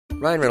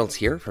Ryan Reynolds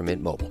here from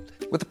Mint Mobile.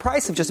 With the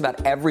price of just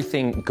about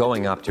everything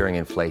going up during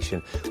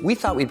inflation, we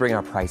thought we'd bring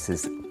our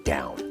prices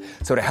down.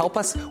 So to help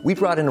us, we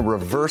brought in a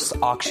reverse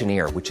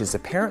auctioneer, which is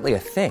apparently a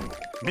thing.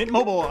 Mint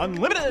Mobile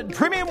Unlimited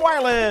Premium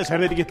Wireless. How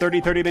to get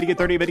 30, 30, bit to get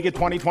 30, bit to get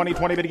 20, 20,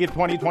 20, bit to get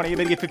 20, 20,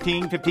 bit to get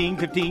 15, 15,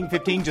 15,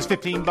 15, just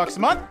 $15 a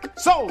month?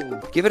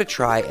 Sold! Give it a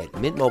try at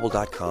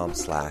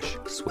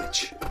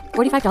mintmobile.com/switch.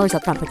 $45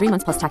 up front for 3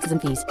 months plus taxes and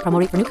fees. Promo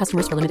rate for new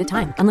customers for limited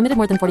time. Unlimited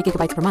more than 40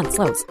 gigabytes per month.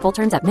 Slows full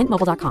terms at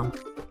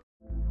mintmobile.com.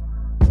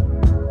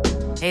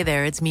 Hey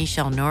there, it's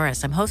Michelle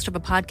Norris. I'm host of a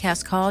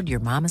podcast called Your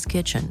Mama's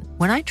Kitchen.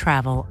 When I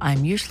travel,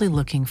 I'm usually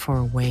looking for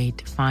a way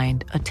to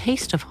find a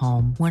taste of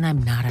home when I'm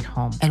not at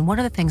home. And one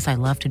of the things I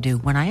love to do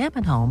when I am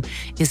at home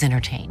is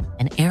entertain.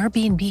 And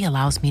Airbnb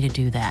allows me to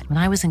do that. When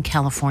I was in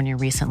California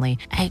recently,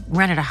 I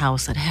rented a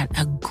house that had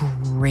a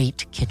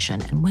great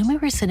kitchen. And when we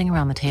were sitting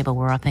around the table,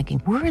 we're all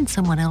thinking, we're in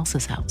someone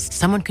else's house.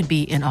 Someone could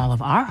be in all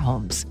of our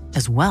homes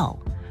as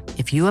well.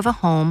 If you have a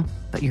home,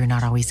 but you're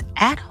not always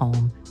at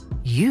home,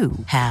 you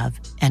have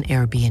an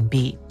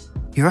Airbnb.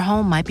 Your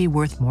home might be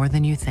worth more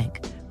than you think.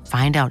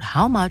 Find out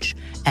how much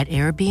at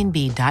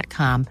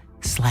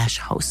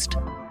airbnb.com/host.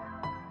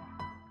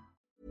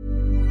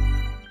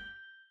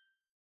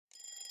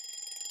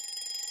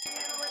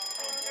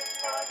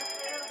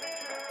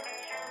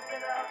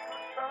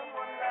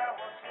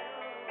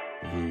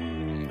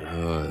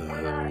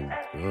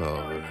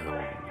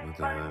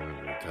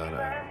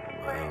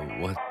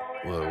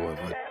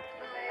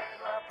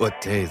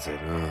 What day is it?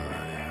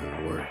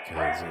 Work.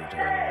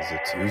 Is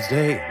it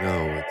Tuesday?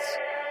 No,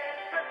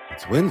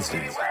 it's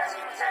Wednesday.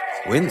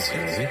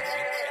 Wednesday.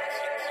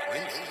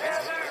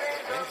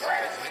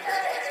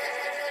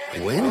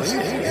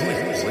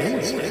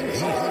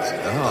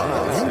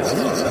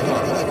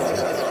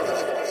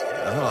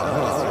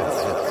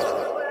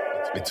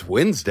 It's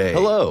Wednesday.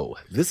 Hello,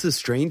 this is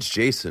Strange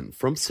Jason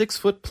from 6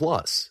 Foot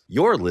Plus.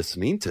 You're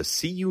listening to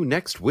See You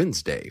Next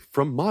Wednesday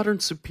from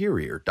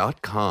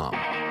ModernSuperior.com.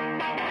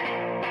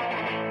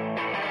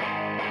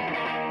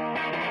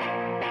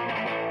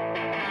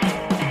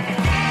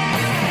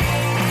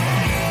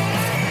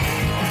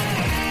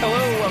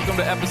 Welcome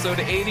to episode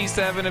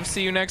 87 of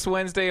See You Next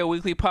Wednesday, a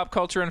weekly pop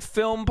culture and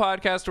film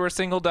podcast where a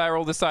single die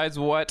roll decides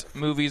what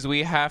movies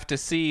we have to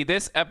see.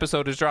 This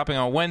episode is dropping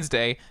on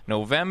Wednesday,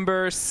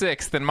 November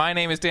 6th, and my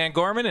name is Dan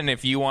Gorman, and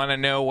if you want to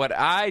know what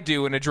I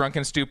do in a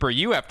drunken stupor,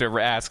 you have to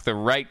ask the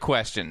right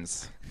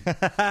questions.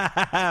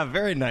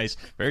 Very nice.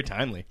 Very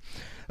timely.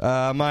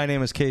 My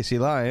name is Casey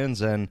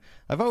Lyons, and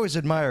I've always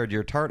admired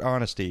your tart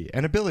honesty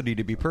and ability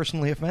to be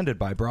personally offended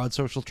by broad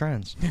social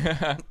trends.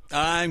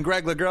 I'm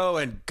Greg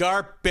LeGros, and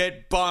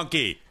Garpit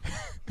Bonky.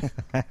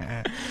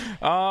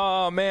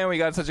 Oh, man, we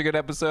got such a good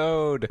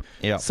episode.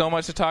 Yep. So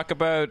much to talk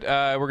about.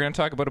 We're going to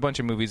talk about a bunch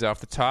of movies off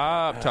the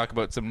top, talk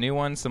about some new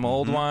ones, some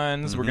old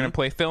ones. We're going to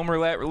play Film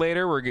Roulette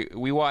later.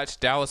 We watched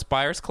Dallas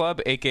Buyers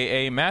Club,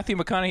 a.k.a. Matthew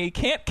McConaughey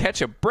Can't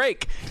Catch a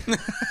Break.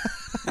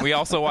 We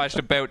also watched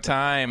About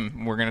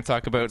Time. We're going to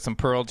talk about some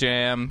Pearl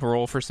Jam,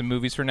 roll for some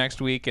movies for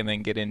next week, and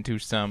then get into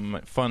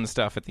some fun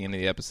stuff at the end of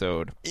the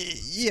episode.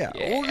 Yeah.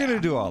 We're going to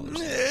do all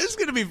this. It's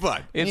going to be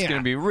fun. It's going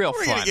to be real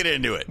fun. We're going to get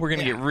into it. We're going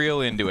to get real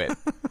into it.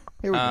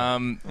 Here we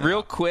go.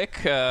 Real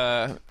quick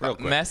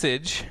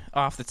message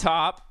off the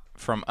top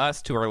from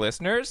us to our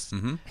listeners.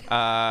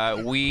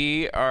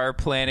 We are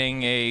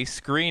planning a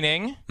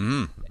screening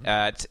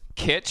at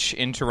Kitsch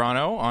in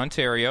Toronto,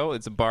 Ontario.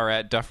 It's a bar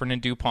at Dufferin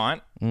and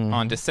DuPont.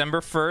 On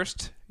December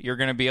 1st, you're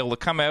going to be able to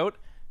come out,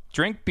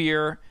 drink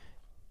beer,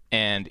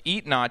 and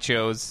eat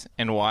nachos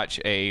and watch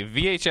a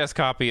VHS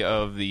copy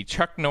of the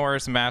Chuck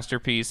Norris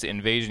masterpiece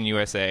Invasion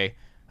USA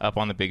up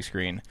on the big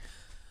screen.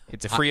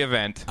 It's a free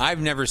event.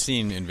 I've never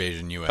seen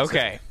Invasion USA.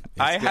 Okay.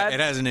 It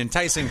has an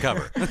enticing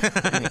cover.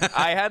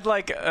 I had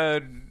like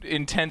a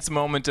intense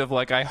moment of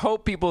like, I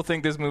hope people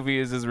think this movie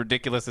is as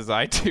ridiculous as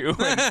I do,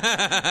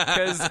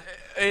 because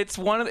it's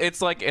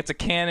a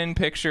Canon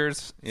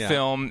Pictures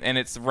film, and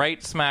it's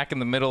right smack in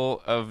the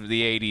middle of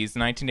the 80s,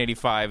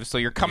 1985. So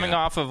you're coming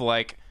off of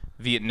like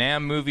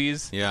Vietnam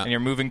movies, and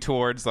you're moving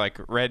towards like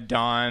Red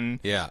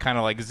Dawn, kind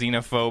of like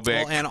xenophobic.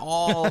 Well, and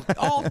all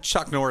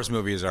Chuck Norris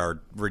movies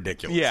are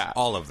ridiculous. Yeah,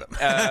 all of them.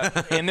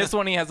 In this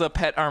one, he has a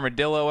pet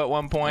armadillo at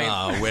one point.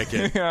 Oh,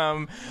 wicked!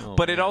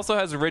 But it also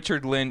has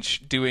Richard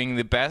Lynch doing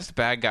the best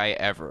bad guy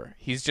ever.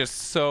 He's just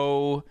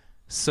so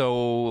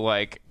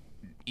like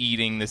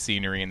eating the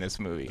scenery in this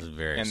movie. This is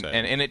very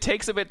exciting. And it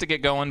takes a bit to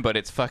get going, but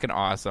it's fucking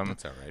awesome.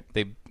 That's all right.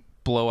 They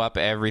blow up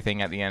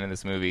everything at the end of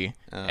this movie,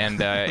 and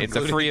it's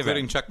a free event.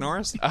 Including Chuck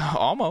Norris?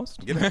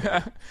 Almost.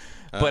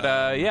 But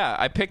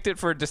I picked it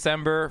for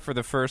December for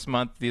the first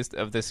month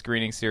of this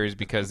screening series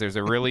because there's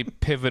a really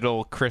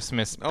pivotal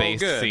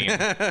Christmas-based scene.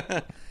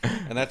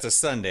 And that's a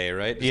Sunday,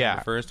 right? Yeah.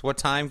 December 1st. What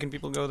time can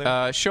people go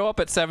there? Show up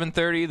at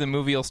 7:30. The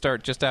movie will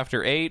start just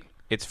after 8.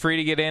 It's free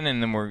to get in,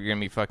 and then we're going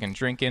to be fucking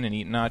drinking and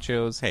eating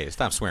nachos. Hey,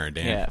 stop swearing,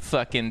 Dan. Yeah,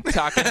 fucking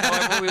talking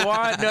however we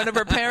want. None of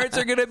our parents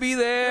are going to be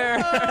there.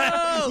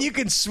 You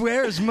can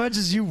swear as much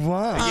as you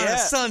want. On a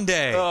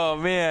Sunday. Oh,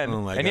 man.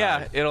 Oh, my and God.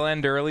 yeah, it'll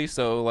end early,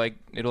 so like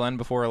it'll end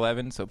before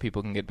 11 so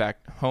people can get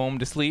back home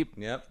to sleep.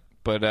 Yep.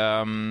 But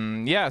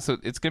yeah, so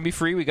it's gonna be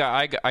free.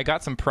 I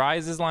got some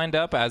prizes lined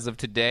up as of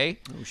today.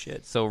 Oh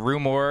shit! So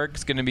Room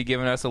Org's gonna be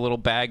giving us a little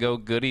bag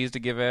of goodies to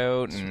give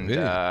out, and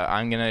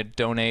I'm gonna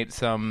donate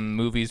some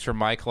movies from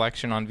my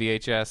collection on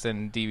VHS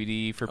and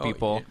DVD for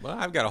people. Yeah. Well,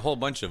 I've got a whole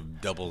bunch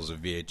of doubles of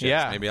VHS.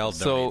 Yeah, maybe I'll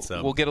donate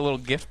some. We'll get a little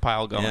gift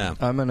pile going. Yeah.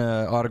 I'm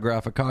gonna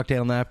autograph a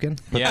cocktail napkin.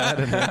 Put that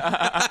in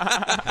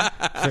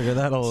there. Figure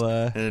that'll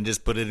and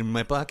just put it in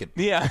my pocket.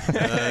 Yeah,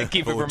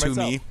 keep it for myself.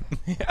 Me.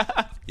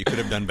 You could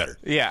have done better.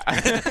 Yeah.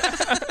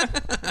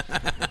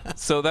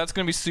 So that's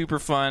going to be super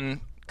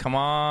fun. Come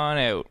on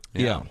out.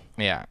 Yeah.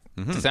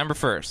 Mm-hmm. December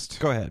 1st.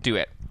 Go ahead. Do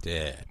it.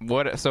 Yeah.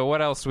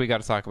 What else do we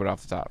got to talk about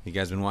off the top? You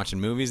guys been watching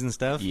movies and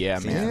stuff? Yeah,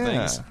 man.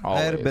 Thanks.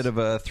 I had a bit of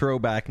a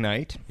throwback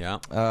night. Yeah.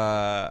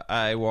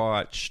 I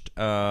watched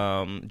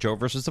Joe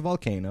versus the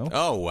Volcano.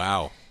 Oh,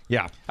 wow.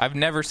 Yeah. I've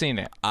never seen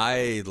it.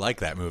 I like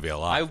that movie a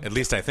lot. At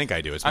least I think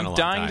I do. It's been a I'm long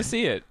dying time. to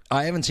see it.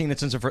 I haven't seen it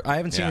since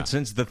it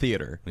since the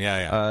theater.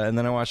 Yeah. And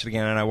then I watched it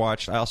again, and I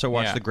also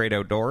watched The Great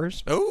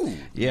Outdoors. Oh,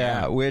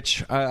 yeah.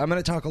 Which I'm going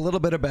to talk a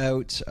little bit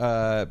about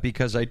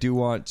because I do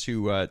want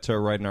to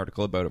write an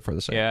article about it for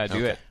the site. Yeah,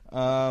 do it.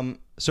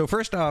 So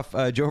first off,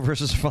 Joe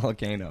versus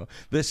Volcano.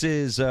 This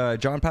is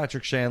John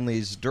Patrick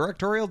Shanley's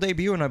directorial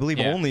debut, and I believe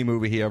only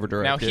movie he ever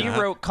directed. Now he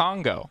wrote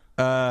Congo.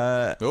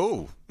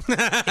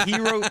 He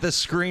wrote the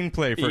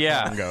screenplay for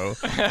Congo,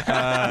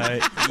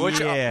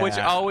 which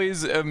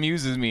always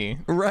amuses me.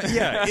 Right?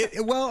 Yeah.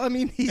 Well, I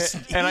mean, he's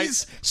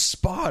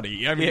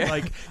spotty. I mean,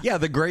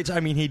 the greats. I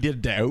mean, he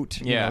did Doubt.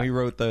 You know, he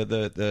wrote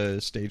the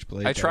stage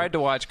play. I tried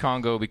to watch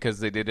Congo because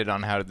they did it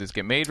on How Did This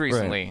Get Made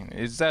recently.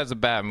 Right. That's a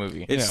bad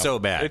movie. It's so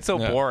bad. It's so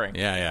boring.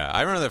 Yeah.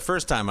 I remember the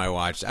first time I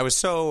watched, I was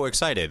so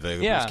excited.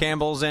 Bruce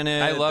Campbell's in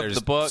it. I loved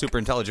the book. Super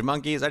intelligent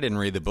monkeys. I didn't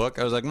read the book.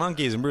 I was like,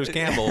 monkeys and Bruce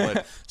Campbell.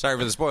 But sorry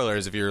for the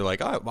spoilers if you're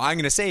like, oh, well, I'm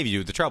going to save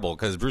you the trouble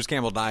because Bruce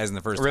Campbell dies in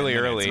the first 10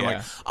 minutes. Early. And I'm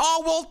like,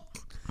 oh, well,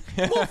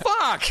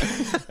 fuck.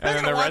 And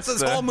then the rest of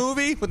this whole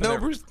movie with no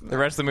Bruce. The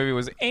rest of the movie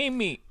was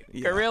Amy,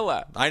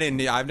 Gorilla. I've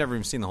never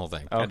even seen the whole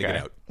thing. I had to get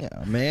out. Yeah,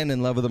 a man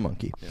in love with a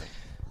monkey.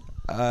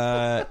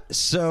 Yeah.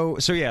 So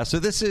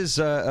this is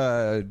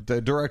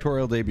the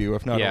directorial debut,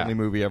 if not only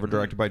movie ever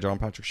directed by John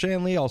Patrick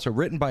Shanley, also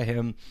written by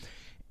him,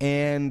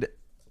 and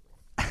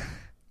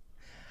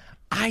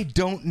I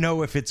don't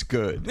know if it's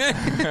good.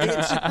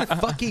 It's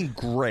fucking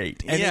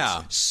great, and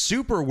it's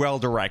super well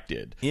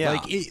directed.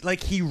 Yeah,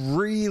 like he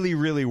really,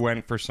 really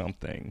went for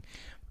something,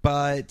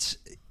 but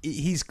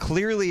he's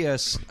clearly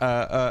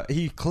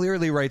he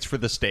clearly writes for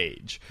the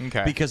stage.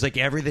 Okay, because like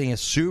everything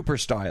is super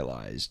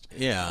stylized.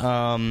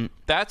 Yeah,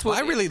 that's what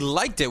I really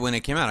liked it when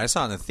it came out. I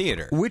saw it in the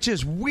theater, which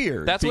is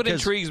weird. That's what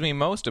intrigues me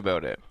most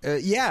about it.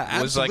 Yeah,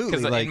 absolutely.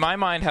 Because in my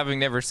mind, having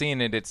never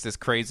seen it, it's this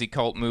crazy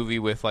cult movie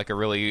with like a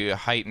really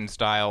heightened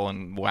style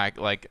and whack.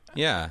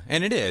 Yeah,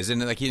 and it is,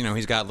 and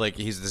he's got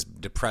he's this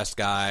depressed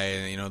guy,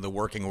 and the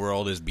working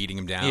world is beating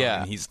him down.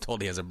 Yeah, and he's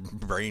told he has a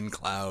brain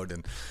cloud,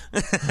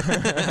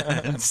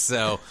 and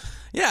so.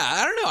 Yeah,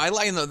 I don't know. I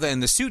like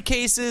the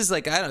suitcases.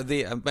 But I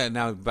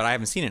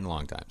haven't seen it in a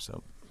long time,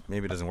 so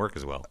maybe it doesn't work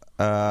as well.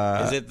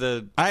 Is it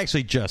the? I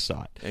actually just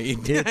saw it.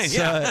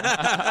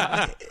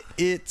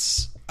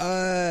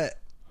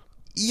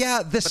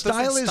 The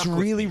style is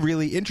really,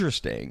 really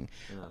interesting,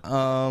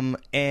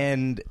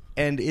 and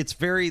it's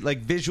very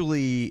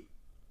visually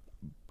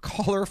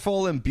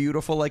colorful and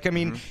beautiful.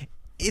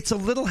 It's a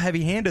little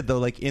heavy-handed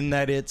though, in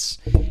that it's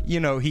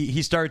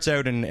he starts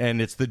out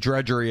and it's the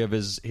drudgery of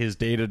his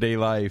day-to-day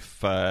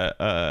life.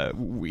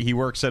 He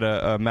works at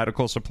a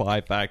medical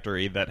supply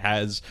factory that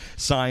has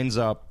signs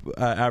up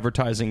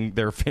advertising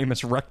their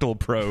famous rectal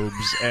probes,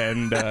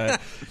 and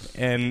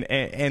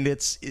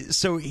it's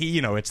so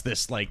it's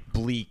this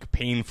bleak,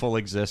 painful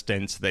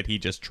existence that he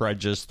just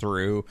trudges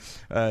through.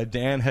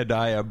 Dan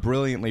Hedaya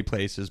brilliantly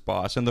plays his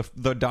boss, and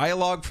the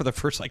dialogue for the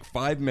first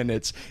 5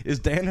 minutes is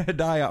Dan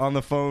Hedaya on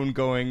the phone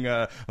going,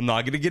 I'm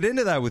not going to get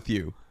into that with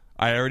you.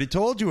 I already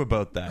told you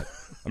about that.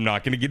 I'm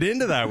not going to get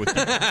into that with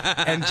you.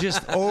 And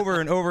just over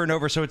and over and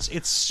over. So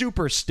it's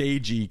super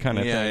stagey kind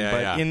of thing.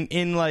 But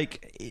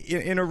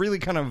in a really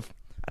kind of,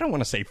 I don't want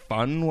to say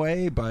fun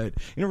way, but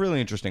in a really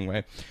interesting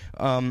way.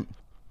 And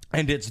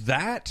it's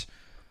that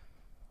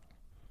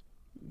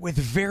with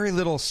very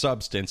little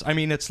substance. I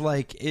mean, it's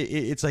like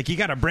you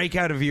got to break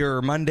out of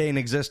your mundane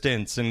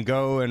existence and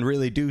go and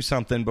really do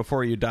something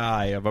before you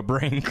die of a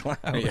brain cloud.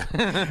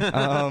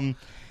 Yeah.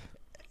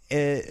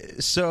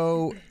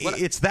 So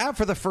it's that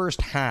for the first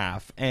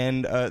half,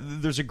 and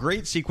there's a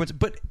great sequence,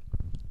 but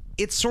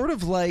it's sort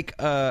of like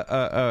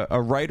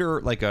a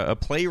writer, like a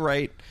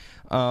playwright,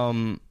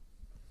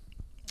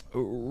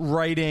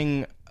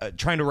 writing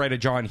trying to write a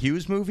John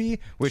Hughes movie,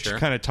 which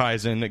kind of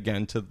ties in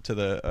again to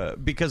the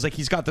because like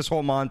he's got this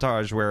whole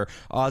montage where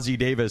Ozzie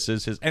Davis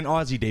is his, and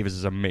Ozzie Davis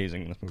is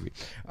amazing in this movie.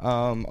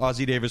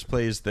 Ozzie Davis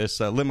plays this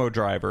limo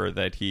driver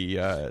that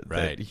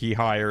he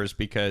hires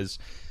because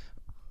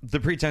the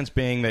pretense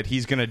being that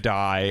he's going to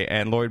die,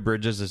 and Lloyd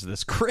Bridges is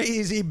this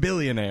crazy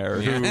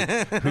billionaire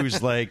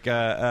who's like,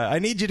 I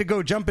need you to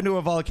go jump into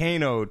a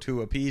volcano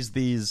to appease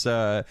these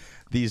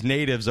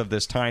natives of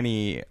this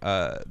tiny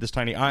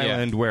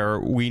island where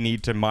we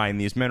need to mine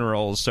these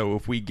minerals. So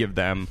if we give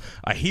them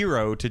a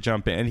hero to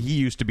jump in, and he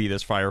used to be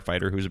this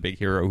firefighter who's a big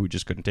hero who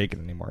just couldn't take it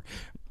anymore.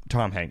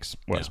 Tom Hanks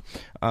was.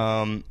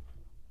 Yeah.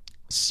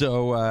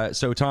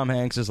 So Tom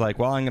Hanks is like,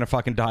 well, I'm going to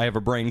fucking die of a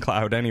brain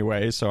cloud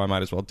anyway, so I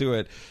might as well do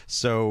it.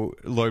 So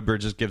Lloyd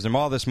Bridges gives him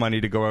all this money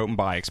to go out and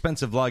buy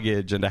expensive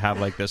luggage and to have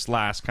like this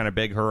last kind of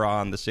big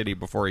hurrah in the city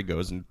before he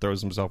goes and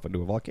throws himself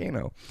into a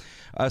volcano.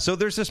 So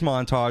there's this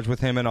montage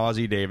with him and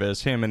Ozzie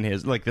Davis, him and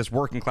his, like, this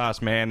working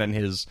class man and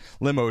his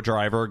limo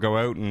driver go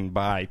out and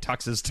buy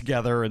tuxes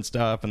together and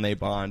stuff, and they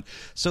bond.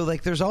 So,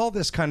 like, there's all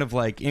this kind of,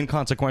 like,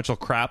 inconsequential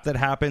crap that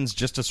happens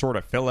just to sort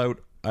of fill out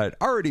an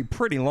already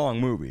pretty long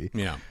movie.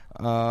 Yeah.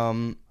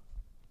 And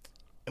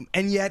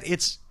yet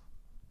it's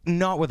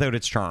not without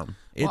its charm.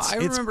 It's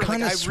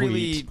kind of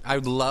sweet. I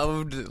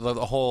loved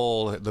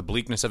the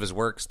bleakness of his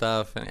work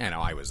stuff, and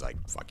I was like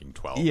fucking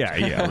 12. Yeah,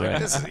 right.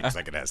 This seems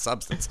like it has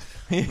substance.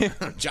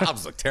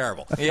 Jobs look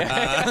terrible.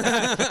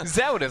 Yeah, is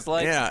that what it's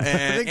like? Yeah, I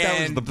think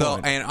that was the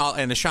point.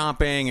 And the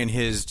shopping and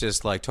his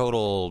just like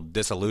total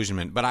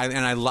disillusionment. But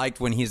I liked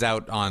when he's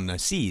out on the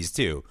seas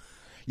too.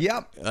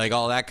 Yep. Like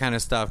all that kind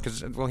of stuff,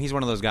 because he's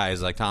one of those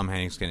guys like Tom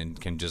Hanks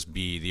can just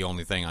be the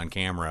only thing on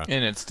camera,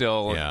 and it's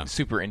still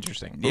super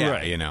interesting. Yeah,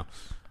 right. You know.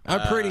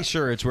 I'm pretty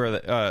sure it's where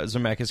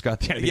Zemeckis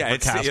got the idea for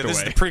Castaway. Yeah, this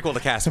is the prequel to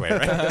Castaway,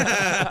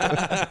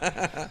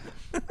 right?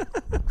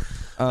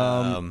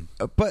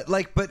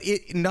 But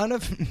none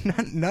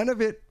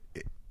of it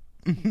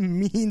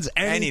means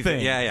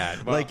anything. Yeah.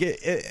 Well, like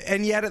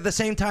and yet at the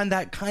same time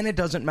that kind of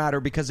doesn't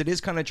matter because it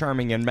is kind of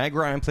charming. And Meg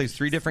Ryan plays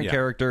 3 different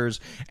characters,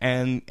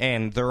 and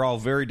they're all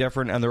very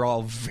different, and they're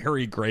all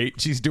very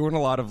great. She's doing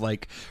a lot of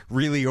like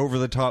really over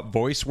the top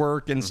voice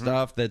work and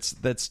stuff.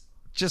 That's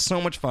just so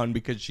much fun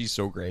because she's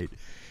so great.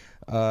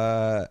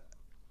 But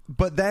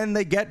then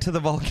they get to the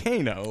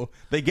volcano.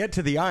 They get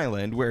to the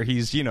island where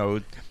he's,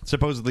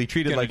 supposedly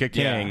treated like a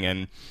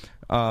king,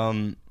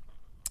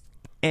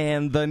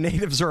 and the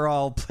natives are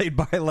all played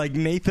by like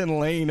Nathan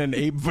Lane and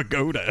Abe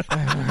Vigoda.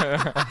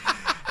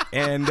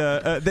 And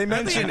they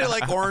mentioned they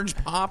like orange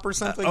pop or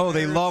something.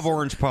 They love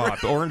orange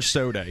pop, orange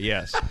soda.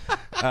 Yes.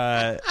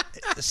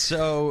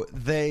 So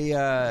they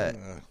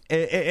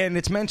and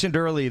it's mentioned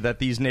early that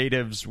these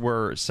natives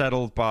were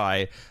settled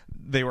by.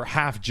 They were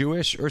half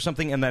Jewish or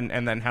something, and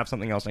then have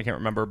something else. I can't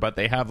remember, but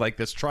they have like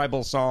this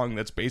tribal song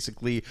that's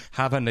basically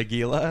 "Hava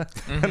Nagila,"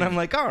 and I'm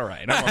like, all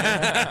right.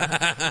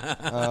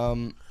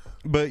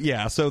 But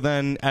yeah, so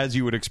then, as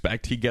you would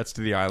expect, he gets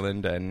to the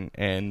island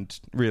and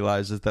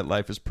realizes that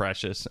life is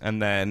precious,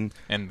 and then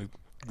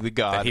the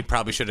God. That he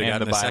probably should have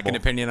gotten a second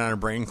opinion on a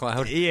brain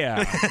cloud.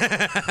 Yeah.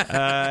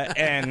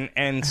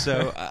 And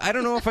so I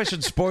don't know if I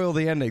should spoil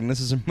the ending. This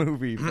is a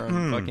movie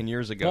from fucking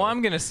years ago. Well,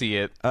 I'm going to see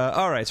it.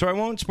 All right, so I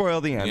won't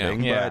spoil the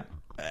ending, Yeah.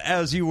 but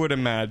as you would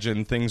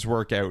imagine, things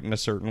work out in a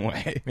certain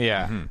way.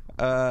 Yeah.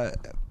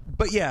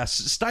 But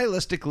yes,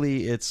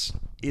 stylistically, it's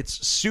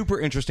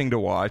super interesting to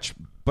watch,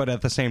 but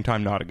at the same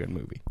time, not a good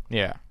movie.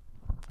 Yeah.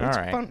 It's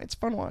fun. It's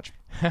fun to watch.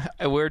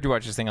 Where'd you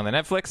watch this thing, on the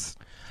Netflix?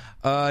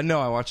 No,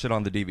 I watched it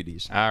on the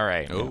DVDs. All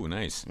right. Oh,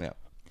 nice. Yeah.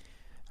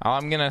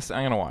 I'm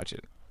gonna watch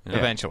it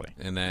eventually.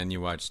 And then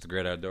you watch The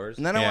Great Outdoors?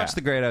 And then I watched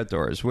The Great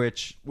Outdoors,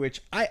 which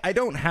I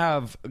don't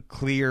have a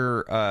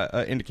clear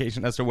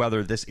indication as to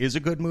whether this is a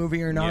good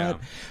movie or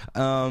not.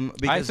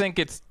 I think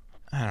it's...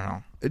 I don't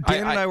know.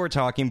 Dan and I were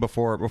talking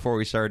before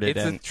we started.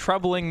 It's a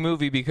troubling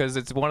movie because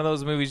it's one of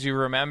those movies you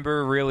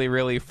remember really,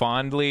 really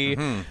fondly,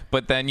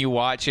 but then you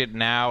watch it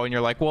now and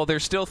you're like, well,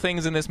 there's still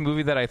things in this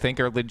movie that I think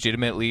are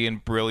legitimately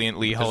and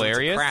brilliantly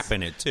hilarious. There's crap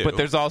in it too, but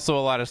there's also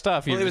a lot of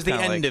stuff. Well, it was the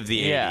end of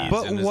the 80s.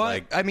 But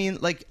what I mean,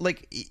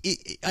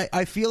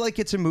 I feel like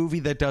it's a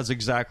movie that does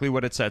exactly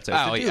what it sets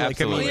out to do.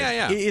 Absolutely.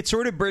 It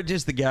sort of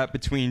bridges the gap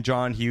between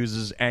John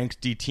Hughes'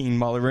 angsty teen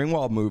Molly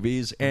Ringwald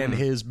movies and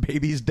his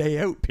Baby's Day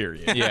Out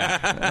period.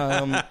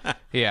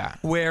 Yeah.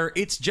 Where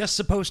it's just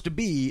supposed to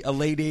be a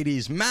late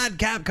 80s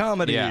madcap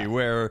comedy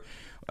where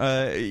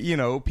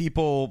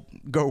people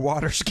go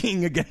water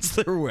skiing against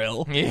their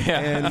will.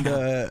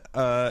 Yeah.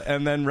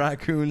 And then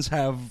raccoons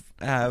have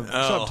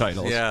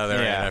subtitles. Yeah,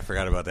 right. I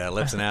forgot about that.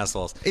 Lips and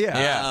assholes.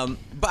 Yeah.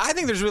 But I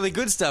think there's really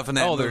good stuff in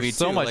that movie there's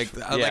so too. much.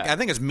 I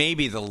think it's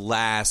maybe the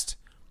last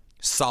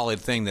solid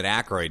thing that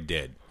Aykroyd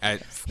did.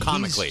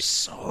 comically. He's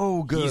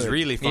so good. He's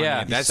really funny.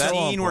 Yeah, that so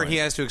scene where on he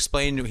has to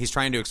explain, he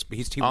on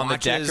the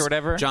watches deck or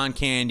whatever? John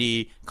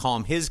Candy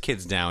calm his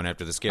kids down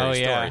after the scary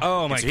story.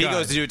 Oh, my And so he God.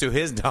 goes to do it to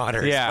his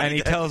daughter. Yeah. And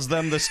he tells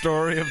them the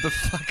story of the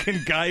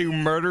fucking guy who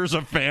murders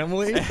a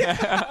family.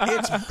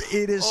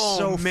 It is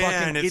so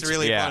man, fucking. it's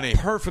really funny.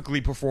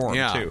 Perfectly performed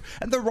Yeah. too,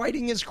 and the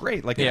writing is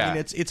great. Like, I mean,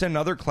 it's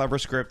another clever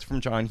script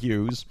from John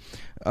Hughes.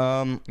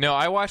 No,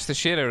 I watched the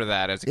shit out of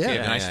that as a kid,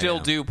 and I still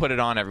do put it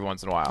on every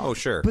once in a while. Oh,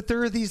 sure. But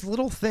there are these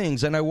little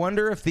things, and I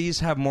wonder if these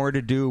have more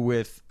to do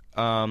with,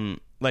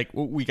 like,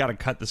 we got to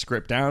cut the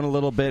script down a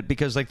little bit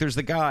because, like, there's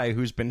the guy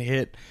who's been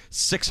hit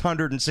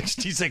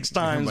 666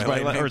 times by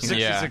lightning. or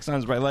 66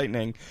 times by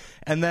lightning,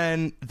 and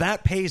then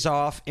that pays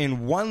off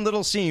in one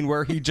little scene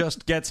where he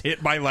just gets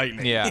hit by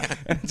lightning. Yeah.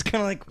 And it's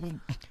kind of like, well,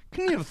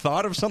 couldn't you have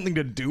thought of something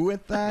to do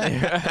with that?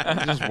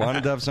 You just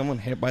wanted to have someone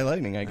hit by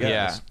lightning, I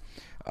guess.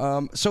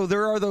 So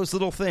there are those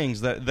little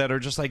things that are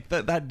just like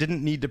that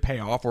didn't need to pay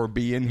off or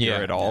be in here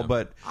at all.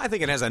 But I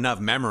think it has enough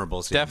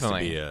memorable scenes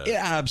Definitely. to be it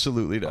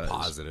absolutely does.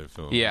 positive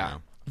film. Yeah. You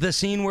know? The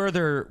scene where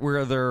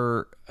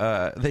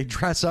they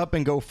dress up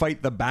and go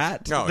fight the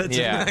bat. Oh, that's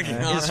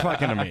is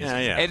fucking amazing.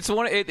 Yeah. It's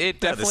one. It The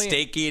definitely.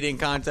 steak eating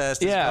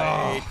contest. Is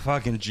Yeah. great. Oh,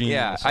 fucking genius.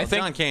 Yeah, So I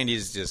think. John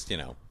Candy's just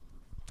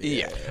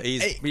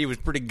he was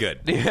pretty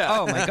good. Yeah.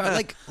 Oh my god!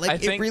 Like I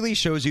it think- really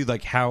shows you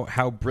like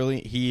how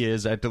brilliant he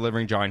is at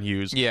delivering John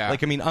Hughes. Yeah.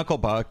 Like, I mean, Uncle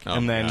Buck,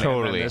 and then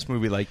Totally. this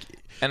movie, like,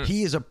 And-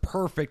 he's the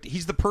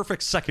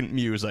perfect second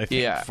muse, I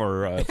think, Yeah.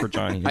 for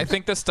John Hughes. I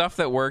think the stuff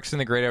that works in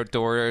the Great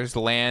Outdoors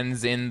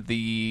lands in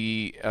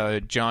the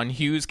John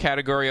Hughes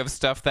category of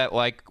stuff that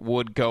like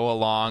would go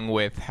along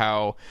with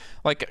how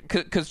like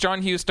because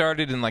John Hughes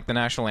started in like the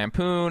National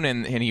Lampoon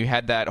and he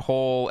had that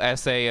whole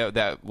essay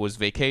that was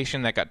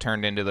Vacation that got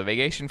turned into the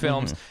Vacation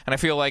films, and I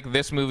feel like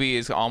this movie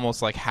is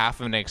almost like half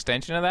of an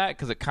extension of that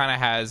because it kind of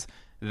has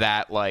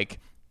that like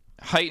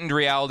heightened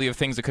reality of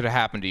things that could have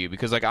happened to you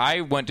because like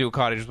I went to a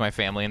cottage with my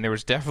family and there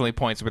was definitely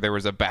points where there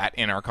was a bat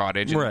in our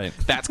cottage, and Right.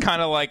 that's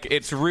kind of like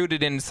it's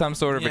rooted in some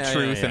sort of a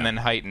truth and then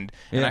heightened,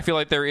 and I feel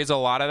like there is a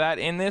lot of that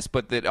in this,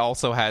 but it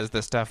also has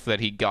the stuff that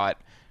he got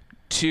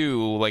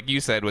to, like you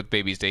said with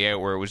Baby's Day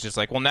Out, where it was just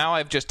like, well, now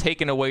I've just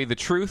taken away the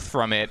truth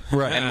from it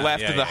and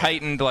left the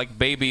heightened like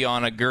baby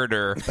on a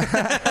girder. You know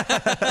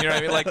what I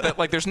mean?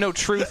 Like there's no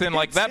truth in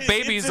like that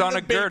baby's on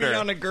a girder. Baby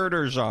on a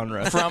girder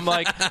genre. From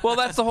like, well,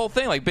 that's the whole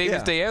thing. Like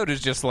Baby's Day Out is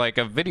just like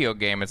a video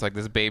game. It's like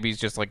this baby's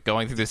just like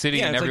going through the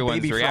city and it's like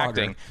everyone's Baby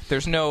reacting. Frogger.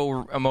 There's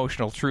no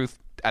emotional truth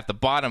at the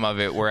bottom of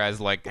it, whereas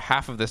like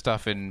half of the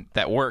stuff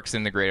that works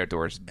in the Great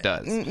Outdoors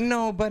does.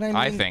 No, but I mean,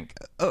 I think.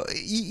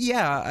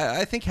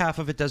 I think half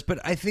of it does, but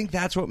I think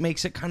that's what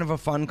makes it kind of a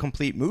fun,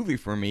 complete movie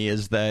for me.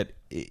 Is that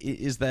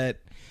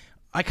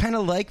I kind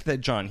of like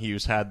that John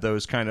Hughes had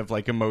those kind of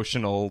like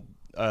emotional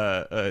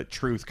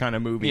truth kind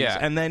of movies,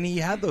 and then he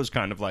had those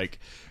kind of like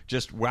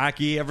just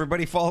wacky,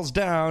 everybody falls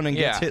down and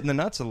gets hit in the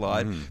nuts a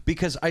lot,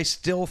 because I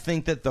still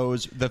think that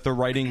the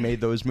writing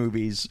made those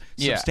movies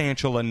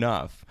substantial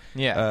enough.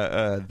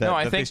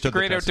 I think the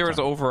Great Outdoors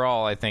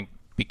overall, I think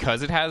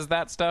because it has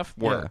that stuff,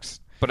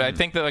 works. But I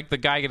think that like the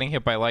guy getting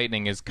hit by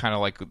lightning is kind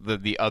of like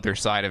the other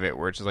side of it,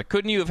 where it's just like,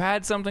 couldn't you have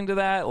had something to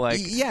that? Like,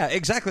 yeah,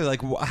 exactly.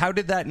 Like, how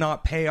did that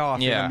not pay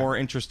off in a more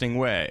interesting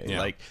way?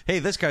 Like, hey,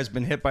 this guy's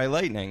been hit by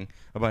lightning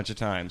a bunch of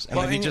times, and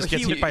then he just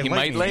gets hit by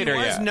lightning. Later,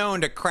 he was known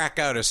to crack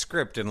out a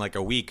script in like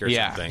a week or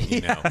something,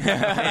 you know.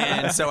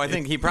 And so I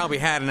think he probably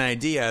had an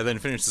idea, then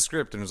finished the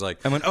script and was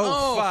like, I went,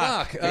 oh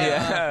fuck.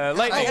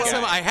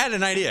 I had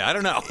an idea. I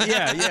don't know.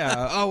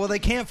 Yeah. Oh well, they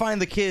can't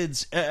find the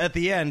kids at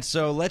the end,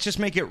 so let's just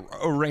make it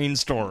a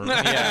rainstorm.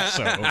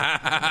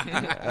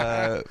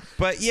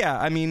 But yeah,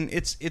 I mean,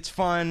 it's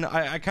fun.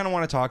 I kind of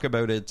want to talk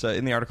about it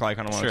in the article. I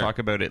kind of want to talk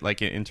about it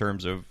like in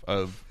terms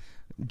of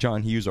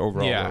John Hughes'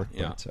 overall work.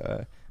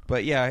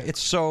 But yeah, it's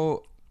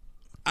so.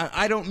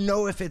 I don't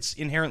know if it's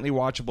inherently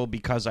watchable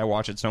because I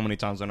watched it so many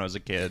times when I was a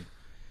kid.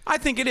 I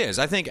think it is.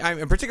 I think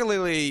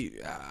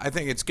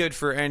it's good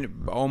for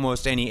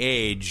almost any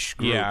age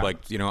group,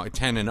 like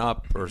 10 and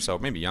up or so,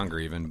 maybe younger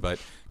even, but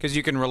because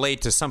you can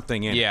relate to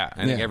something in it.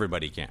 I think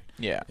everybody can.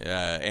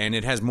 And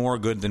it has more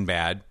good than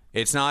bad.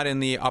 It's not in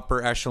the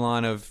upper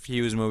echelon of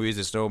Hughes movies.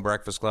 It's no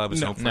Breakfast Club.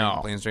 It's no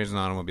Planes, Trains, and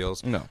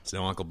Automobiles. No. It's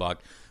no Uncle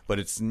Buck. But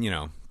it's,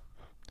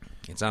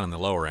 it's not on the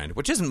lower end,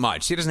 which isn't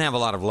much. He doesn't have a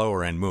lot of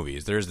lower end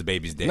movies. There's the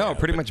Baby's Day Out. No,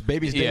 pretty much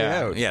Baby's Day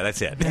Out. Yeah,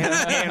 that's it.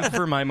 And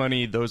for my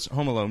money, those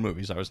Home Alone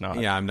movies, I was not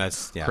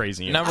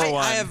crazy. Number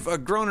one. I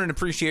have grown an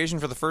appreciation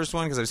for the first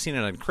one because I've seen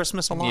it on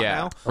Christmas a lot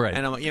now. Right.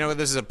 And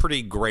this is a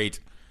pretty great,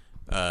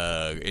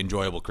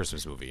 enjoyable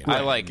Christmas movie.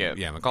 I like it.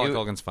 Yeah, Macaulay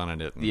Culkin's fun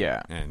in it.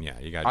 And,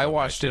 you got. I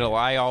watched it.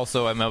 I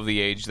also am of the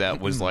age that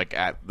was like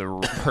at the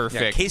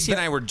perfect. Casey and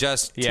I were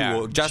just too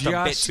old, just a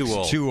bit too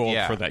old. Too old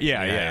for that.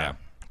 Yeah.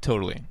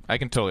 Totally. I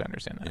can totally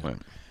understand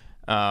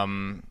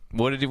that.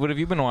 What have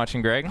you been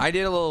watching, Greg? I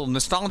did a little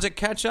nostalgic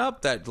catch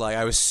up that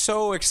I was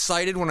so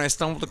excited when I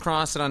stumbled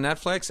across it on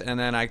Netflix, and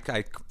then I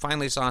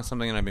finally saw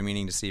something that I've been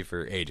meaning to see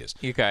for ages.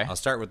 Okay. I'll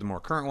start with the more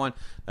current one.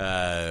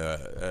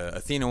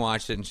 Athena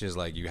watched it, and she's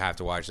like, "You have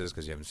to watch this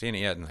because you haven't seen it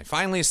yet." And I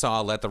finally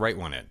saw Let the Right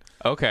One In.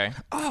 Okay.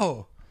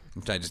 Oh,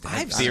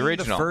 I've seen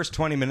the first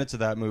 20 minutes of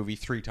that movie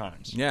 3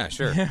 times. Yeah,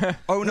 sure.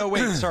 Oh no,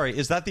 wait, sorry.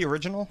 Is that the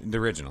original? The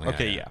original. Yeah,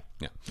 Okay,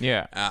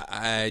 Yeah.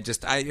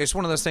 It's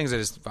one of those things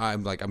that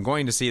I'm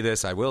going to see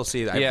this. I will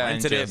see it. I've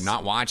rented it,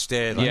 not watched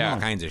it, all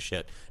kinds of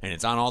shit. And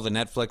it's on all the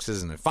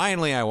Netflixes, and then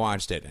finally I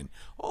watched it, and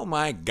oh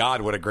my God,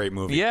 what a great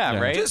movie. Yeah,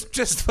 right?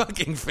 Just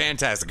fucking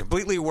fantastic.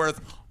 Completely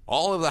worth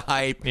all of the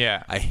hype.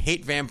 Yeah. I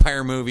hate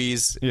vampire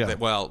movies. Yeah.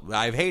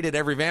 I've hated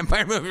every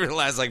vampire movie for the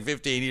last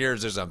 15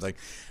 years or something.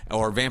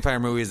 Or vampire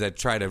movies that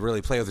try to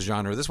really play with the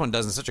genre. This one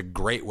does in such a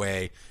great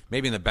way,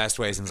 maybe in the best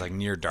way since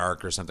Near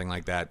Dark or something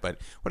like that. But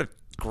what a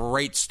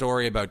great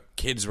story about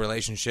kids'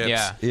 relationships.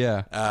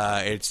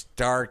 Yeah. It's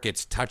dark.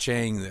 It's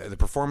touching. The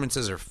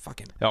performances are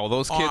fucking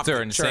those kids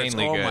are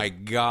insanely good. Oh, my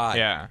God.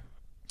 Yeah.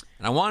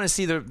 And I want to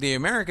see the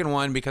American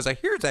one because I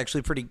hear it's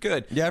actually pretty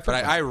good. Yeah, but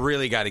I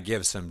really got to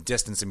give some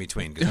distance in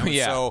between because I'm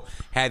so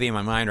heavy in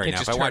my mind right now.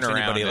 Just if I watch turn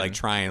anybody around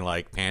try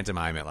and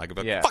pantomime it,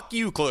 fuck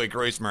you, Chloe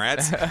Grace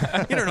Moretz.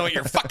 You don't know what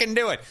you're fucking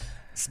doing.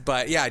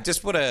 But yeah,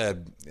 just what a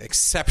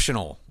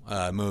exceptional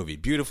movie,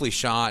 beautifully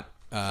shot,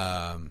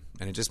 and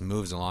it just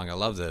moves along. I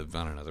love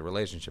the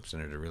relationships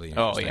in it are really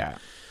interesting. Oh yeah.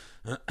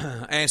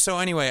 And so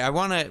anyway, you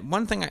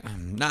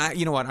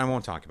know what? I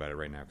won't talk about it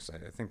right now because I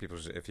think people,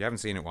 if you haven't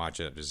seen it, watch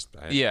it.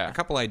 A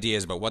couple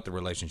ideas about what the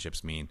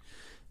relationships mean.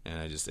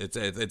 And it's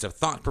a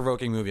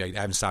thought-provoking movie. I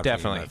haven't stopped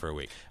thinking about it for a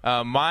week.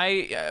 My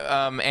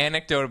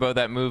anecdote about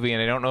that movie,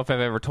 and I don't know if I've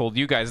ever told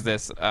you guys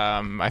this.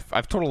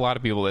 I've told a lot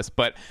of people this,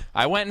 but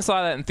I went and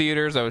saw that in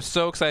theaters. I was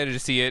so excited to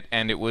see it,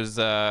 and it was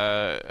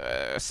saw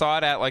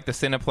it at the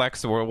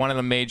Cineplex, or one of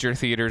the major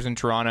theaters in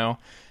Toronto.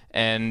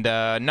 And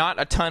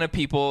not a ton of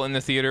people in the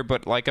theater,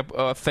 but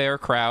a fair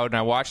crowd. And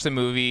I watched the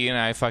movie, and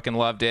I fucking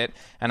loved it.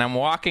 And I'm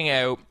walking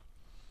out,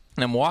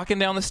 and I'm walking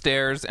down the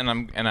stairs, and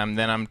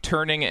I'm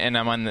turning, and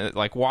I'm on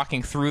the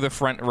walking through the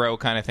front row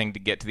kind of thing to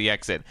get to the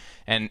exit.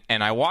 And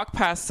I walk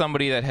past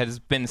somebody that has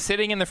been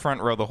sitting in the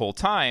front row the whole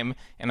time.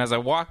 And as I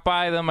walk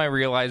by them, I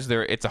realize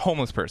it's a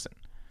homeless person.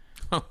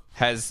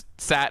 Has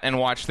sat and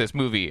watched this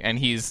movie, and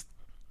he's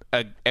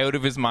a out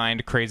of his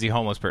mind crazy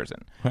homeless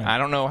person. I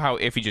don't know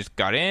if he just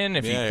got in,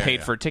 if he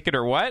paid for a ticket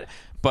or what,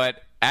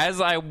 but as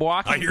I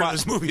walk, I hear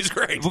this movie's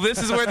great. Well,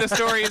 this is where the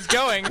story is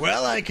going.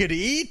 Well, I could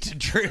eat,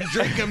 drink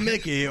a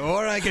Mickey,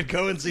 or I could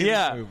go and see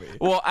this movie.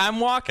 Well, I'm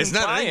walking it's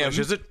not by English,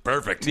 him. Is it?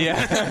 Perfect.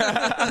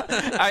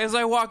 Yeah. As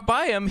I walk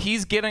by him,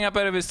 he's getting up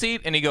out of his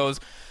seat, and he goes,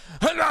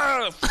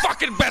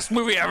 "Fucking best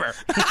movie ever."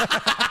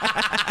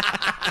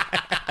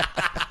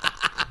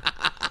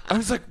 I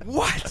was like,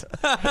 what?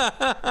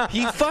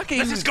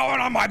 This is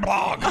going on my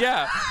blog.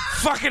 Yeah.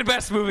 Fucking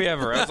best movie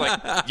ever. I was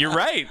like, you're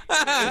right.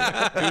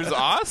 It was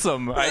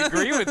awesome. I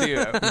agree with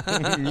you.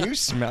 You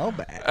smell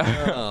bad.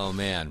 Oh,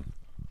 man.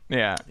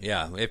 Yeah.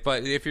 Yeah.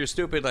 If you're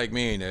stupid like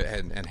me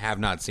and have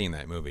not seen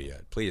that movie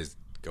yet, please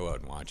go out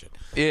and watch it.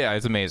 Yeah,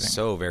 it's amazing.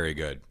 So very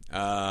good.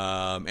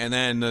 And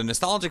then the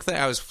nostalgic thing,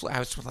 I was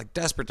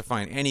desperate to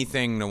find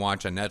anything to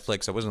watch on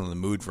Netflix. I wasn't in the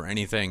mood for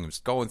anything. I was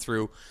going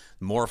through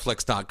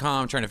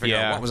moreflix.com trying to figure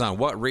out what was on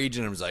what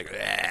region. I was like,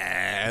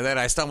 and then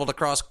I stumbled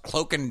across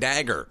Cloak and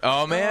Dagger.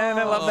 Oh man,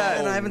 I love that.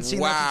 And I haven't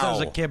seen that since I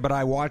was a kid, but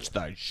I watched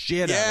the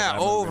shit out of that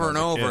movie over and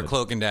over. kid.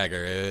 Cloak and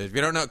Dagger. If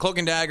you don't know, Cloak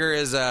and Dagger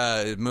is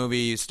a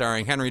movie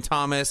starring Henry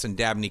Thomas and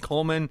Dabney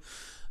Coleman.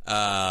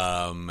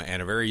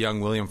 And a very young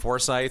William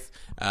Forsythe.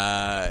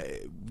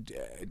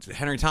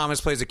 Henry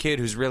Thomas plays a kid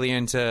who's really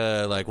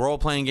into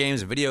role-playing games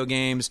and video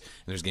games.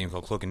 And there's a game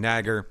called Cloak and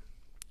Dagger,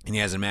 and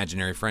he has an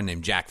imaginary friend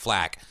named Jack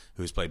Flack,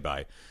 who's played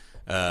by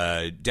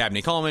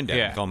Dabney Coleman.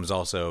 Dabney Coleman's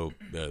also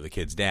the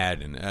kid's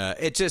dad, and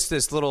it's just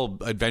this little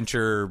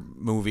adventure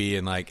movie,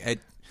 and when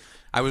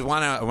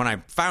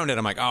I found it,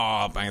 I'm like,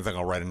 I think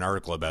I'll write an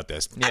article about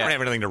this. I don't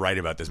have anything to write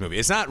about this movie.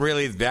 It's not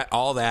really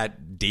all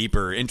that deep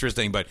or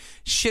interesting, but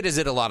shit, is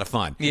it a lot of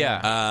fun?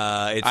 Yeah.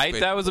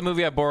 That was a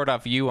movie I borrowed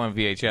off you on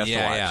VHS to watch.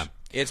 Yeah.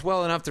 It's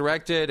well enough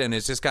directed, and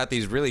it's just got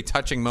these really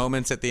touching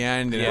moments at the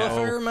end. Well, if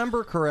I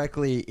remember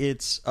correctly,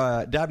 it's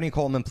Dabney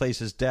Coleman plays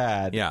his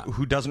dad,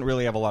 who doesn't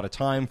really have a lot of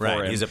time for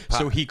him.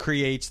 So he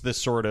creates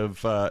this sort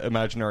of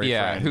imaginary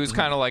friend who's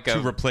kind of like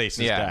to replace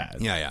his dad.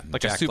 Yeah.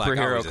 Like Jack a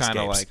superhero kind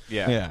of like.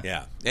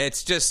 Yeah.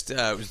 It's just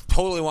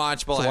totally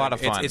watchable. It's a lot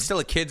of fun. It's still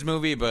a kid's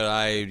movie, but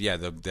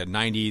the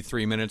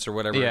 93 minutes or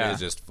whatever it is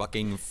just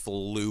fucking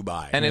flew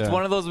by. And it's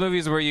one of those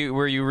movies where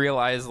you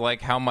realize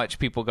how much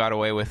people got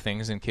away with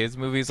things in kids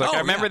movies.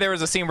 I remember there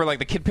was a scene where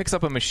the kid picks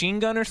up a machine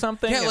gun or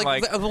something. Yeah,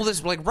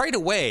 right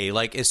away,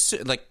 as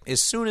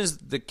soon as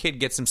the kid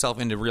gets himself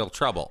into real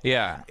trouble.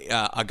 Yeah,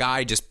 a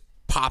guy just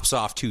pops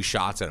off 2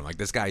 shots at him. Like,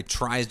 this guy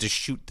tries to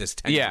shoot this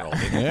 10-year-old in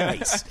the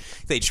face.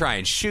 They try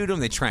and shoot him.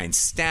 They try and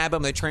stab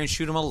him. They try and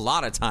shoot him a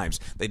lot of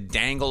times. They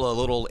dangle a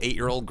little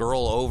 8-year-old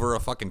girl over a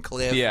fucking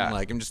cliff. Yeah. And,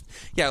 like,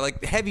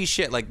 like heavy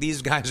shit. Like,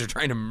 these guys are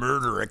trying to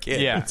murder a kid.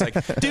 Yeah. It's like,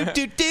 do.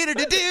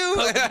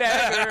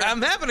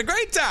 I'm having a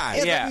great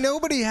time. Yeah, like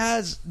nobody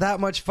has that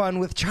much fun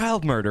with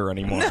child murder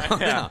anymore.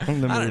 No. I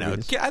don't know.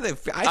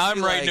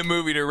 I'm writing a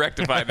movie to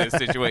rectify this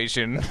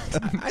situation.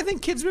 I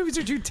think kids' movies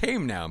are too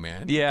tame now,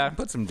 man. Yeah,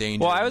 put some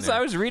danger. Well, in there. I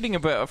was reading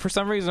about, for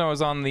some reason I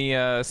was on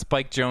the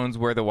Spike Jonze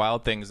Where the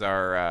Wild Things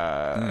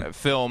Are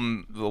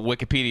film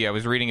Wikipedia. I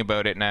was reading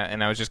about it,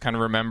 and I was just kind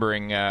of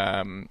remembering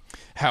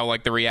how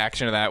like the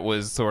reaction to that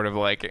was sort of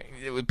like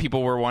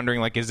people were wondering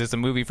like, is this a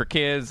movie for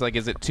kids? Like,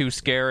 is it too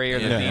scary or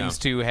the themes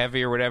too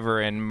heavy or whatever?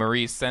 And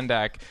Maurice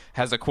Sendak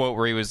has a quote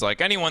where he was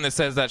like, anyone that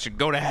says that should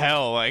go to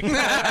hell. Like,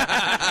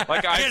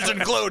 like kids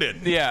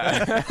included.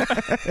 Yeah.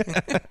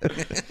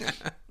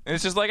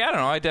 It's just like, I don't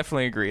know. I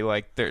definitely agree.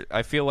 Like,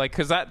 I feel like,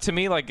 because that to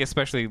me, like,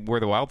 especially Where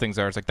the Wild Things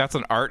Are, it's like that's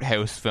an art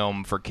house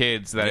film for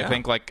kids that I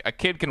think like a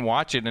kid can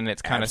watch it and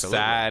it's kind of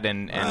sad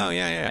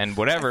and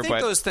whatever. I think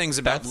but those things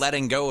about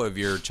letting go of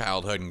your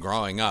childhood and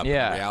growing up, the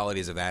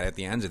realities of that at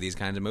the ends of these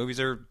kinds of movies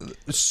are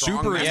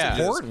super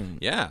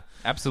important. Yeah,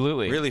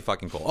 absolutely, really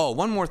fucking cool. Oh,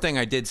 one more thing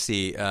I did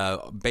see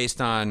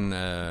based on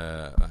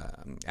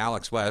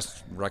Alex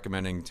West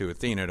recommending to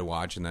Athena to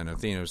watch, and then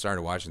Athena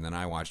started watching, and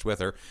then I watched with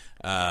her.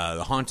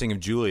 The Haunting of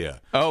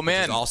Julia. Oh,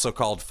 man. Which is also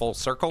called Full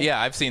Circle.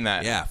 Yeah, I've seen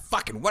that. Yeah,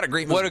 fucking what a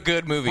great movie. What a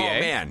good movie, oh, eh?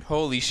 Man.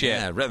 Holy shit.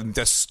 Yeah,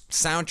 the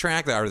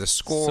soundtrack, or the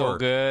score. So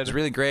good. It's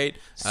really great.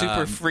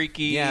 Super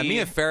freaky. Yeah,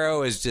 Mia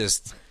Farrow is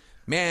just,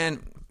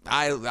 man,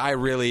 I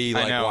really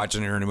like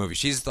watching her in a movie.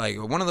 She's like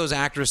one of those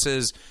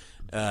actresses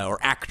or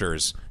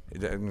actors,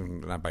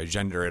 not by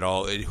gender at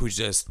all, who's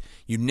just,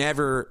 you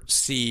never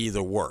see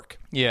the work.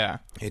 Yeah.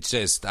 It's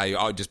just,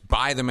 I'll just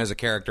buy them as a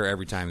character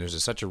every time.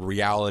 There's such a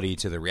reality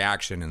to the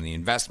reaction and the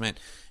investment.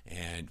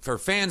 And for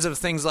fans of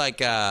things like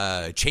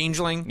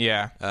Changeling,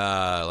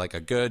 like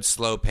a good,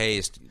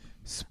 slow-paced,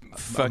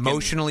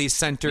 emotionally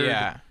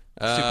centered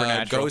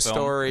supernatural ghost film.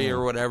 story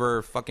or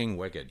whatever, fucking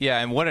wicked.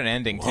 Yeah, and what an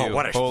ending, too. Oh,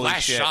 what a Holy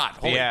flash shit. shot.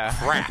 Holy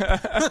crap.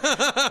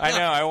 I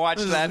know. I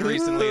watched that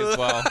recently as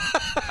well.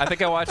 I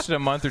think I watched it a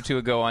month or two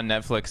ago on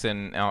Netflix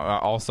and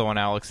also on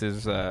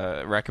Alex's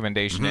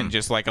recommendation and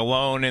just like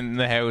alone in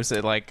the house.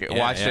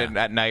 Watched it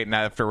at night, and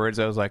afterwards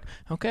I was like,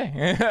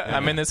 okay,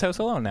 I'm in this house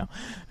alone now.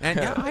 And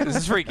this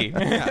is freaky.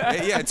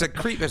 It's a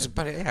creep. It's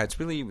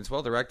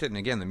well directed, and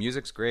again, the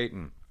music's great.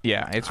 And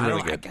yeah, it's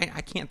really good.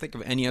 I can't think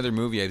of any other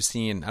movie I've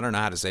seen. I don't know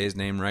how to say his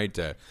name right.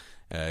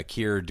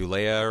 Keir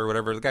Dullea or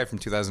whatever, the guy from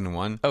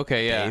 2001.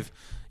 Okay, yeah. Dave.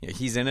 Yeah,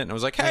 he's in it, and I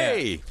was like,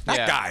 hey,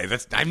 that guy.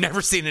 I've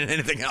never seen it in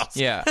anything else.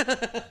 Yeah.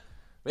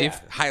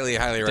 Highly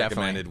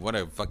recommended. What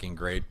a fucking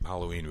great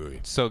Halloween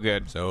movie. So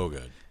good. So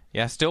good.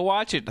 Yeah, still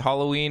watch it.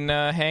 Halloween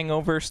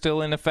Hangover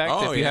still in effect.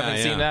 If you haven't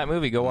seen that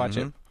movie, go watch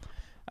it.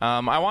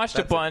 I watched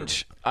a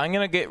bunch. I'm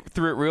going to get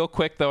through it real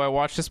quick, though. I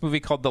watched this movie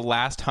called The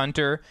Last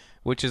Hunter,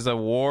 which is a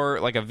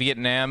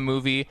Vietnam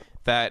movie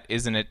that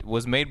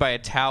was made by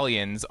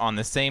Italians on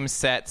the same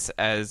sets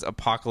as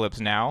Apocalypse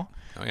Now.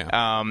 Oh,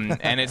 yeah.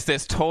 And it's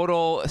this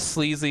total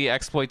sleazy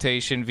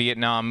exploitation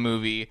Vietnam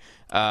movie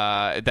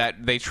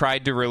that they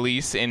tried to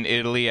release in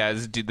Italy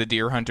as The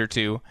Deer Hunter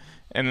 2.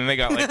 And then they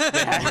got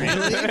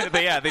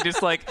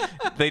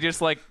they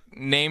just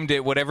named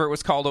it whatever it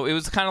was called. It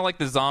was kind of like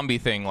the zombie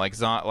thing, like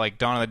Dawn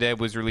of the Dead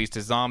was released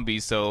as Zombie,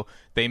 so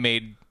they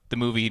made the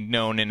movie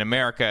known in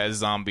America as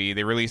Zombie.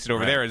 They released it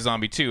over there as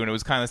Zombie 2, and it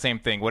was kind of the same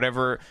thing.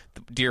 Whatever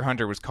Deer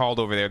Hunter was called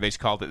over there, they just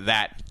called it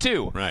that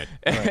too. Right.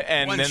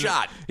 And One then,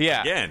 shot.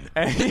 Yeah. Again.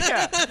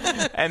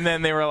 Yeah. And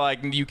then they were like,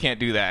 you can't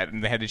do that,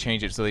 and they had to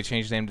change it, so they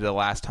changed the name to The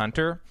Last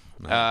Hunter.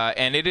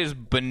 And it is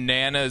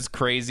bananas,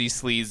 crazy,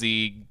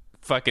 sleazy.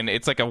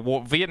 It's like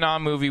a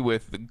Vietnam movie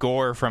with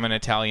gore from an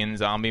Italian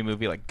zombie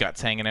movie, like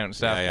guts hanging out and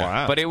stuff. Yeah.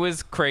 Wow. But it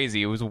was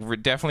crazy. It was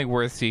definitely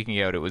worth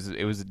seeking out. It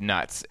was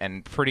nuts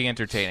and pretty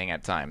entertaining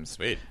at times.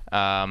 Sweet.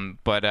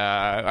 But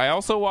I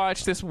also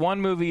watched this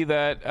one movie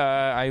that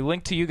I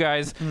linked to you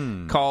guys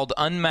called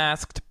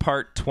Unmasked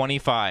Part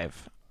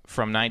 25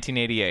 from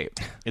 1988.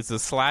 It's a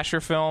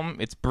slasher film.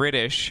 It's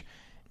British.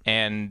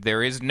 And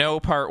there is no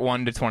part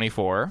 1 to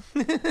 24.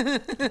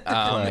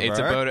 It's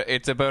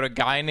about a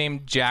guy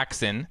named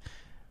Jackson,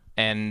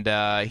 and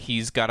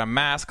he's got a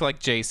mask like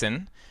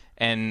Jason.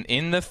 And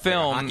in the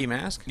film, like a hockey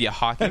mask. Yeah,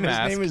 hockey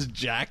mask. His name is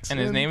Jackson.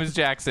 And his name is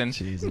Jackson.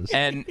 Jesus.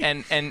 And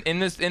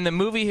in the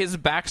movie, his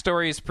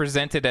backstory is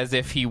presented as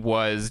if he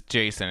was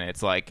Jason.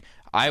 It's like,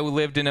 I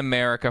lived in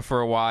America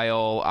for a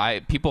while.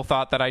 People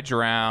thought that I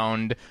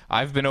drowned.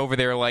 I've been over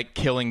there like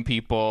killing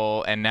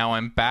people, and now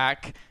I'm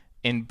back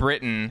in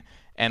Britain.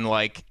 And,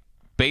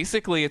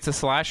 basically it's a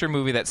slasher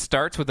movie that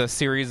starts with a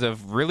series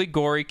of really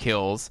gory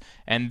kills,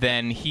 and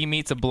then he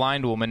meets a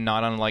blind woman,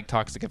 not unlike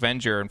Toxic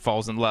Avenger, and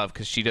falls in love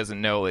because she doesn't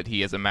know that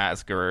he has a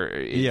mask or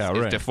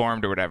is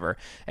deformed or whatever.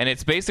 And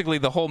it's basically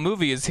the whole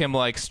movie is him,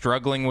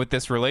 struggling with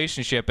this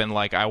relationship and,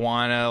 I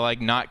want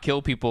to, not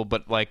kill people,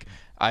 but,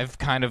 I've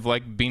kind of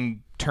like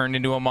been turned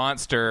into a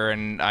monster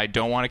and I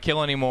don't want to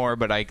kill anymore,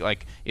 but I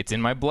like it's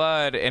in my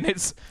blood, and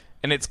it's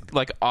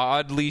like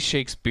oddly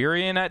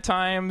Shakespearean at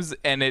times,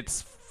 and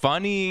it's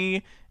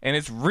funny, and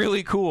it's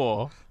really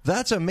cool.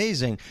 That's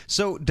amazing.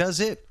 So it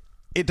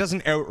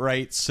doesn't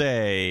outright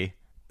say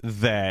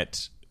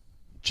that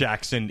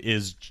Jackson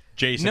is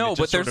Jason. No,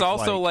 but there's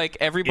also like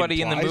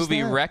everybody in the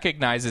movie that?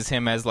 recognizes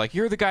him as like,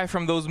 you're the guy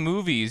from those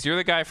movies. You're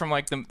the guy from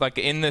like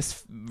in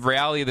this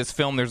reality of this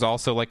film. There's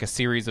also like a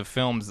series of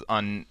films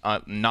on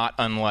not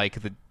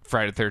unlike the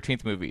Friday the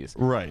 13th movies,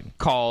 right?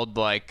 Called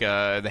like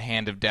The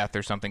Hand of Death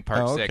or something,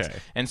 Part 6.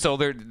 And so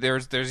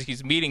there's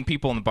he's meeting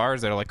people in the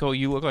bars that are like, oh,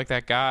 you look like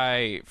that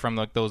guy from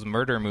like those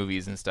murder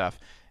movies and stuff.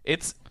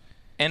 It's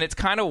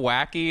kind of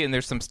wacky, and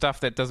there's some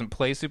stuff that doesn't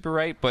play super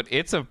right, but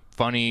it's a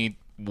funny,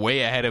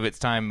 way ahead of its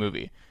time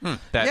movie.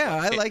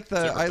 I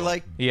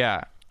like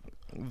yeah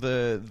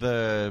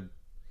the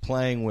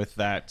playing with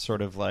that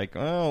sort of like,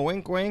 oh,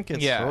 wink wink,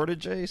 it's sort of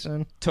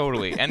Jason.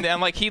 Totally. And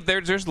like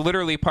there's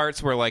literally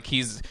parts where like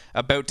he's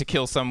about to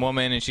kill some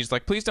woman and she's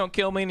like, please don't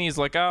kill me, and he's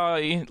like,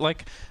 oh,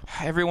 like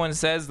everyone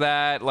says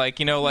that,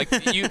 like, you know, like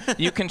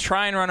you can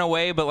try and run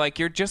away, but like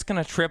you're just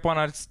gonna trip on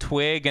a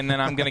twig and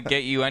then I'm gonna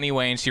get you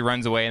anyway. And she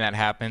runs away and that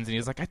happens, and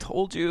he's like, I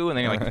told you, and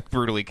then he like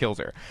brutally kills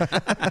her.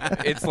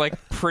 It's like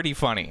pretty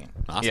funny.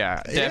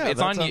 Awesome.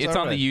 It's on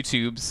the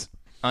YouTubes.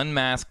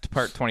 Unmasked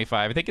Part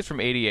 25. I think it's from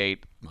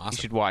 88. Awesome. You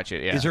should watch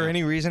it. Yeah. Is there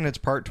any reason it's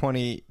Part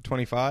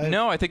 25?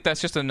 No, I think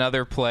that's just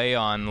another play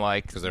on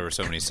like because there were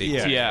so many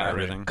sequels.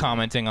 Yeah,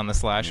 commenting on the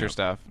slasher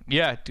stuff.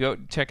 Yeah, go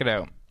check it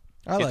out.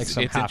 I like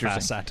some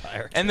half-ass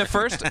satire. And the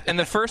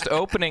first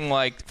opening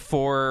like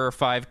 4 or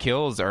 5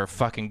 kills are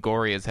fucking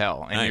gory as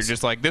hell, and you're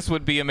just like, this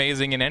would be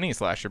amazing in any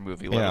slasher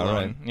movie. Let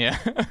alone. Yeah.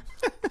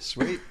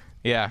 Sweet.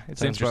 Yeah,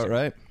 it's Sounds interesting.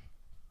 about right.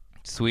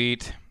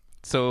 Sweet.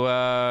 So,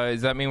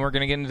 does that mean we're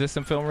going to get into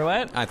some film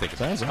roulette? I think it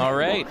sounds all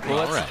right.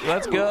 Well,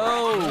 let's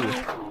go.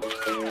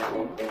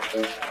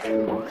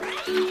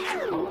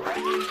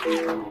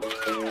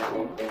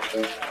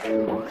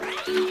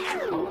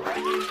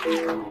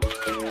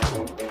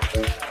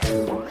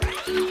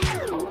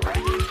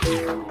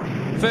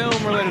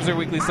 Film Roulette is our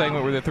weekly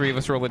segment where the three of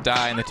us roll a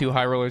die, and the 2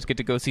 high rollers get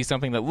to go see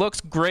something that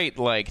looks great,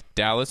 like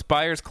Dallas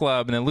Buyers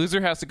Club, and the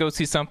loser has to go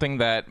see something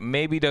that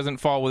maybe doesn't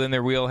fall within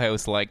their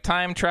wheelhouse, like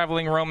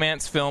time-traveling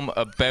romance film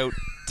about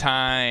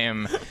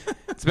time.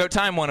 It's about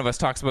time one of us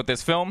talks about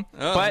this film,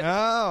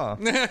 but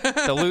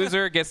the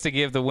loser gets to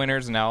give the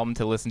winners an album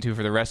to listen to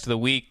for the rest of the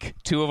week.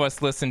 2 of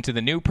us listen to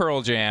the new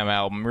Pearl Jam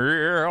album.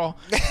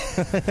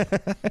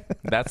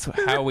 That's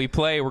how we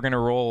play. We're going to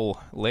roll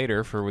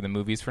later for the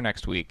movies for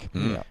next week.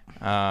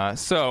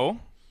 So,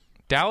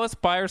 Dallas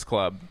Buyers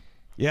Club.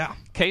 Yeah.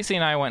 Casey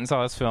and I went and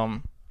saw this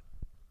film.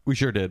 We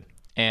sure did.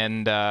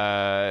 And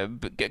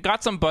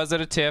got some buzz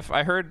at a TIFF.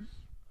 I heard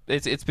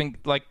it's been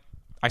like,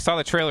 I saw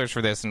the trailers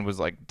for this and was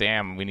like,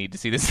 damn, we need to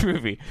see this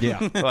movie.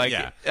 Yeah. Like,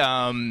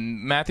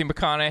 Matthew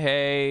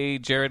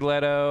McConaughey, Jared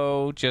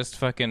Leto, just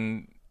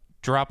fucking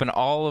dropping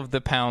all of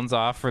the pounds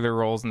off for their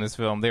roles in this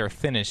film. They are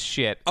thin as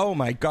shit. Oh,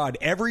 my God.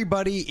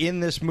 Everybody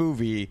in this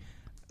movie,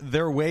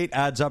 their weight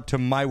adds up to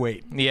my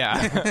weight.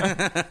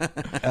 Yeah.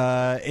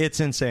 It's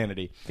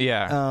insanity.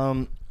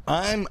 Yeah.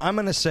 I'm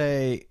going to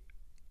say,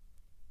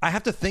 I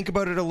have to think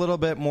about it a little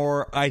bit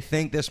more. I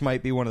think this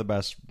might be one of the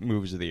best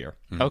movies of the year.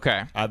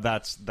 Okay.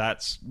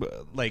 That's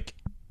like,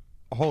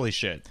 holy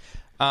shit.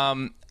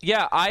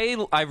 Yeah,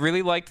 I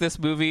really liked this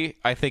movie.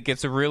 I think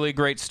it's a really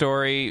great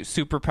story,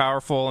 super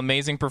powerful,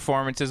 amazing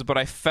performances, but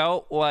I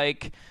felt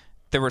like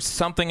there was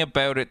something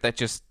about it that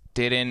just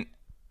didn't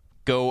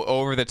go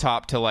over the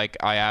top to like,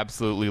 I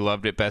absolutely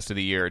loved it, best of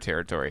the year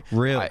territory.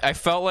 Really? I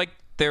felt like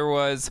there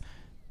was...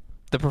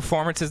 The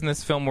performances in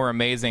this film were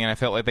amazing, and I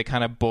felt like they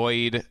kind of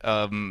buoyed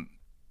a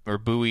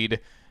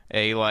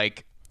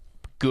like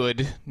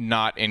good,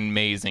 not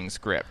amazing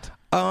script.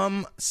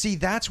 See,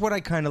 that's what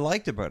I kind of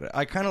liked about it.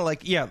 I kind of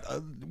like,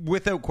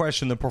 without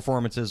question, the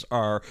performances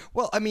are,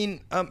 well, I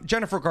mean,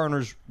 Jennifer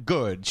Garner's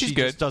good. She's she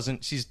good.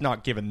 Just she's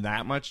not given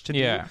that much to do.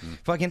 Yeah.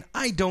 Fucking,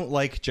 I don't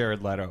like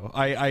Jared Leto.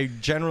 I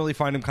generally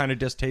find him kind of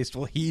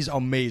distasteful. He's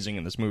amazing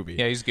in this movie.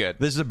 Yeah, he's good.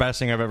 This is the best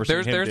thing I've ever seen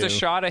him do. There's a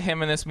shot of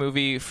him in this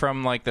movie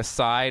from like the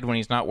side when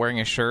he's not wearing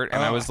a shirt,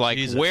 and I was like,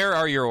 Jesus. where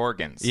are your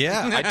organs?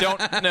 Yeah. I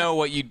don't know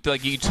what you,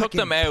 like, you took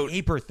them out.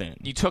 Paper thin.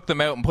 You took them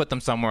out and put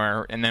them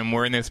somewhere, and then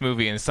we're in this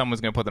movie, and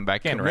someone's going to put them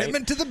back in, right?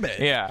 Commitment to the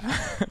bit.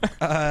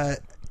 Yeah.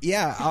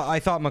 Yeah, I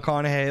thought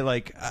McConaughey,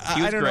 like,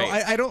 I don't great.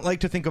 know. I don't like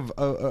to think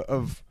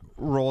of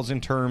roles in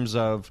terms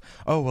of,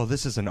 oh, well,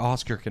 this is an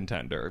Oscar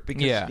contender.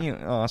 Because, you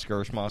know, Oscar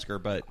or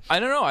Schmoscar, but...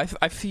 I don't know.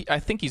 I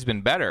think he's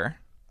been better.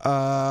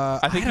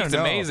 I think he's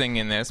amazing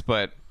in this,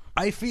 but...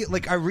 I feel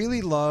like I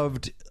really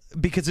loved...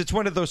 Because it's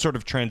one of those sort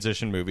of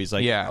transition movies.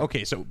 Like,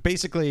 okay, so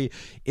basically,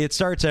 it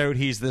starts out,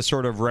 he's this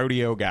sort of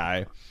rodeo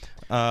guy,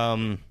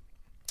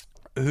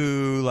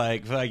 who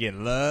like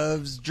fucking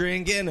loves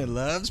drinking and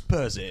loves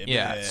pussy.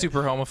 Yeah,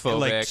 super homophobic.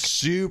 Like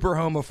super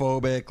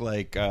homophobic.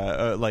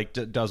 Like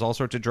does all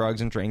sorts of drugs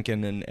and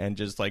drinking and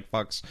just like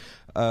fucks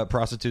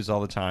prostitutes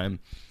all the time.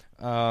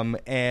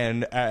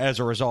 and as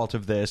a result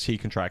of this, he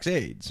contracts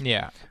AIDS.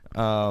 Yeah.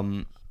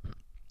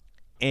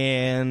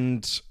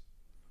 And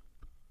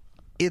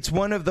it's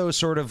one of those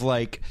sort of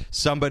like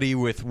somebody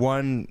with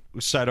one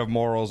set of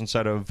morals and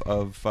set of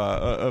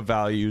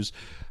values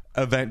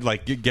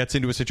gets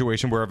into a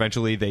situation where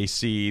eventually they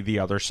see the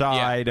other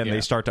side and they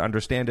start to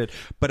understand it.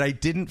 But I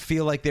didn't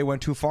feel like they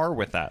went too far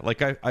with that.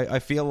 Like I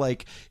feel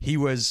like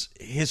his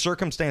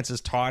circumstances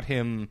taught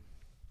him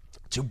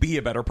to be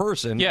a better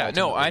person. Yeah,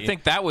 ultimately. no, I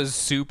think that was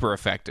super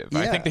effective. Yeah.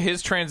 I think that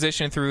his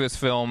transition through this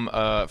film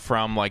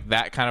from like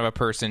that kind of a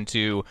person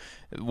to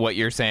what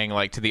you're saying,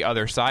 like to the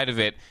other side of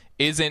it,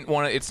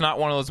 it's not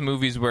one of those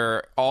movies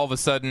where all of a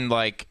sudden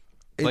like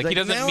he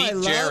doesn't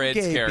meet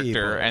Jared's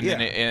character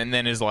and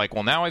then is like,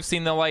 well, now I've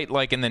seen the light.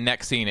 Like in the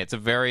next scene, it's a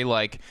very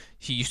like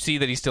you see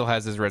that he still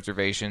has his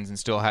reservations and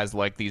still has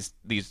like these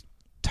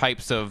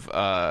types of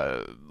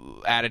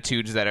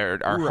attitudes that are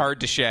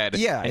hard to shed.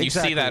 Yeah, and you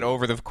see that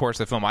over the course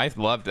of the film. I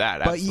loved that.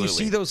 But absolutely. you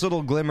see those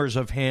little glimmers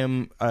of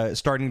him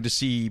starting to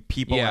see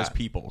people as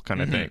people,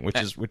 kind of thing,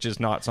 which is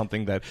not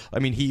something that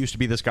he used to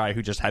be this guy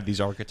who just had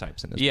these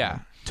archetypes in his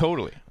mind.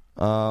 Totally.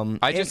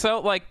 I just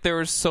felt like there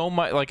was so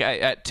much like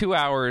at 2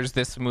 hours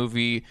this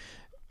movie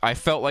I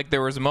felt like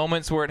there was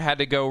moments where it had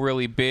to go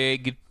really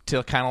big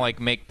to kind of like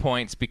make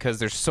points because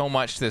there's so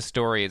much to this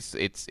story.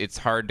 It's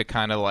hard to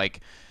kind of like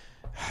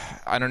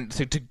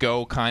to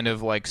go kind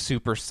of like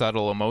super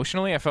subtle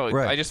emotionally.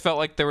 I just felt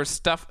like there was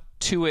stuff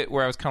to it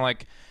where I was kind of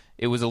like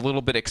it was a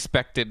little bit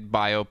expected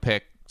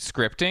biopic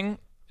scripting,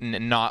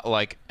 not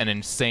like an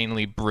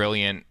insanely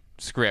brilliant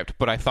script,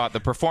 but I thought the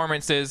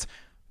performances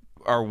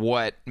are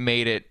what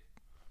made it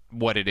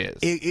what it is.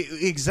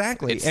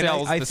 Exactly. It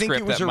sells and I the think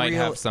script it was that a might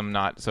real, have some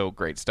not so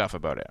great stuff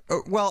about it.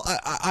 Well,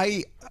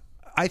 I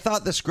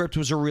thought the script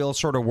was a real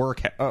sort of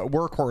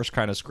workhorse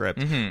kind of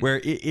script where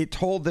it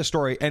told the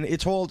story, and it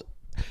told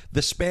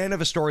the span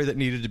of a story that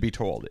needed to be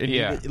told.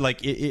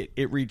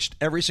 It reached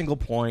every single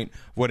point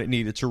what it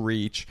needed to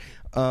reach.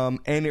 And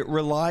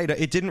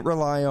it didn't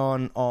rely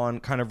on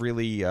kind of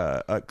really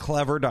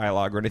clever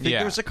dialogue or anything.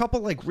 There was a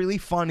couple like really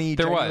funny,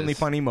 genuinely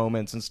funny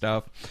moments and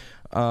stuff.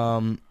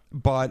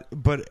 But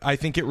I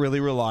think it really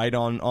relied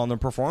on the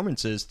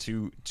performances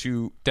to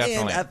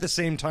definitely, and at the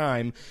same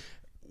time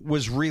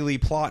was really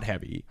plot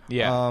heavy.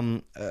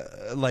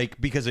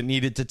 Because it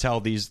needed to tell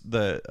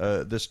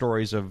the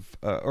stories of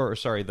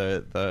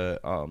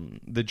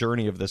the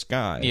journey of this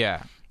guy.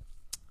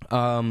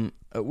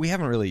 We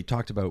haven't really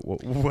talked about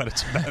what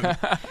it's about.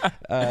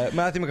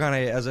 Matthew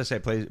McConaughey, as I say,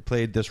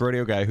 played this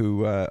rodeo guy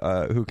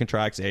who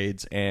contracts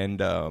AIDS,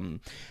 and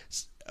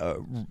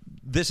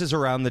this is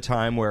around the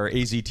time where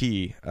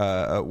AZT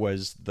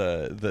was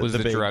the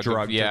big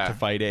drug to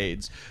fight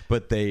AIDS,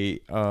 but they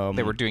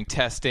were doing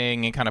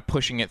testing and kind of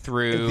pushing it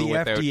through. The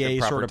with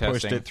FDA their sort of testing.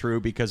 pushed it through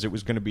because it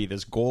was going to be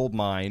this gold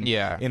mine.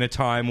 Yeah. In a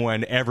time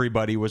when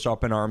everybody was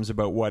up in arms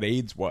about what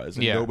AIDS was,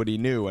 and nobody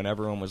knew, and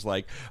everyone was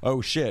like,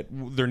 "Oh shit,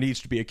 there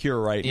needs to be a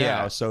cure right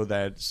now," so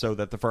that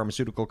the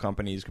pharmaceutical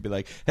companies could be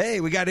like, "Hey,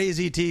 we got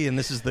AZT, and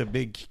this is the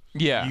big."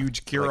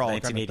 Huge cure-all.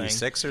 Like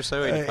 1986 or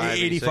so,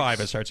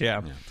 85 it starts.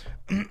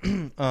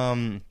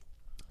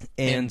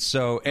 And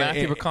so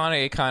Matthew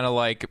McConaughey kind of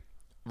like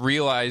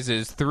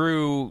realizes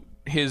through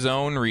his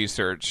own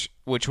research,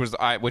 which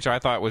I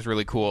thought was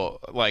really cool,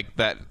 like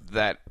that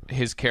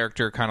his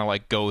character kind of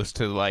like goes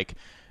to like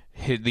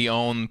his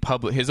own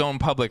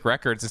public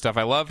records and stuff.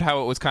 I loved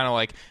how it was kind of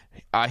like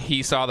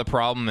he saw the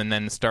problem and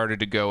then started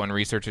to go and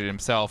research it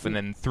himself, and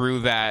then through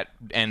that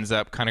ends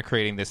up kind of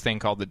creating this thing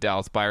called the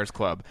Dallas Buyers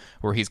Club,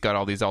 where he's got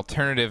all these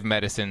alternative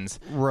medicines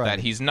that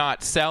he's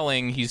not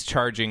selling. He's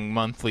charging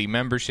monthly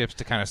memberships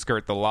to kind of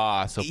skirt the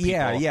law, so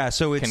people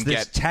so it's can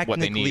this get what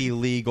they technically need.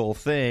 legal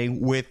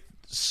thing with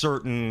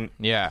certain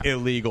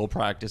illegal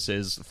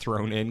practices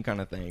thrown in,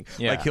 kind of thing.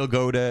 Like he'll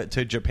go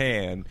to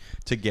Japan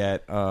to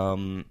get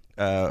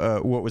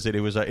what was it?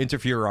 It was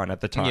interferon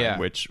at the time,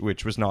 which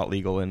was not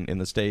legal in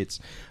the States.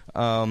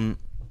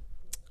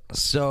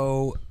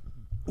 So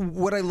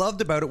what I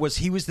loved about it was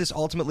he was this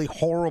ultimately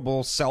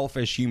horrible,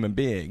 selfish human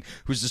being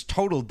who's this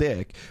total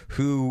dick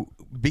who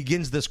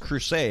begins this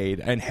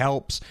crusade and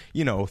helps,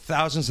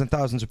 thousands and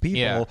thousands of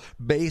people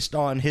based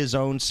on his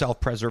own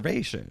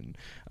self-preservation,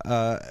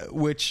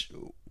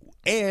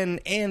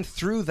 and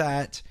through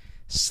that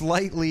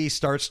slightly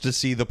starts to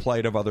see the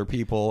plight of other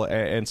people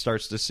and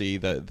starts to see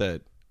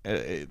that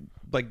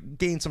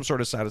gain some sort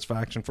of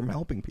satisfaction from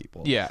helping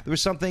people. There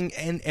was something,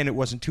 and it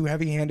wasn't too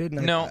heavy-handed.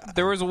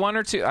 There was one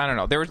or two. I don't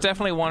know. There was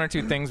definitely one or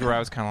two things where I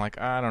was kind of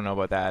like, I don't know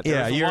about that.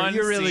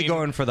 You're really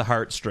going for the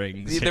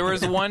heartstrings. There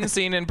was one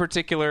scene in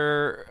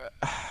particular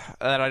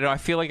that I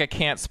feel like I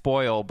can't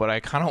spoil, but I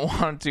kind of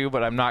want to,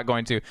 but I'm not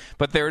going to.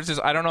 But there was just,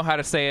 I don't know how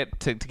to say it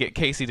to get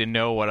Casey to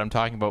know what I'm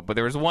talking about. But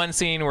there was one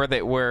scene where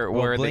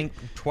blink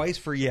twice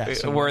for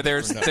yes. Where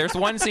there's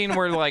one scene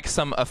where like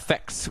some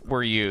effects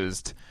were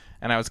used.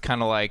 And I was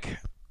kind of like,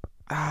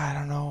 I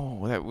don't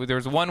know. There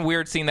was one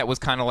weird scene that was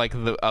kind of like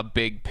a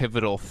big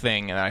pivotal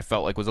thing, and I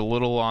felt like was a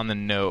little on the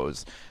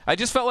nose. I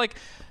just felt like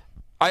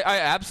I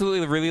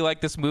absolutely really like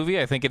this movie.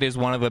 I think it is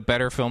one of the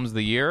better films of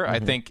the year. I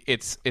think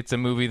it's a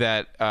movie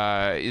that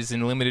is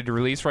in limited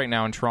release right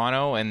now in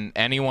Toronto, and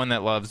anyone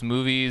that loves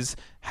movies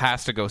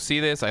has to go see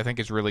this. I think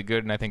it's really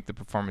good, and I think the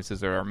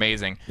performances are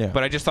amazing. Yeah.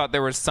 But I just thought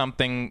there was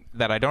something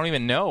that I don't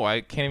even know.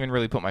 I can't even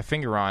really put my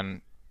finger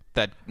on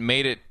that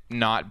made it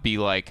not be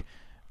like,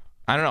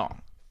 I don't know,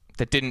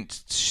 that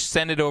didn't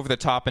send it over the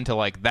top into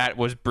like, that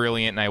was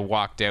brilliant, and I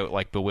walked out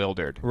like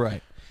bewildered.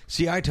 Right.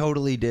 See, I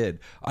totally did.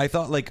 I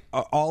thought like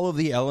all of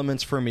the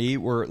elements for me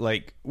were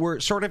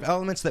sort of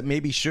elements that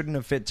maybe shouldn't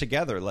have fit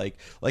together. Like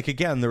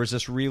again, there was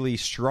this really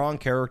strong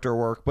character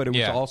work, but it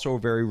was also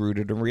very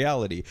rooted in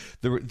reality.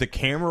 The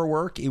camera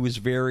work, it was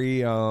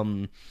very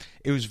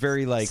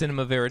like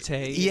cinema verite,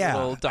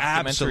 little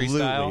documentary absolutely,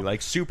 style,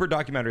 like super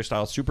documentary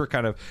style, super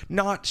kind of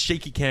not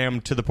shaky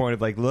cam to the point of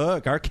like,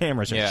 look, our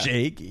cameras are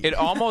shaky. It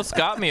almost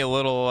got me a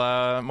little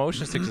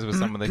motion sickness with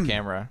some of the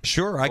camera.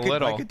 Sure, I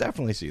could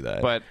definitely see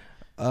that, but.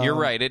 You're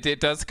right. It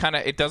does kind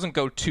of. It doesn't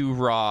go too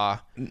raw.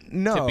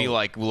 No. To be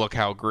like, look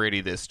how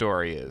gritty this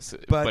story is.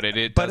 But it does have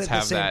that. But at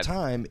the same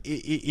time,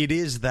 it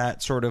is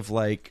that sort of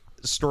like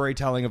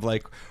storytelling of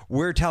like,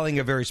 we're telling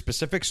a very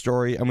specific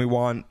story, and we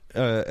want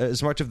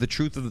as much of the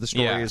truth of the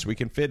story as we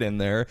can fit in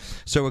there.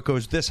 So it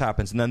goes, this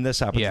happens, and then this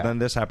happens, and then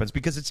this happens,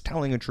 because it's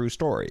telling a true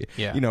story.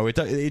 Yeah. You know,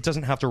 it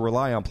doesn't have to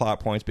rely on plot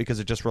points because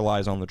it just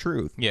relies on the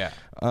truth. Yeah.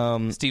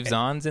 Steve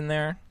Zahn's in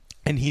there.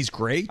 And he's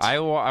great. I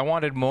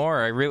wanted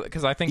more.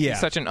 Because I think he's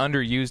such an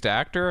underused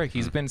actor.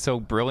 He's been so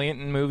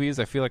brilliant in movies.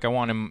 I feel like I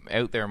want him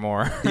out there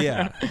more.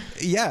 Yeah,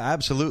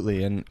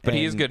 absolutely. But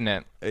he is good in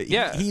it.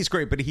 Yeah, he's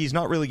great, but he's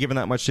not really given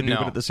that much to do.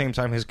 But at the same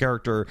time, his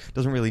character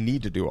doesn't really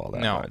need to do all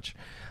that much.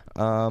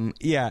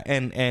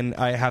 And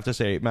I have to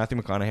say, Matthew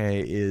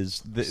McConaughey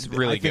is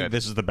really I think good.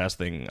 This is the best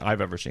thing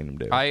I've ever seen him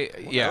do.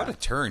 What a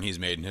turn he's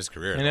made in his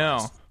career. I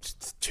know.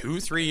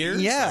 2-3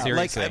 years? Yeah,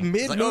 seriously. like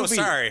mid-movie. Like, oh,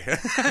 sorry.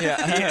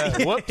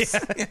 Whoops.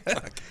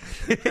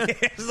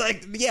 It's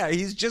like,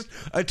 he's just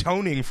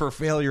atoning for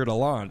failure to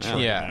launch.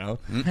 Yeah.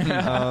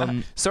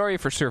 Sorry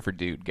for Surfer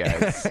Dude,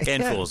 guys.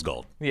 And Fool's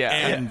Gold. Yeah.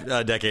 And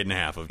a decade and a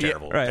half of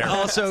terrible. Right. terrible.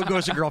 Also,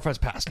 Ghost of Girlfriend's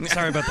Past.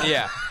 Sorry about that.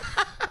 Yeah.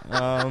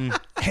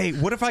 Hey,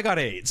 what if I got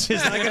AIDS?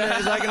 Is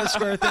that gonna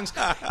square things?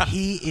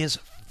 He is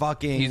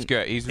fucking. He's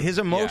good. His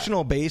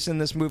emotional base in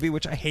this movie,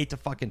 which I hate to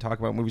fucking talk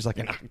about movies like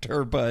an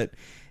actor, but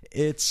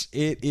it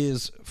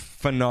is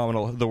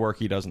phenomenal, the work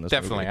he does in this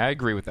Definitely, movie. I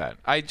agree with that.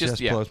 I just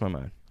blows my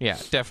mind. Yeah,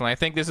 definitely. I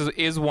think this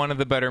is one of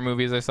the better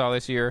movies I saw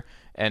this year,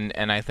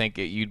 and I think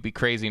you'd be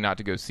crazy not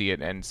to go see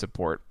it and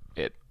support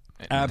it.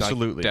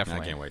 Absolutely.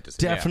 Definitely. I can't wait to see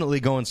it. Definitely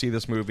go and see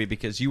this movie,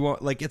 because you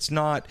want, like, it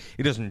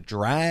doesn't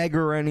drag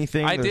or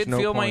anything. I There's did no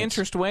feel my points.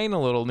 interest wane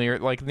a little near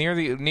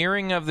the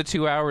nearing of the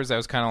 2 hours. I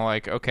was kind of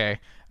like, okay,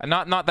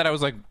 not that I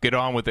was like, get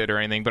on with it or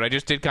anything, but I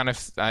just did kind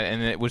of,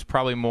 and it was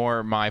probably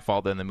more my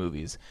fault than the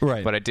movies.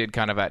 Right. But I did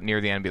kind of at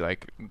near the end be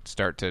like,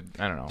 start to,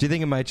 I don't know. Do you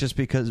think it might just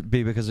be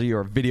because of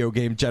your video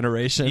game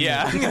generation?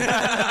 Yeah.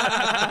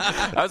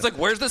 I was like,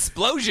 where's the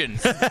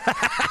explosions?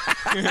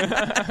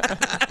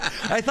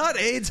 I thought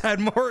AIDS had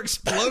more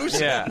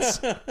explosions.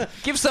 Yeah.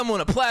 Give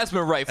someone a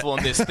plasma rifle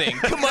on this thing.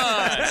 Come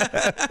on.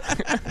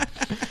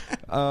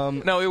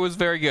 No, it was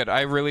very good.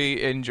 I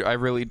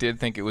really did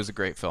think it was a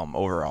great film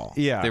overall.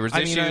 Yeah. There was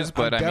issues,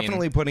 but I'm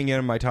definitely putting it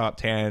in my top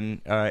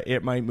 10.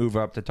 It might move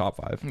up to top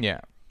 5.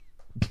 Yeah.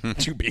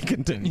 To be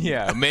continued.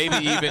 Yeah, maybe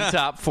even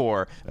top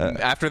 4.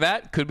 After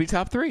that, could be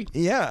top 3.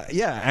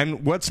 Yeah.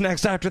 And what's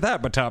next after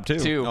that but top 2?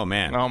 2. Oh,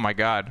 man. Oh, my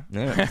God.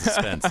 Yeah.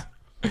 Suspense.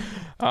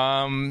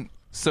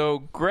 So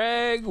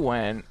Greg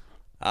went.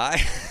 I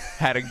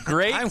had a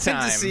great time. time. I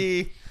went to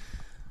see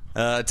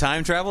a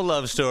time travel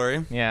love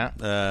story. Yeah.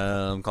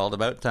 Called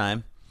About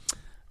Time.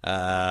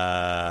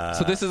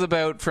 So this is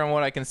about, from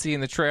what I can see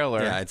in the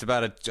trailer. Yeah, it's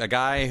about a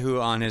guy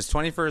who, on his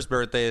 21st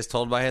birthday, is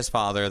told by his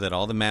father that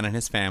all the men in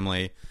his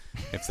family,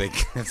 if they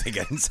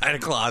get inside a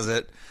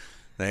closet,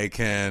 they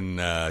can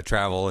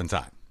travel in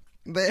time.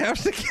 They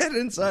have to get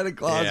inside a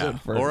closet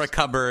first. Or a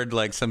cupboard,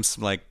 like some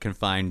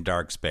confined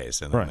dark space,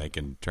 and then they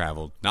can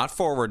travel not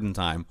forward in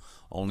time,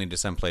 only to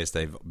some place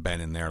they've been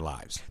in their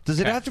lives. Does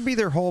it have to be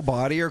their whole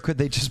body, or could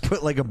they just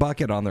put like a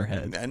bucket on their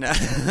head? And,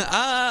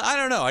 I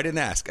don't know. I didn't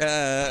ask.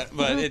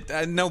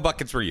 But no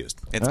buckets were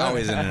used. It's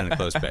always in an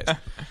enclosed space.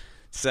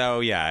 So,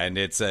 yeah, and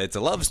it's a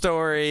love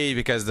story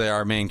because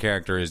our main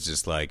character is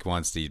just like,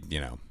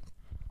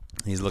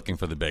 he's looking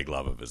for the big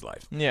love of his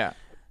life. Yeah.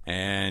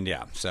 And,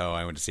 so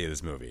I went to see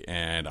this movie,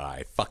 and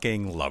I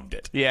fucking loved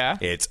it. Yeah?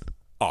 It's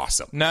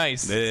awesome.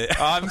 Nice.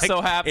 I'm so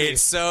happy.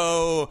 It's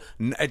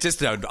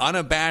just an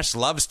unabashed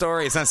love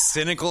story. It's not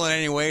cynical in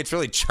any way. It's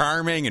really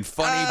charming and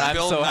funny. I'm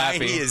Bill so Nighy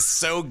happy. is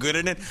so good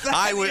in it.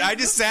 I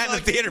just sat in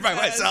the theater by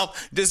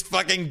myself, just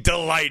fucking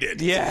delighted.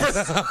 Yes.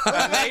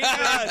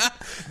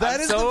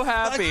 That is so the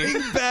happy.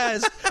 fucking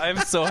best. I'm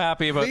so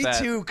happy about Me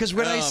that. too, because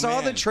when I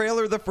saw the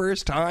trailer the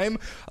first time,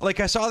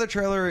 like I saw the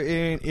trailer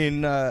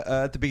in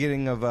at the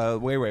beginning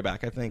of way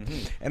back, I think,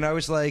 and I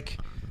was like,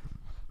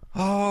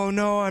 oh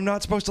no, I'm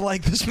not supposed to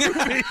like this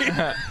movie.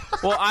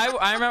 Well,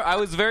 I remember I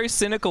was very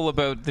cynical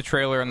about the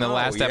trailer in the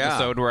last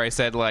episode where I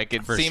said, like,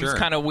 it seems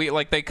kind of weird.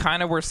 Like, they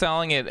kind of were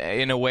selling it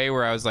in a way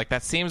where I was like,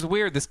 that seems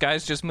weird. This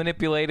guy's just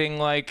manipulating,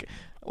 like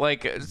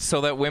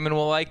so that women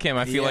will like him.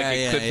 I feel like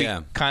it could be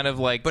kind of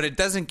like... But it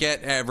doesn't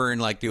get ever in,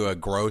 like, to a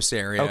gross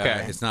area.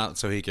 Okay. It's not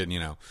so he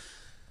can,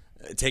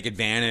 take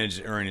advantage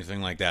or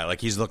anything like that.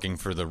 Like, he's looking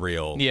for the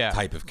real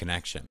type of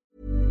connection.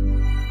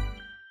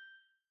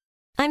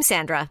 I'm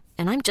Sandra,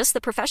 and I'm just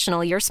the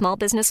professional your small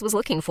business was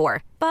looking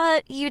for.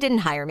 But you didn't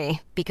hire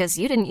me because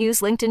you didn't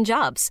use LinkedIn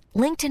Jobs.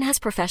 LinkedIn has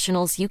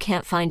professionals you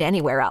can't find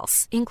anywhere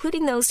else,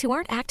 including those who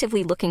aren't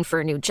actively looking for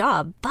a new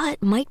job,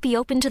 but might be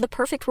open to the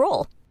perfect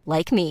role,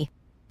 like me.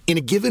 In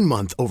a given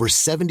month, over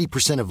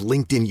 70% of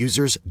LinkedIn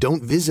users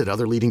don't visit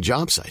other leading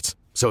job sites.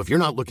 So if you're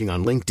not looking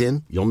on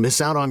LinkedIn, you'll miss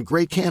out on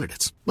great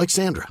candidates, like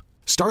Sandra.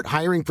 Start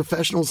hiring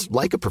professionals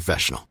like a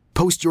professional.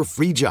 Post your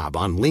free job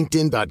on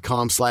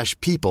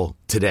linkedin.com/people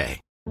today.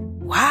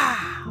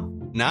 Wow.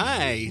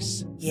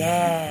 Nice.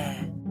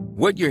 Yeah.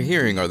 What you're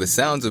hearing are the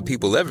sounds of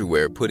people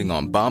everywhere putting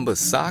on Bombas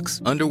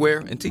socks, underwear,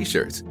 and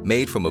T-shirts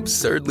made from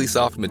absurdly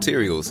soft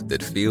materials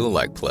that feel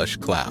like plush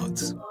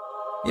clouds.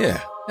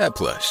 Yeah, that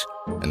plush.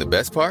 And the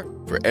best part?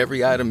 For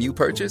every item you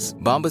purchase,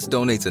 Bombas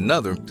donates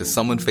another to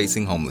someone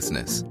facing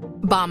homelessness.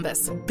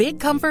 Bombas. Big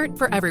comfort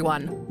for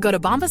everyone. Go to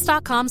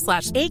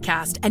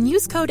bombas.com/ACAST and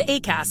use code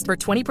ACAST for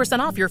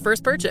 20% off your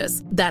first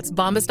purchase. That's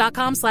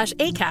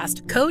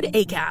bombas.com/ACAST. Code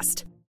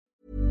ACAST.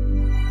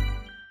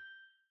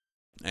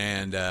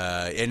 And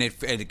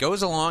it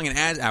goes along, and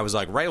as I was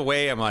like, right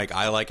away, I'm like,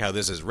 I like how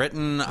this is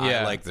written.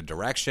 I like the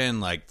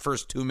direction. Like,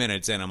 first 2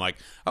 minutes in, I'm like,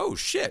 oh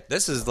shit,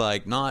 this is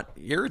like not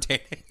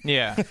irritating.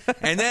 Yeah.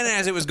 And then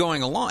as it was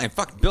going along, and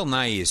fuck, Bill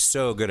Nighy is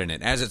so good in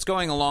it. As it's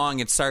going along,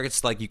 it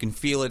starts like you can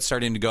feel it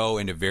starting to go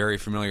into very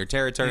familiar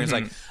territory. It's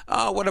like,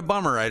 oh, what a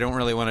bummer. I don't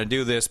really want to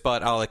do this,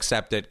 but I'll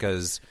accept it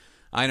because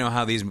I know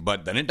how these.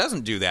 But then it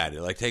doesn't do that.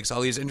 It like takes all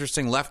these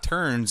interesting left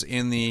turns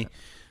in the.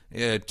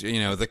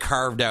 The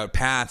carved out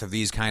path of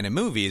these kind of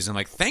movies. I'm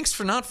like, thanks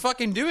for not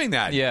fucking doing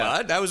that,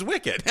 bud. That was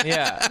wicked.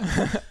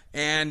 Yeah.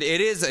 And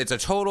it's a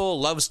total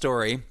love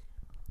story,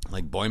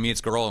 like boy meets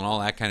girl and all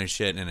that kind of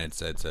shit. And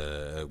it's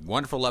a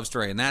wonderful love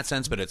story in that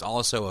sense, but it's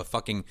also a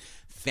fucking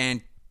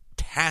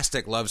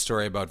fantastic love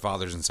story about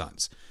fathers and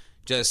sons.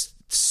 Just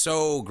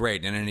so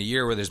great. And in a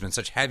year where there's been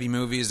such heavy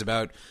movies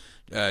about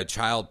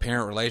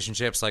child-parent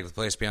relationships like The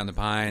Place Beyond the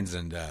Pines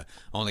and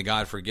Only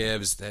God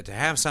Forgives, that to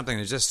have something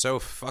that's just so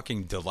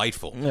fucking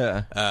delightful.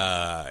 Yeah.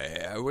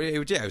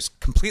 It was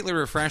completely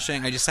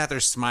refreshing. I just sat there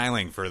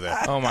smiling for the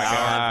oh my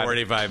God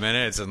 45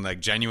 minutes and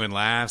like genuine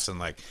laughs and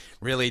like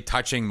really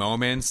touching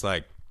moments.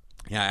 Like,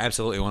 yeah,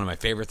 absolutely one of my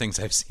favorite things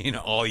I've seen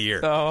all year.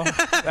 Oh,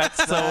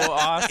 that's so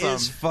awesome.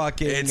 It's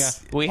fucking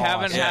we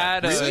haven't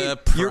had really?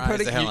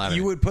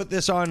 You would put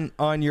this on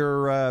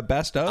your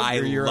best of? I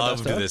your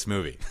loved this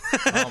movie.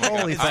 Oh my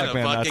Holy fuck,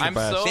 man. That's I'm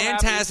so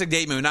fantastic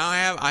happy. date movie. Now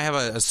I have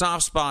a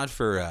soft spot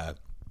for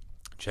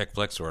chick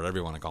flicks or whatever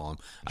you want to call them.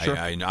 Sure.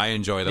 I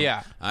enjoy them.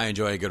 Yeah. I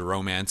enjoy a good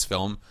romance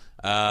film.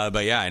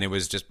 But yeah, and it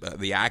was just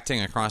the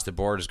acting across the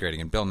board is great.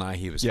 And Bill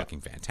Nighy was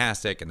fucking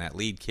fantastic. And that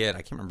lead kid, I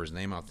can't remember his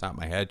name off the top of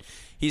my head.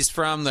 He's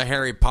from the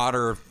Harry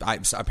Potter.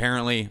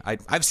 Apparently,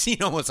 I've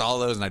seen almost all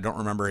of those, and I don't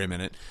remember him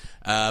in it.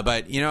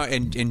 But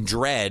in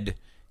Dread,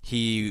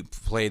 he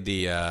played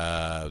the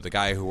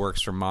guy who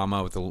works for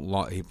Mama with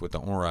the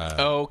aura.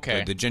 Oh,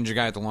 okay. The ginger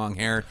guy with the long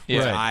hair. Yeah.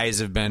 His eyes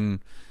have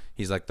been.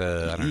 He's like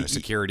the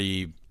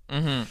security.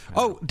 Mm-hmm.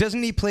 Oh,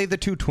 doesn't he play the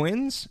two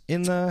twins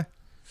in the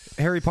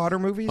Harry Potter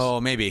movies?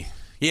 Oh, maybe.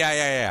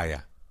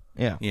 Yeah.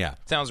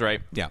 Sounds right.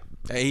 Yeah.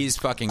 He's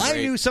fucking great. I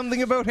knew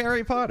something about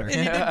Harry Potter. And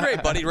he did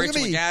great, buddy.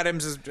 Rachel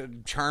McAdams is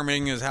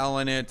charming as hell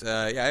in it.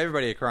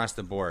 Everybody across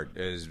the board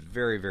is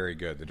very, very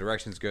good. The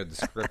direction's good. The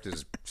script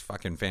is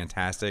fucking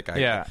fantastic.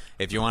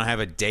 If you want to have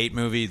a date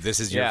movie,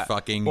 this is your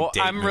fucking date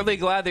I'm movie. really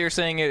glad that you're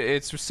saying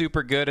it's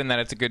super good and that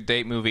it's a good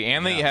date movie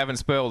and that you haven't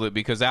spoiled it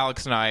because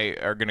Alex and I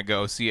are going to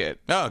go see it.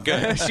 Oh,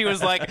 good. She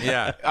was like,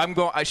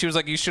 she was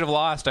like, you should have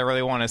lost. I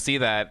really want to see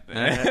that.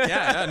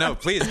 No,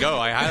 please go.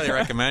 I highly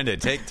recommend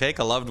it. Take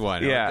a loved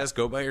one. Yeah. Or just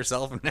go by yourself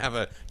and have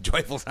a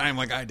joyful time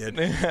like I did.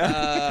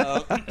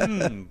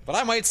 But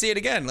I might see it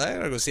again. I'm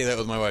going to go see that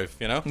with my wife,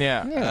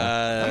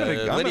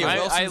 Yeah. Lydia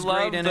Wilson's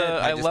great in it.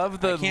 I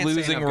love the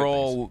losing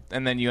role,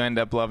 and then you end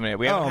up loving it.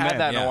 We haven't had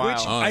that in a while.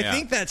 Which I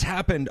think that's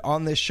happened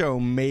on this show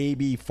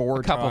maybe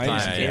four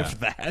times,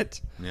 if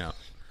that. Yeah.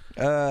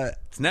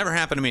 It's never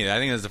happened to me. I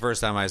think it was the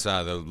first time I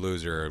saw The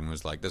Loser and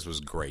was like, this was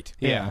great.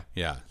 Yeah.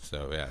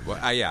 So, Well,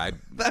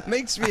 that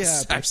makes me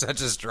happy. I'm such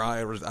a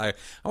strong... I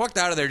walked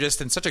out of there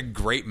just in such a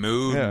great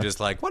mood. Yeah. Just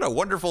like, what a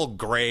wonderful,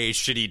 gray,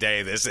 shitty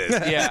day this is.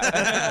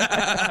 Yeah.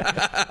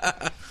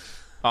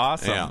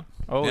 Awesome. Yeah.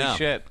 Holy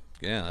shit.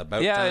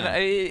 about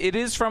and it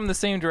is from the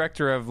same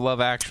director of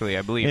Love Actually,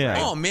 I believe. Yeah.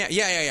 Right? Oh man,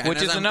 yeah.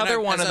 Which is another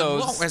one of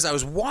those. As I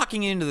was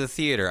walking into the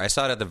theater, I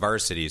saw it at the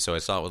Varsity, so I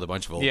saw it with a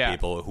bunch of old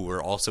people who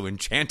were also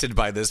enchanted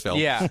by this film.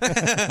 Yeah,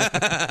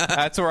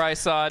 that's where I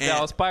saw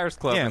Dallas Buyers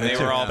Club, and they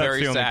were all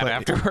very sad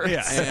afterwards.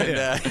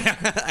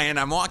 And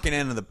I'm walking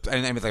in, and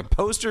the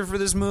poster for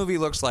this movie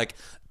looks like,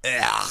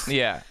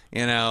 yeah,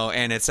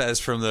 and it says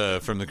from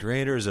the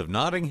creators of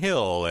Notting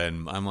Hill,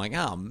 and I'm like,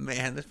 oh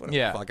man, this is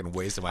a fucking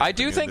waste of my. I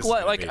do think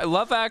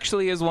Love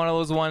Actually is one of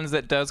those ones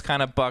that does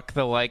kind of buck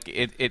the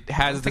it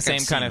has the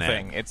same kind of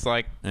thing. It's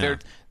like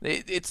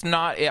it's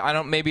not. I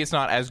don't. Maybe it's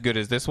not as good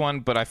as this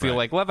one, but I feel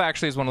like Love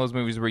Actually is one of those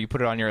movies where you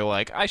put it on, you're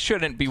like, I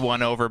shouldn't be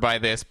won over by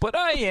this, but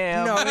I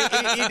am. No,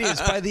 it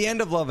is. By the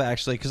end of Love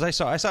Actually, because I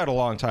saw it a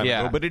long time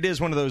ago, but it is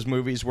one of those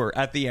movies where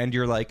at the end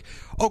you're like,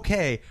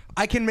 okay,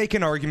 I can make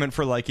an argument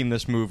for liking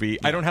this movie.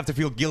 I don't have to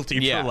feel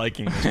guilty for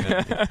liking this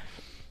movie.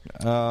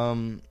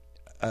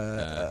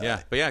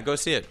 Go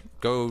see it.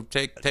 Go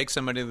take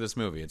somebody to this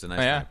movie. It's a nice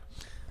time.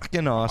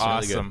 Fucking awesome.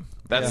 Awesome. Really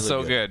That's really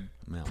so good.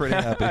 Pretty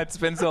happy. It's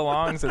been so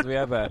long since we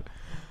had that.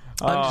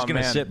 I'm just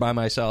going to sit by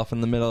myself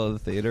in the middle of the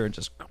theater and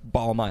just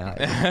bawl my eyes.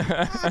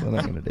 That's what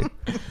I'm going to do.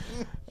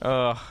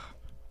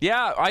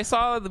 Yeah, I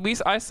saw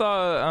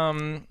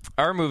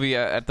our movie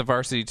at the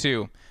Varsity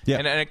too. Yeah.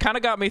 And it kind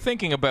of got me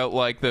thinking about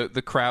like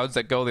the crowds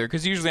that go there,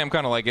 because usually I'm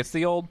kind of like, it's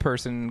the old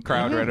person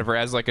crowd or whatever,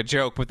 as like a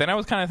joke, but then I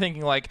was kind of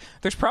thinking like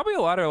there's probably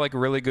a lot of like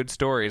really good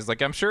stories.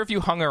 Like I'm sure if you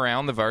hung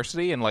around the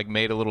Varsity and like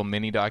made a little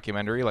mini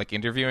documentary like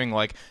interviewing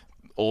like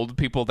old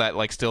people that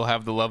like still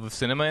have the love of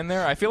cinema in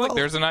there, I feel like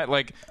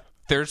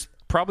there's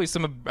probably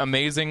some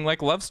amazing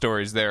like love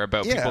stories there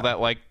about people that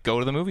like go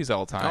to the movies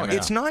all the time.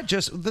 It's not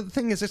just the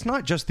thing is, it's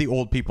not just the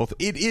old people.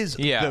 It is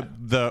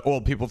the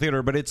old people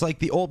theater, but it's like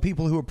the old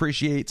people who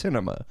appreciate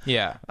cinema.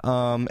 Yeah.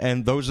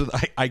 And those are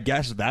I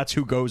guess that's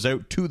who goes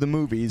out to the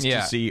movies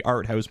to see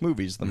art house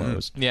movies the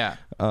most. Yeah.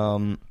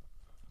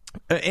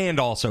 And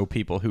also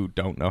people who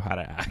don't know how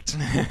to act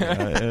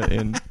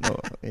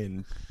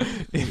in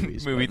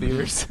movies, movie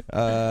theaters.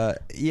 I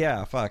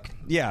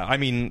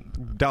mean,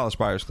 Dallas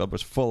Buyers Club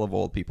was full of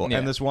old people,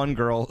 and this one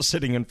girl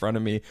sitting in front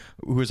of me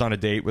who was on a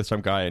date with some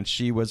guy, and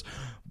she was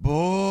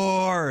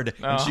bored,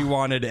 and she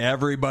wanted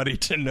everybody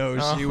to know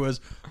she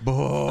was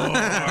bored.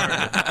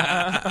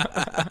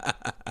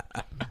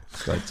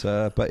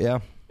 But yeah.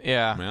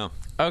 Yeah.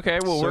 Okay.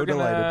 Well, we're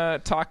gonna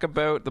talk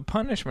about the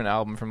Punishment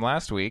album from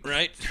last week,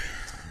 right?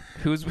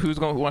 Who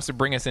wants to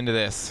bring us into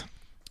this?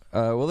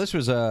 Well, this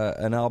was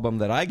an album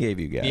that I gave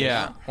you guys.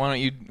 Yeah. Why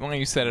don't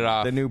you set it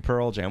off? The new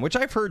Pearl Jam, which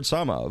I've heard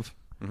some of.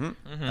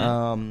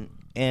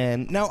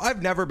 And now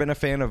I've never been a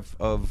fan of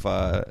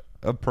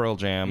Pearl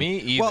Jam. Me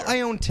either. Well, I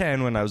owned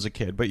 10 when I was a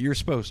kid, but you're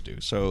supposed to,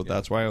 so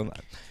that's why I own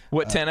that.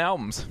 What 10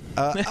 albums?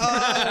 What?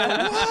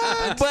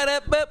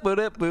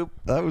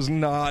 That was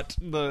not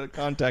the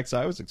context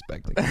I was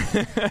expecting.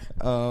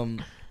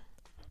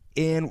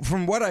 And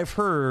from what I've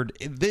heard,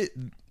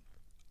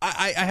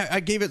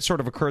 I gave it sort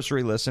of a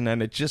cursory listen,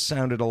 and it just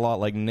sounded a lot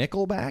like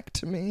Nickelback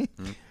to me.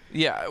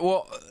 Yeah,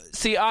 well,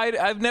 see,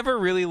 I've never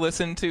really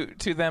listened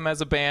to them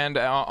as a band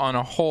on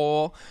a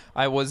whole.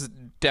 I was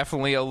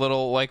definitely a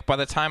little, like, by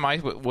the time I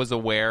was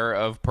aware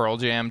of Pearl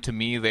Jam, to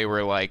me, they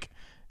were like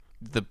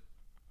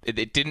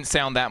it didn't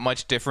sound that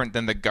much different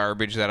than the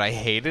garbage that I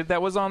hated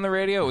that was on the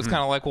radio. It was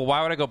kind of like, well,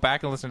 why would I go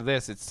back and listen to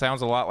this? It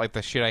sounds a lot like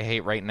the shit I hate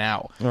right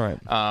now. All right.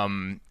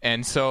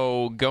 And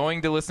so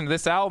going to listen to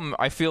this album,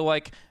 I feel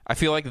like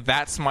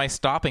that's my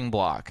stopping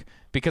block,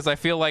 because I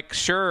feel like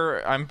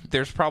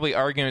there's probably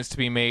arguments to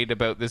be made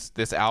about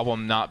this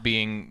album not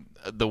being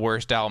the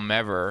worst album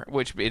ever,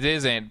 which it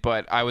isn't.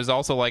 But I was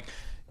also like,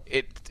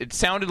 it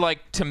sounded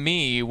like to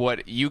me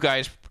what you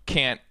guys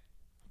can't.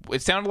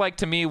 It sounded like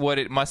to me what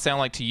it must sound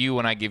like to you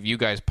when I give you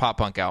guys pop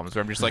punk albums,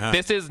 where I'm just like,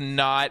 this is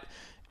not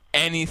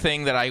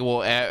anything that I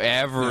will ever be able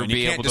to like.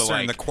 You can't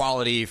discern the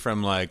quality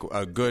from like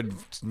a good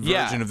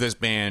version of this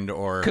band,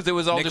 or because it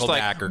was all Nickelback just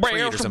like or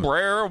Creed or something.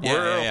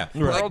 Yeah.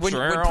 Like when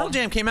Pearl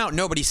Jam came out,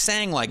 nobody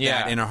sang like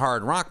that in a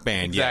hard rock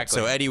band yet.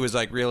 So Eddie was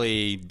like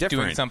really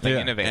different, doing something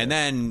innovative, and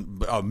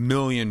then a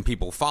million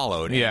people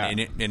followed. And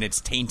it's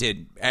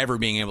tainted ever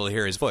being able to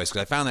hear his voice,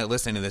 because I found that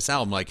listening to this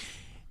album, like,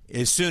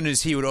 as soon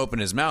as he would open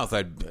his mouth,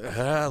 a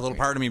little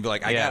part of me would be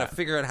like, I got to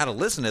figure out how to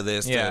listen to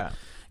this to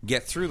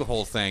get through the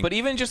whole thing. But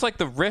even just like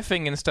the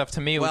riffing and stuff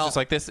to me was just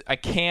like this. I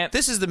can't.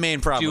 This is the main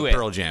problem with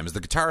Pearl Jam, is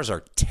the guitars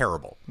are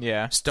terrible.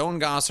 Yeah.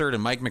 Stone Gossard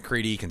and Mike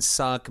McCready can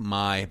suck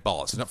my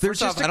balls. Now, There's first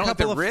just off, I don't like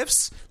the couple of-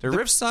 riffs. The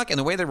riffs suck, and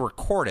the way they're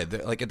recorded,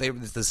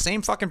 it's the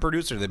same fucking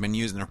producer they've been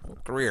using their whole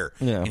career,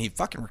 and he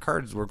fucking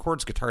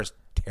records guitars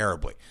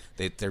terribly.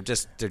 They're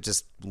just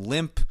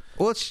limp.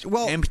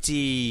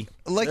 Empty.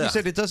 Like you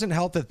said, it doesn't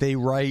help that they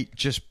write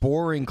just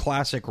boring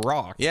classic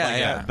rock.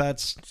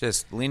 That's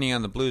just leaning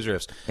on the blues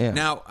riffs. Yeah.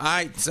 Now,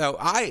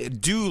 I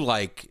do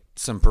like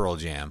some Pearl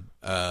Jam.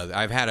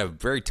 I've had a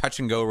very touch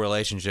and go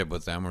relationship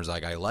with them, where it's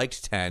like I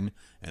liked 10,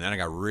 and then I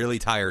got really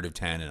tired of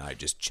 10, and I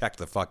just checked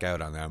the fuck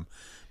out on them.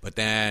 But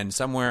then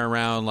somewhere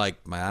around, like,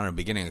 I don't know,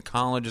 beginning of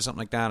college or something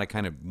like that, I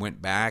kind of went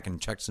back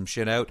and checked some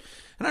shit out.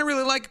 And I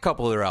really like a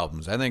couple of their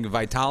albums. I think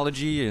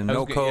Vitology and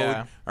No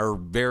Code are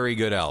very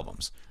good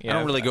albums. I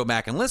don't really go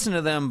back and listen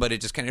to them, but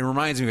it just kind of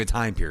reminds me of a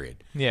time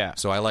period. Yeah.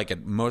 So I like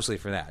it mostly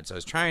for that. So I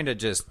was trying to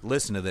just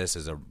listen to this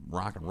as a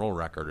rock and roll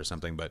record or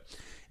something, but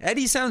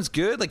Eddie sounds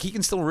good. Like, he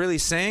can still really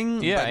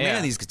sing. Yeah, but,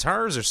 man, these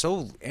guitars are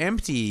so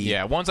empty.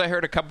 Yeah, once I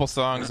heard a couple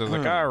songs, I was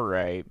like, all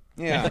right.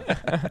 Yeah.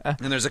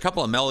 And there's a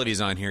couple of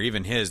melodies on here,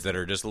 even his, that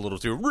are just a little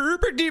too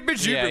boogie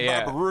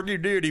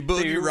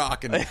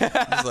rocking.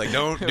 It's like,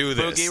 don't do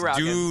this.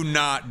 Do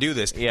not do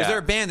this. Because they're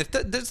a band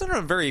that's not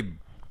a very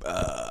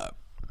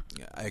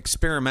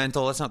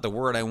experimental. That's not the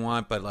word I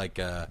want, but like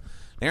they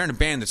aren't a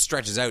band that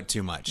stretches out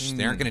too much.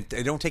 They aren't going to.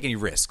 They don't take any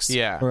risks.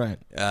 Yeah. Right.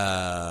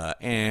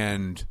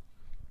 And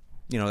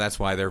you know, that's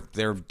why their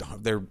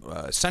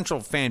central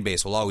fan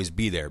base will always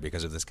be there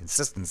because of this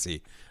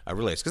consistency of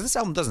release. Because this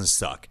album doesn't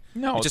suck.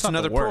 No, it's just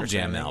another Pearl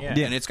Jam album.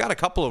 Yeah. And it's got a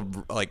couple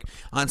of, like,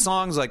 on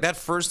songs like that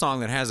first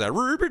song that has that,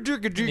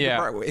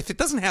 if it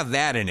doesn't have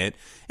that in it,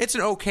 it's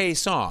an okay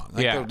song.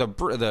 Like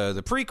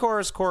the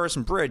pre-chorus, chorus,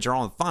 and bridge are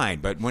all fine,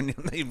 but when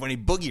he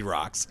boogie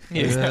rocks,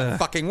 it's the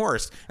fucking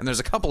worst. And there's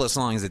a couple of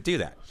songs that do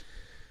that.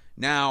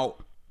 Now,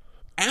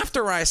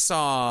 after I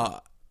saw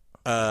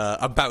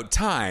About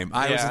Time,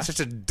 I was in such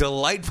a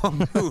delightful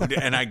mood,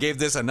 and I gave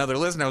this another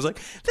listen. I was like,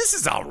 this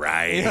is all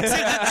right.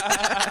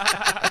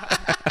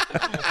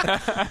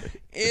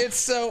 It's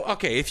so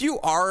okay. If you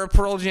are a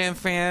Pearl Jam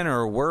fan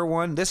or were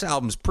one, this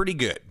album's pretty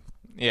good.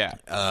 Yeah,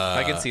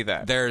 I can see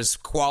that. There's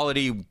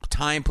quality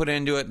time put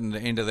into it and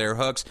into their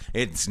hooks.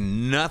 It's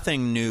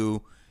nothing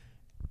new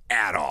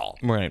at all.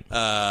 Right.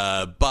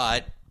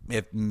 But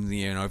if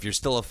you're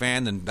still a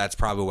fan, then that's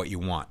probably what you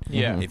want.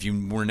 Yeah. If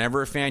you were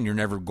never a fan, you're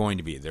never going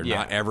to be. They're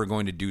not ever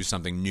going to do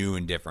something new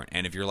and different.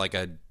 And if you're like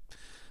a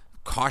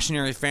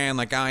cautionary fan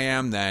like I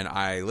am, then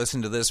I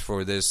listened to this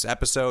for this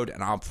episode,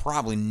 and I'll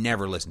probably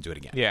never listen to it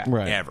again. Yeah.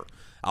 Right. Ever.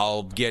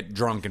 I'll get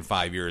drunk in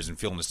 5 years and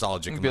feel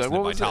nostalgic and Be listen like,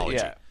 to what was it? Vitology.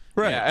 Yeah.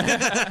 Right.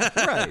 Yeah.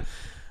 Right.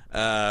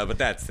 But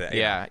that's it.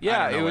 Yeah.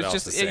 It was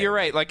just. You're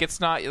right. Like,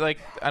 it's not like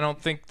I don't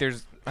think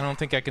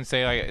I can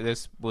say like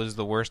this was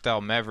the worst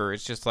album ever.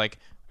 It's just like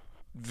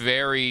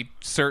very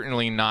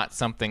certainly not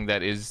something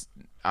that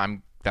I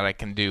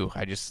can do.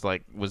 I just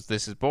like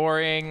this is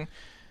boring.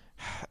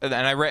 And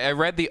I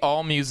read the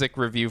AllMusic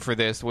review for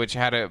this, which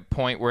had a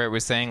point where it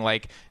was saying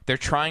like they're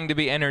trying to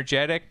be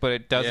energetic, but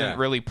it doesn't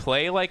really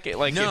play like it.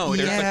 Like no,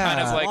 there's a kind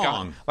of like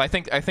wrong. I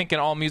think in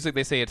AllMusic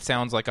they say it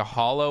sounds like a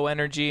hollow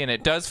energy, and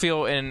it does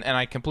feel. And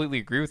I completely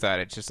agree with that.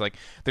 It's just like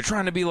they're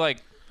trying to be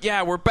like,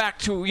 yeah, we're back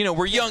to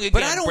we're young again.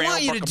 But I don't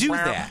want you to do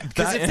that,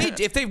 because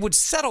if they would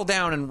settle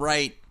down and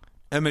write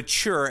a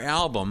mature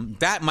album,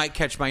 that might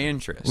catch my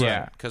interest.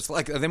 Yeah. Because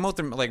like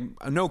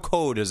No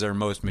Code is their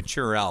most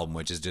mature album,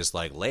 which is just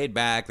like laid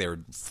back. They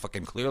were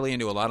fucking clearly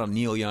into a lot of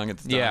Neil Young at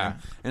the time. Yeah.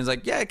 And it's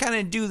like, yeah, kind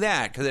of do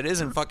that, because it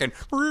isn't fucking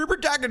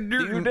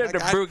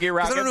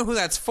Boogie I don't know who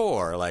that's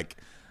for. Like,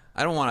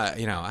 I don't want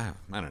to, I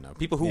don't know.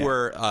 People who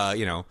were,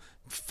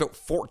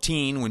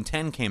 14 when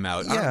 10 came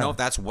out. I don't know if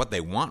that's what they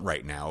want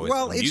right now.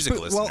 Well, music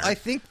listener. Well, I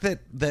think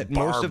that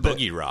most of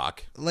boogie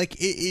rock, like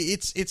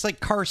it's like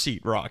car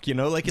seat rock,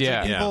 like it's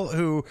like people Yeah.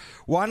 who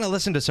want to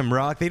listen to some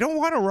rock. They don't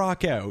want to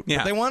rock out, Yeah.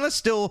 but they want to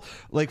still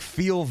like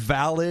feel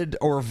valid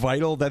or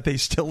vital that they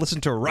still listen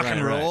to rock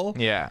and roll.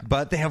 Yeah.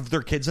 but they have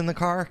their kids in the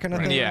car, kind of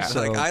thing. Yeah.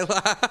 So, like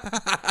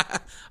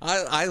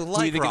I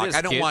like think it rock. is,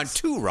 I don't kids? want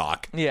to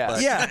rock. Yeah.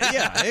 but-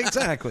 yeah,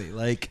 exactly.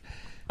 Like.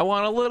 I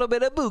want a little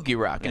bit of boogie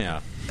rocking. Yeah.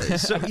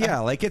 So yeah,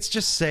 like it's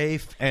just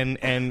safe, and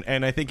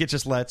I think it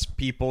just lets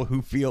people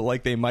who feel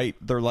like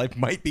their life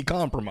might be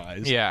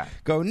compromised,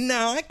 go,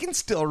 no, I can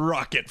still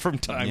rock it from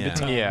time to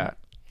time.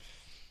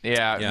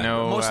 Yeah.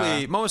 No.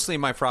 Mostly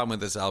my problem with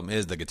this album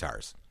is the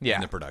guitars. Yeah.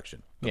 And the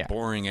production. The Yeah.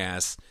 boring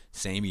ass,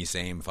 same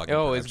fucking.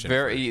 Oh, production it's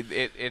very. for-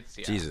 It's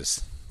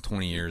Jesus,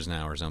 20 years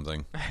now or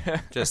something.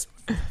 Just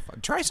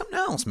try something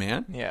else,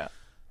 man. Yeah.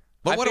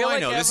 But what do feel I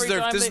like know? This every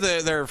time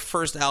is their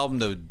first album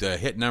to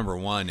hit number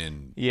one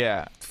in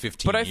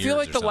 15 But I years feel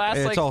like or the something. last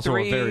It's like also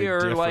three a very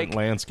or different like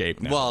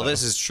landscape now. Well, though.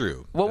 this is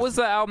true. what was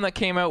the album that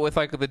came out with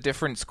like the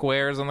different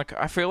squares on the?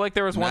 I feel like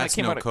there was one That's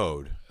that came No out.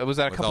 Code. Was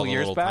that a With couple all the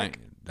years little back?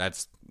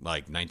 That's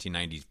like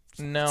 1996.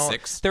 No,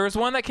 there was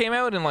one that came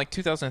out in like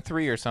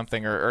 2003 or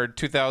something, or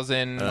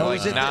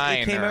 2009.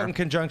 It came out in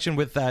conjunction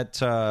with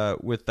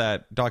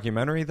that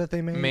documentary that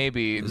they made.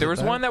 Maybe there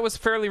was one that was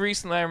fairly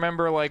recent. I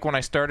remember, like when I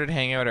started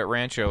hanging out at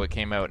Rancho, it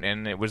came out,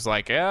 and it was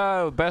like,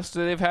 oh, best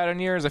they've had in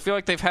years. I feel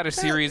like they've had a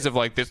series of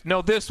like this.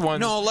 No, this one.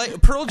 No, like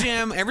Pearl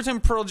Jam. Every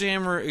time Pearl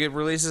Jam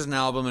releases an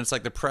album, it's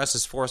like the press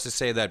is forced to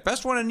say that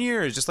best one in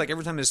years. Just like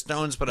every time the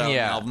Stones put out an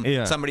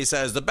album, somebody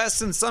says the best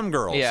since Some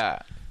Girls. Yeah.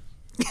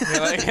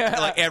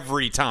 like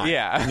every time.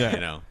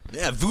 Yeah.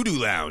 Voodoo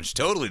Lounge,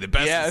 totally the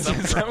best. Yeah,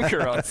 since Some Some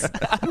Girls.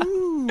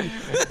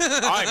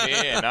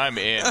 I'm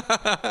in.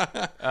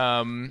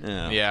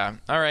 Yeah.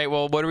 All right.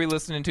 Well, what are we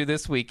listening to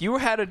this week? You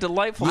had a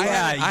delightful. You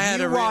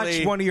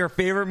watched one of your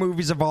favorite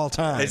movies of all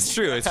time. It's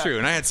true.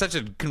 And I had such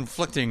a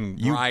conflicting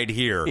ride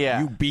here.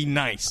 Yeah. You be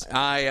nice.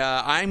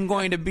 I'm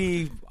going to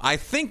be. I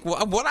think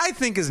what I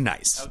think is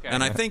nice,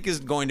 and I think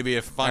is going to be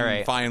a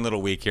fine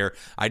little week here.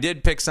 I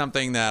did pick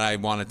something that I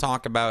want to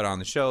talk about on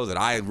the show that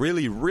I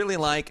really, really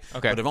like,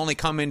 but have only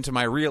come into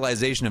my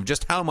realization of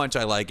just how much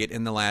I like it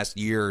in the last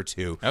year or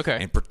two.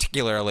 And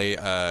particularly,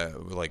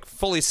 like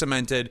fully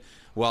cemented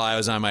while I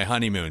was on my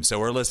honeymoon. So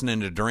we're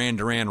listening to Duran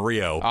Duran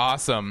Rio.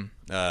 Awesome.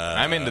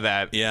 I'm into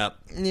that. Yep.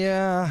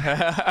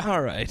 Yeah.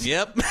 All right.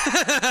 Yep.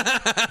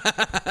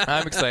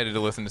 I'm excited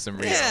to listen to some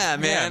Rio. Yeah,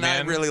 man.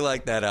 I really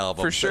like that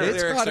album. For sure.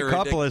 It's got a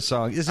couple of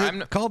songs. Is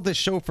it called The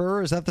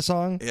Chauffeur? Is that the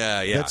song?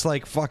 Yeah. That's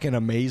like fucking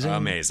amazing.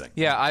 Amazing.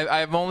 Yeah,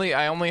 I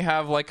only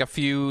have like a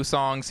few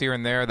songs here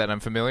and there that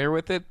I'm familiar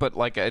with it, but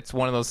like it's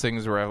one of those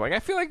things where I'm like, I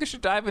feel like I should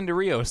dive into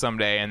Rio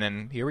someday, and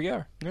then here we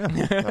are. Yeah. All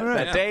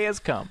right. That day has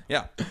come.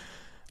 Yeah.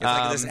 It's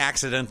like this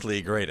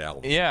accidentally great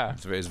album. Yeah.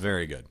 It's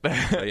very good.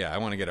 But yeah, I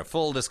want to get a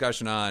full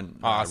discussion on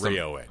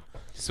Rio.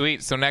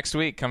 Sweet. So next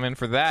week, come in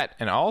for that,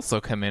 and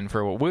also come in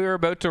for what we're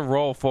about to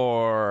roll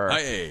for.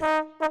 Hey.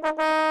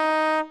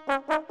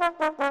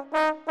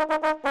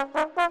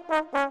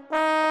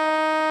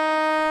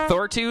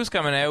 Thor 2's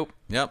coming out.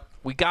 Yep.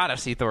 We gotta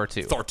see Thor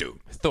 2. Thor 2.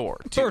 Thor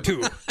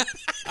 2.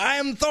 I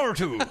am Thor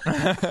 2.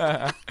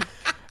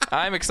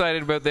 I'm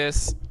excited about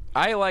this.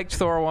 I liked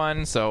Thor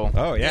 1, so...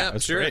 Oh, yeah,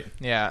 that's great.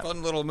 Yeah.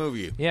 Fun little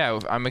movie. Yeah,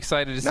 I'm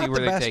excited to see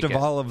where they take it. Not the best of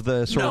all of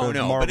the sort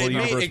of Marvel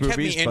Universe movies. It kept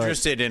me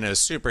interested in a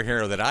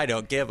superhero that I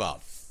don't give a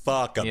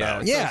fuck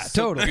about. Yeah,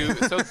 totally.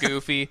 So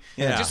goofy.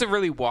 Yeah. Just a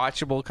really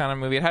watchable kind of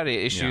movie. It had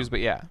issues, but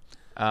yeah.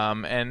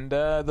 And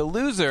The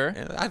Loser...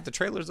 The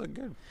trailers look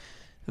good.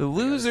 The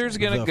Loser's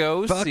gonna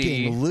go see...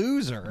 Fucking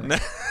loser.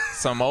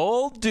 Some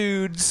old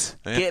dudes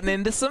getting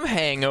into some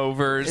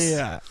hangovers.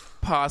 Yeah.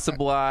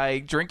 Possibly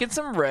drinking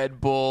some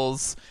Red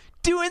Bulls,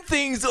 doing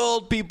things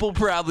old people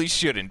probably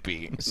shouldn't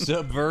be.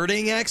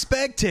 Subverting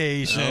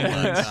expectations. Oh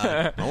my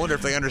God. I wonder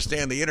if they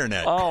understand the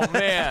internet. Oh,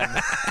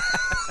 man.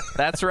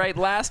 That's right.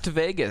 Las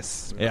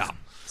Vegas. Yeah.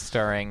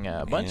 Starring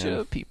a bunch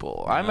of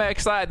people. I'm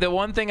excited. The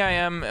one thing I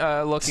am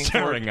looking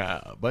starring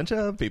a bunch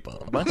of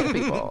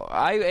people.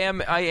 I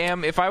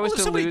am. If I was to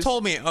somebody lose,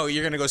 told me, "Oh,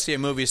 you're going to go see a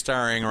movie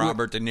starring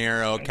Robert De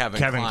Niro, Kevin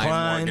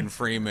Kline, Morgan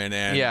Freeman,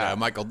 and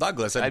Michael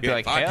Douglas," I'd be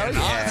like, hell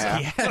yeah.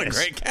 Awesome. Yes. What a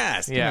great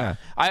cast! Yeah.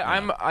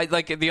 I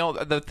like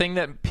the thing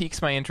that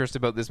piques my interest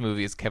about this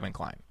movie is Kevin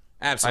Kline.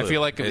 Absolutely, I feel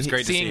like it's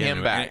great seeing to see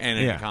him back and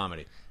in a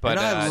comedy. But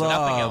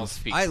nothing else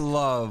speaks. I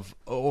love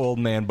old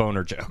man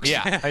boner jokes.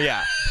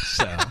 Yeah.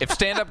 So if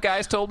stand-up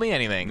guys told me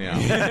anything,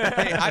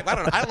 hey, I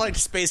don't know. I liked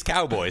Space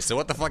Cowboys, so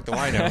what the fuck do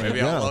I know?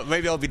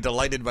 Maybe I'll be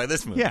delighted by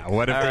this movie. Yeah.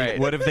 What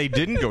if they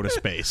didn't go to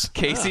space?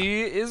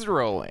 Casey is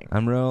rolling.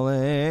 I'm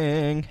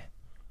rolling.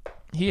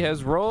 He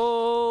has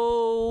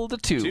rolled a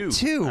 2.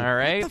 2. All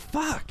right. What the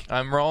fuck?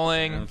 I'm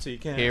rolling.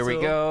 Here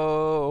we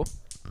go.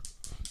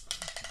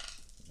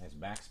 Nice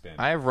backspin.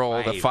 I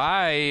rolled a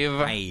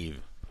 5.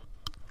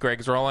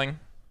 Greg's rolling.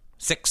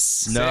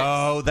 6.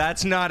 No,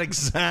 that's not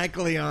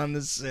exactly on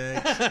the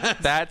 6.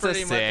 That's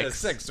pretty a 6. much a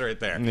 6 right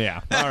there.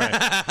 Yeah. All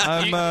right.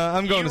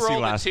 I'm going to see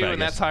Las Vegas. You rolled a 2,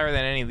 and that's higher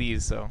than any of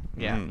these. So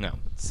yeah, no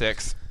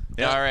 6.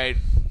 Yep. All right.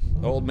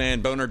 Old man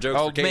boner jokes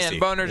for Casey. Old man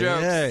boner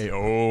jokes. Hey,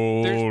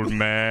 old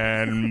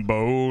man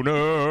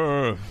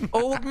boner.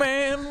 Old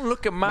man,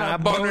 look at my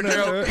boner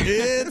joke.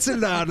 It's a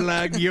lot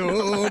like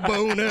your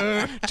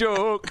boner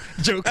joke.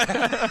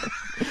 I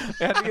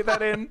had to get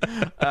that in.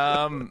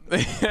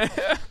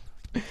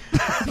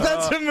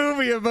 That's a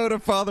movie about a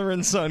father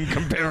and son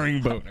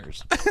comparing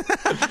boners.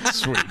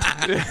 Sweet.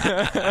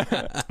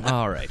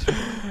 All right.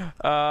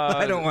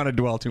 I don't want to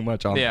dwell too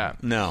much on that. Yeah.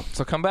 No.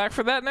 So come back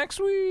for that next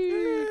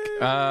week.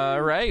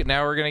 Right.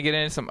 Now we're going to get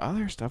into some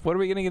other stuff. What are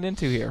we going to get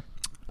into here?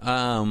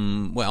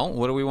 Well,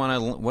 what do we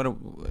want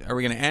to... are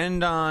we going to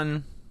end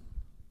on...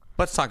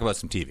 Let's talk about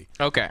some TV.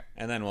 Okay.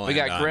 And then we'll We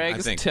got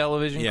Greg's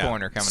television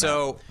corner coming up.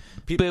 So,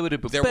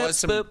 there was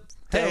some...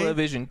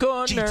 Television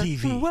corner.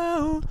 GTV.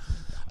 Whoa.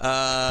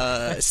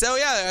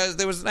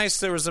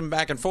 There was some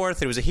back and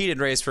forth. It was a heated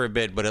race for a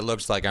bit, but it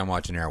looks like I'm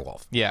watching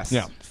Airwolf. Yes.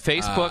 Yeah.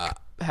 Facebook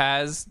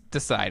has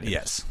decided.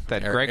 Yes.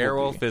 That Greg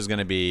Airwolf is going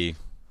to be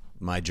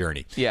my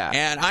journey. Yeah.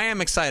 And I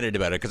am excited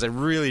about it because I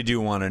really do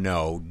want to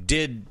know,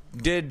 did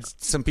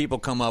some people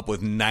come up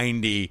with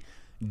 90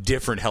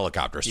 different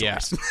helicopter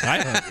stories?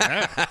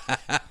 Yeah.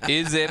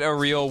 Is it a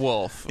real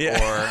wolf? Yeah.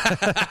 Or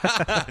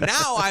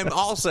now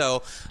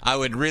I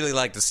would really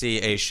like to see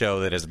a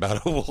show that is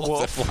about a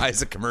wolf that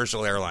flies a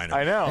commercial airliner.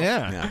 I know.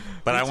 Yeah.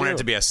 But I want it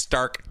to be a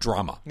stark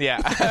drama. Yeah.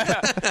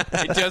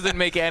 It doesn't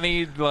make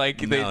any,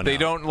 they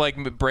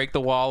don't, break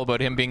the wall about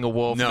him being a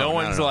wolf. No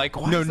one's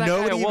like, why is that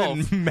guy a wolf?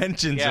 Nobody even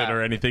mentions it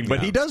or anything, but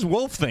he does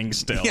wolf things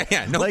still.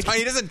 Yeah. No,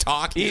 he doesn't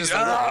talk. He just...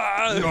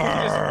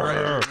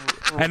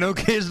 And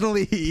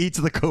occasionally he eats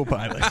the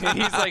co-pilot.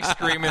 He's like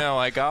screaming out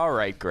like, all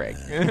right, Greg.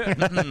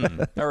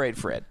 All right,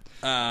 Fred.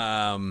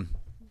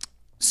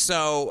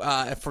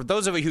 So, for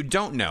those of you who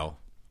don't know,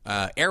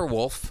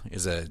 Airwolf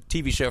is a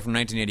TV show from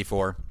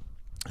 1984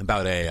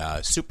 about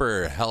a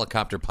super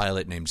helicopter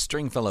pilot named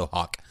Stringfellow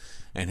Hawk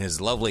and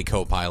his lovely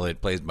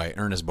co-pilot, played by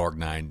Ernest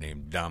Borgnine,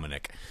 named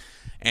Dominic.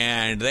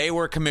 And they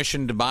were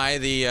commissioned by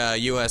the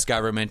U.S.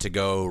 government to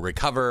go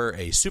recover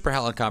a super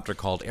helicopter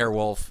called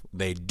Airwolf.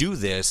 They do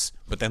this,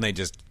 but then they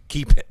just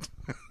keep it.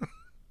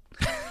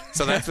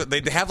 So that's what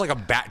they have, like a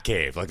bat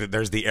cave. Like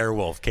there's the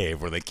Airwolf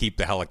cave where they keep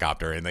the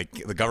helicopter, and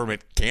the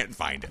government can't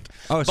find it.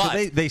 Oh, so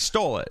they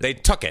stole it. They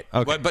took it.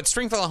 Okay. But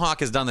Stringfellow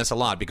Hawk has done this a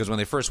lot because when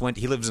they first went,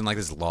 he lives in like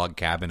this log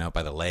cabin out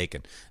by the lake,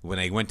 and when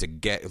they went to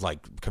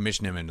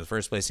commission him in the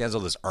first place, he has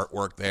all this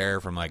artwork there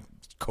from like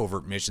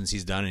covert missions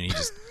he's done, and he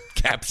just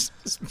kept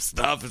some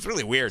stuff. It's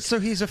really weird.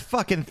 So he's a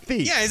fucking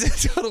thief. Yeah,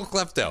 he's a total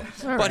klepto.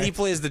 But he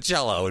plays the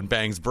cello and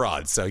bangs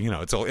broads, so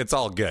it's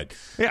all good.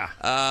 Yeah.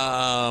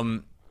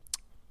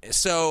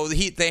 So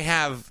they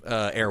have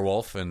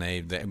Airwolf,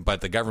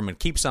 but the government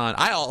keeps on.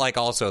 I like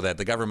also that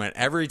the government,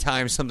 every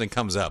time something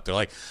comes up, they're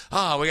like,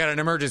 "Oh, we got an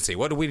emergency.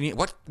 What do we need?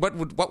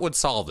 What would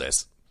solve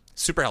this?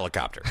 Super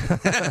helicopter."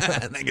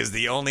 I think is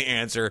the only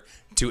answer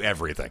to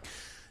everything.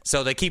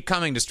 So they keep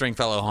coming to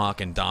Stringfellow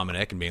Hawk and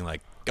Dominic and being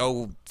like,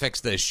 "Go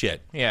fix this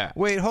shit." Yeah.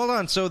 Wait, hold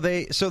on. So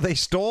they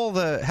stole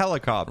the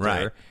helicopter.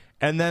 Right.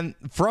 And then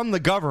from the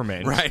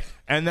government, right?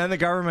 And then the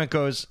government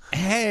goes,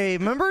 "Hey,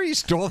 remember you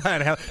stole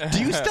that?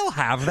 Do you still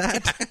have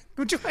that?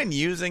 Would you mind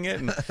using it?"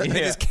 And they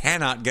just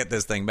cannot get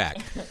this thing back.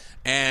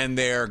 And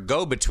their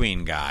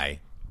go-between guy,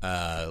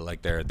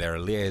 like their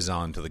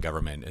liaison to the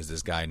government, is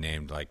this guy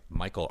named like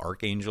Michael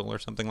Archangel or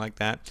something like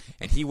that.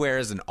 And he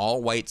wears an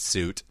all-white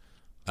suit,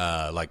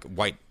 like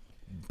white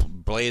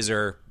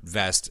blazer,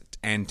 vest,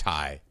 and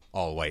tie.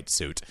 All-white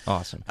suit.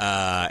 Awesome.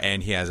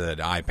 And he has an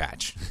eye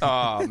patch.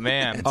 Oh,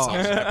 man. Salt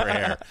and pepper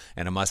hair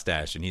and a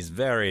mustache. And he's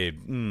very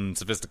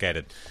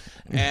sophisticated.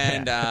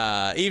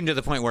 And even to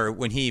the point where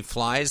when he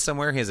flies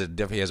somewhere, he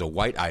has a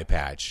white eye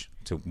patch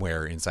to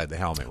wear inside the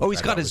helmet. Oh,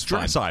 he's got his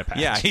dress eye patch.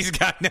 Yeah, he's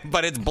got,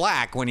 but it's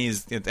black when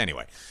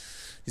anyway.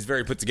 He's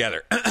very put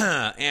together.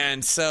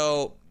 And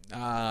so...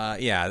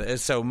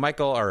 so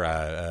Michael,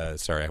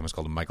 sorry, I almost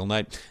called him Michael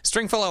Knight.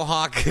 Stringfellow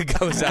Hawk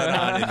goes out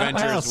on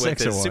adventures with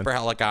his super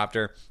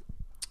helicopter.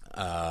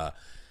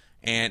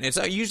 And it's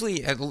usually,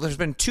 there's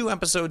been 2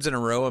 episodes in a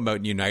row about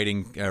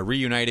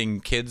reuniting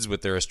kids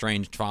with their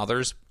estranged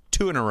fathers.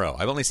 2 in a row.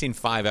 I've only seen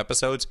 5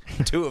 episodes.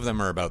 2 of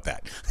them are about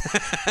that.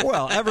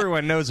 Well,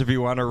 everyone knows if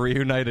you want to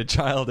reunite a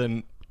child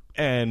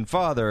and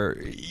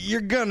father,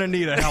 you're gonna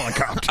need a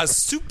helicopter. A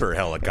super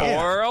helicopter.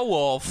 Or a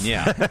wolf.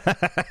 Yeah.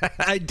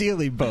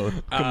 Ideally both.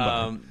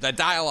 The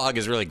dialogue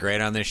is really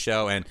great on this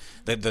show, and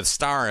the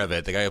star of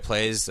it, the guy who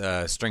plays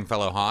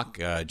Stringfellow Hawk,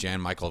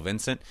 Jan Michael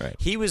Vincent, right.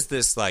 He was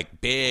this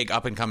like big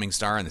up and coming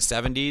star in the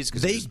 70s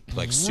because they he was,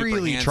 like, super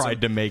really handsome,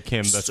 tried to make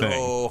him the thing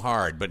so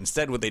hard, but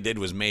instead what they did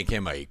was make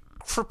him a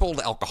crippled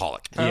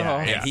alcoholic.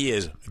 Yeah, and he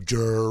is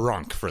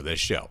drunk for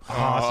this show.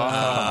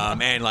 Awesome.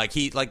 And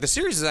the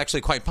series is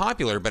actually quite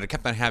popular, but it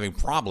kept on having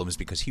problems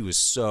because he was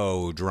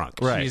so drunk.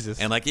 Right. Jesus.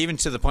 And like even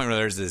to the point where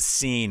there's this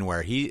scene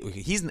where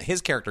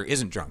his character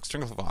isn't drunk.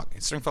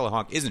 Stringfellow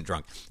Hawk isn't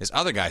drunk. This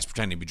other guy's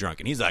pretending to be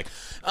drunk, and he's like,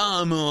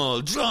 "I'm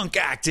all drunk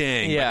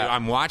acting." Yeah. But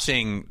I'm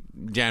watching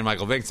Jan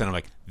Michael Vincent. I'm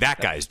like, that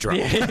guy's drunk.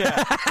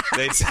 Yeah.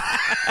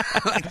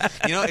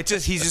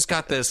 He's just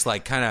got this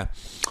like kind of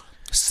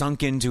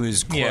sunk into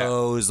his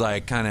clothes,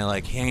 like kind of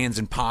like hands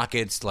in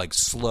pockets, like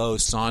slow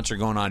saunter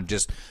going on,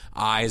 just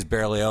eyes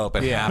barely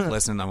open, half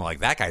listening. I'm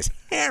like, that guy's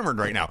hammered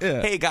right now.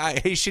 Yeah. Hey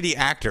shitty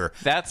actor,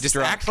 That's just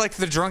drunk. act like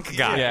the drunk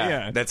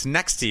guy that's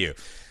next to you.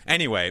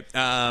 Anyway,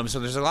 so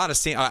there's a lot of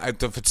scenes.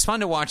 It's fun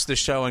to watch the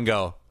show and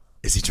go,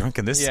 is he drunk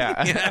in this scene?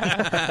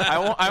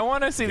 I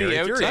want to see the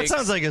outtakes. That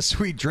sounds like a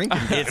sweet drinking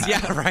game.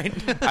 Right.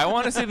 I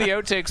want to see the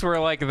outtakes where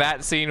like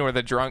that scene where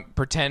the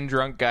pretend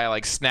drunk guy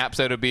like snaps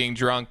out of being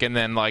drunk, and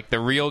then like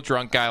the real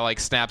drunk guy like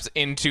snaps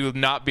into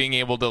not being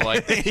able to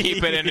like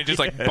keep it, and it just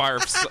like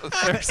barfs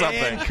or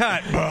something. And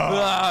cut.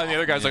 And the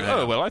other guy's like,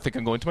 "Oh well, I think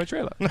I'm going to my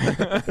trailer."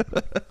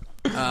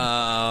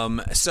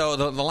 So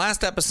the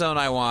last episode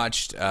I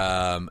watched,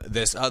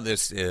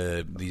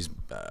 these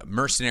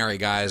mercenary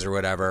guys or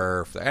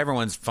whatever,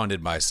 everyone's funded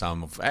by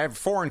some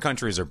foreign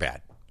countries are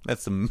bad.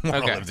 That's the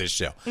moral of this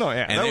show. Oh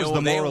yeah, and that was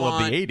the moral of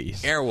the want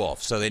 80s. Airwolf.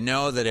 So they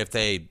know that if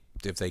they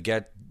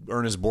get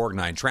Ernest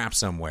Borgnine trapped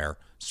somewhere,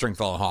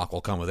 Stringfellow Hawk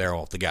will come with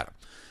Airwolf to get him.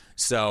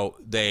 So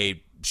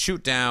they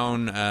shoot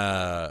down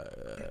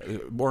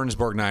Ernest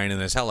Borgnine in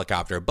this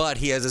helicopter, but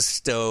he has a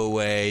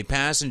stowaway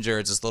passenger.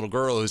 It's this little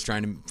girl who's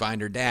trying to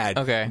find her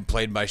dad,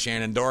 played by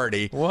Shannon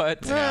Doherty.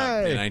 What? In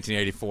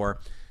 1984.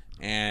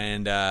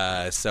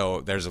 And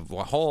so there's a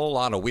whole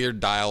lot of weird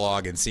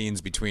dialogue and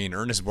scenes between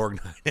Ernest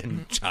Borgnine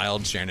and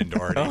child Shannon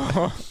Doherty,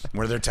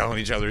 where they're telling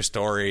each other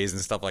stories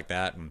and stuff like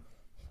that.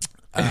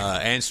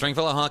 And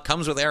Stringfellow Hawk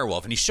comes with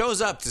Airwolf, and he shows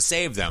up to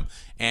save them.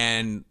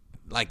 And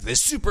like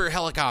this super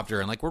helicopter,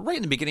 and like we're right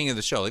in the beginning of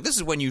the show. Like this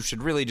is when you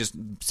should really just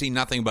see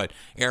nothing but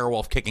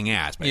Airwolf kicking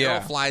ass. But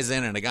Airwolf flies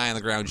in, and a guy on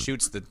the ground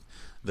shoots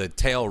the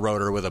tail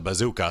rotor with a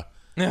bazooka.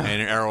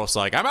 And Airwolf's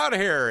like, I'm out of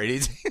here. And he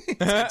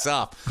takes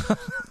off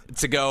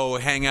to go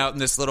hang out in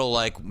this little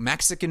like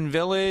Mexican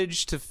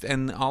village,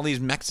 and all these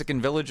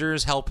Mexican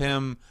villagers help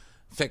him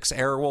fix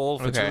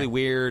Airwolf. It's really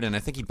weird, and I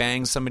think he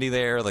bangs somebody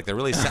there. Like they're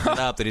really setting it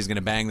up that he's going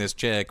to bang this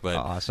chick. But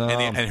awesome.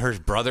 And her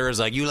brother is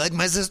like, "You like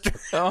my sister?"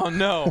 Oh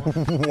no!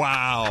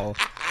 Wow,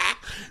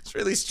 it's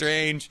really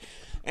strange.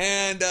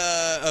 And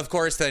of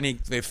course, then he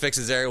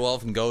fixes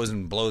Airwolf and goes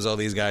and blows all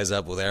these guys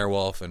up with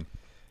Airwolf. And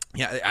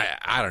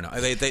I don't know.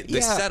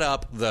 They set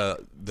up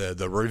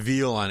the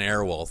reveal on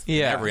Airwolf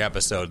in every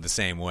episode the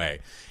same way.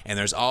 And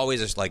there's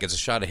always it's a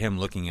shot of him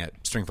looking at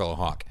Stringfellow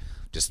Hawk,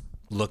 just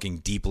looking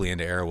deeply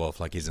into Airwolf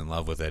like he's in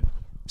love with it,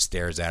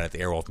 stares at it, the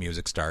Airwolf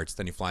music starts,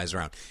 then he flies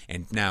around.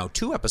 And now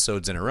 2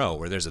 episodes in a row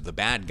where there's the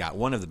bad guy,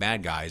 one of the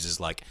bad guys is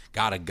like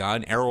got a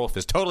gun, Airwolf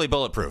is totally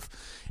bulletproof.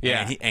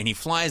 Yeah. And he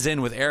flies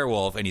in with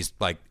Airwolf and he's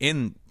like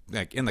in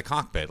the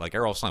cockpit, like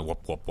Airwolf's like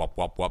whoop, whoop, whoop,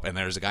 whoop, whoop, and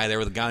there's a guy there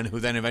with a gun who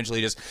then eventually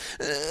just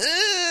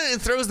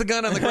throws the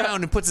gun on the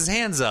ground and puts his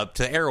hands up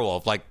to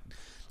Airwolf like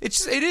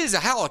it is a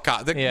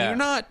helicopter. You're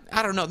not,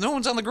 I don't know, no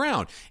one's on the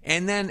ground.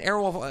 And then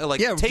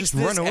Airwolf takes just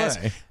run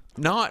away.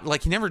 Not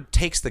like he never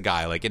takes the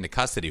guy like into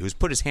custody who's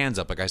put his hands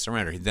up like I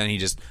surrender. Then he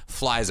just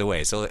flies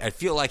away. So I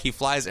feel like he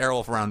flies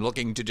Airwolf around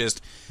looking to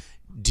just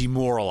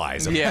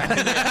demoralize him. Yeah.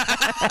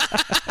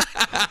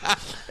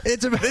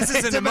 This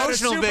is an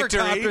emotional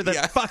victory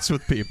that fucks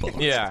with people.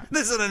 Yeah.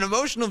 This is an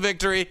emotional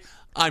victory.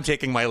 I'm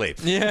taking my leave.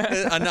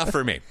 Yeah. Enough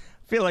for me.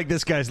 I feel like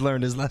this guy's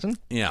learned his lesson.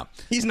 Yeah.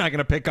 He's not going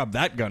to pick up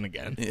that gun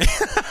again.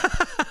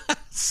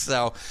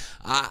 So,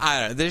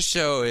 this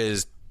show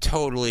is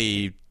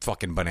totally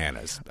fucking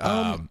bananas.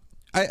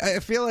 I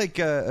feel like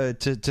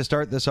to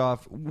start this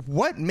off,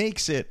 what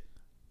makes it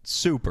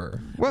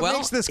super? What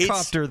makes this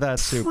copter that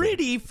super?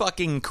 Pretty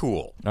fucking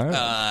cool.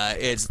 Right.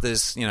 It's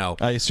this,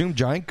 I assume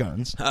giant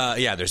guns.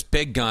 Yeah, there's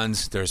big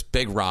guns. There's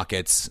big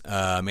rockets.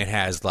 It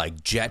has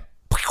like jet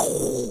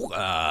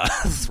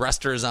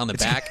thrusters on the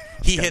back.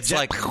 He hits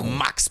like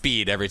Mach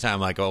speed every time.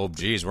 Like, oh,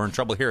 geez, we're in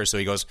trouble here. So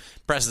he goes,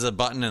 presses a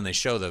button, and they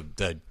show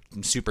the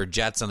super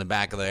jets on the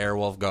back of the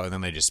Airwolf go, and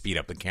then they just speed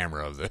up the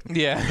camera of the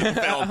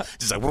film.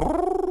 Just like,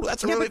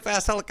 that's a really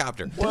fast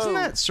helicopter. Doesn't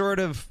that sort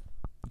of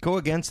go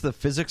against the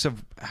physics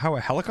of how a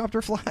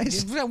helicopter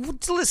flies?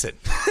 Listen.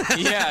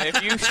 Yeah,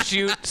 if you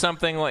shoot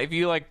something, like if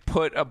you like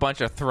put a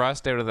bunch of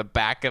thrust out of the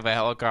back of a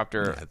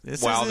helicopter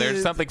while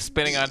there's something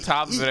spinning on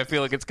top of it, I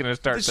feel like it's going to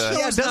start to...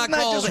 Yeah, it's not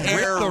called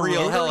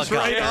Aerial Helicopter.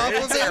 Right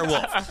it's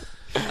Airwolf.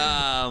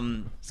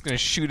 It's going to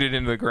shoot it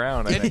into the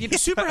ground. I think.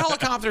 Super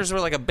helicopters were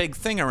like a big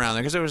thing around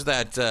there because there was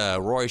that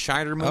Roy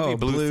Scheider movie,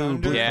 Blue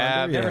Thunder.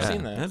 Yeah, I've never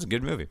seen that. That's a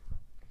good movie.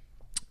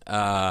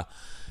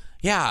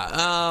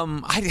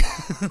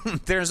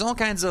 There's all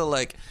kinds of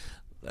like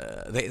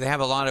they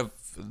have a lot of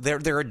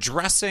they're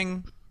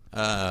addressing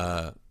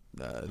the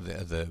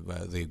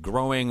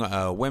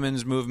growing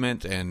women's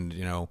movement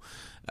and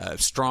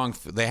strong.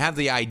 They have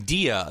the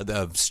idea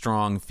of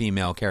strong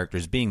female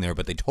characters being there,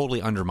 but they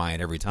totally undermine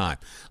it every time.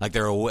 Like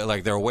they're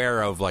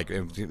aware of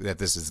that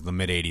this is the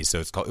mid '80s, so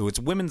it's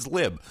women's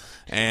lib,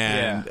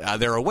 and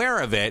they're aware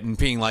of it and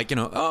being like,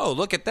 oh,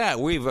 look at that,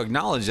 we've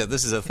acknowledged that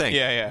this is a thing.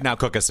 Yeah. Now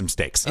cook us some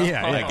steaks.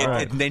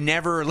 They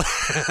never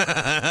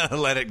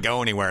let it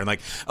go anywhere. And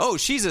like, oh,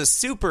 she's a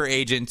super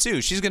agent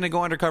too. She's going to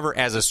go undercover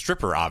as a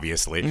stripper,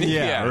 obviously.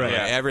 Yeah.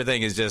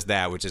 Everything is just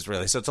that, which is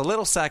really so. It's a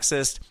little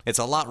sexist. It's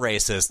a lot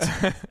racist.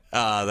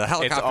 The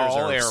helicopters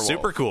are Airwolf.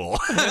 super cool.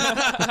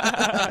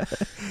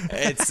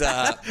 It's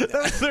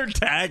that's their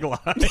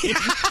tagline.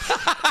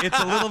 It's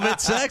a little bit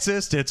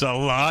sexist. It's a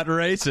lot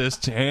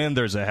racist, and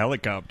there's a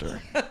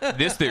helicopter.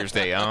 This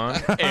Thursday on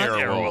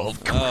Airwolf.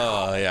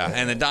 Oh yeah,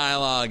 and the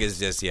dialogue is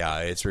just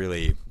it's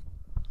really,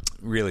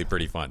 really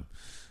pretty fun.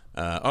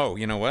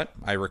 You know what?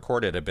 I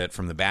recorded a bit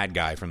from the bad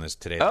guy from this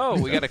today. Oh,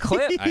 we got a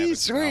clip.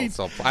 Sweet.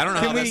 I don't know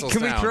how this will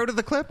sound. Can we throw to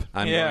the clip?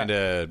 I'm going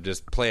to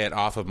just play it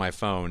off of my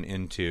phone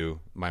into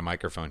my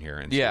microphone here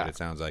and see what it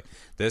sounds like.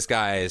 This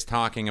guy is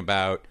talking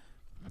about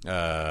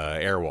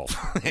Airwolf,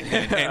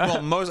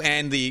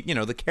 and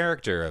the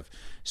character of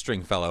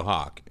Stringfellow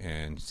Hawk,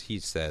 and he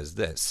says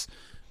this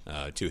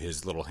to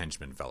his little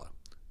henchman fellow.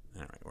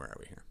 All right, where are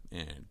we here?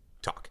 And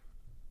talk.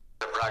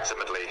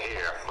 Approximately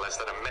here. Less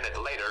than a minute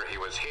later, he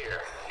was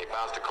here. He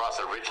bounced across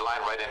a ridge line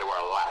right into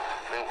our lap.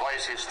 Then why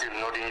is he still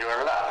not in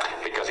your lap?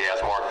 Because he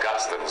has more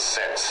guts than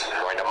sense.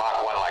 Going to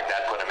Mach 1 like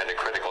that put him into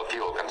critical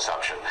fuel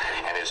consumption.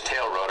 And his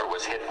tail rotor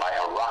was hit by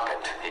a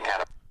rocket. He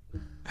kind of...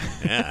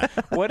 Yeah.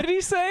 What did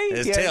he say?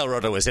 His tail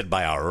rotor was hit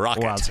by a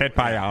rocket. Well, it's hit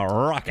by a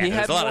rocket.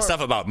 There's a lot of stuff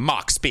about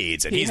Mach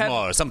speeds, and he's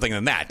more something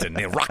than that, and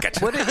a rocket.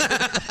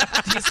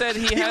 He said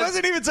he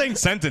wasn't even saying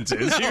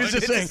sentences. He was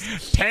just saying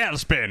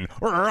tailspin,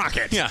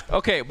 rocket. Yeah.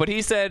 Okay, but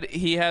he said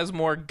he has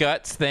more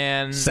guts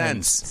than...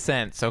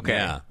 Sense, okay.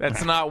 Yeah.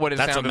 That's not what it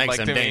sounded like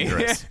to me. That's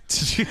what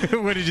makes him dangerous.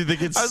 What did you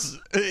think?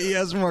 He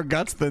has more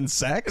guts than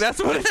sex?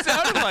 That's what it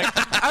sounded like.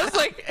 I was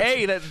like,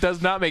 hey, that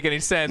does not make any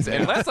sense.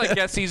 Unless I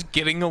guess he's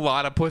getting a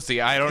lot of pussy.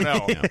 I don't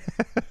know. Yeah.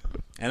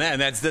 And then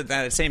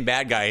that same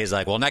bad guy, he's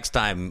like, well, next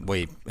time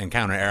we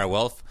encounter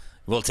Airwolf,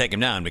 we'll take him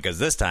down because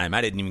this time I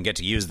didn't even get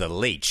to use the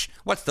leech.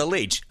 What's the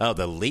leech? Oh,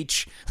 the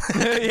leech?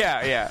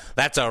 Yeah.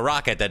 That's a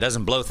rocket that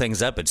doesn't blow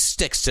things up. It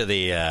sticks to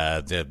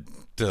the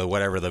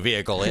whatever the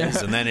vehicle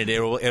is, and then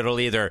it'll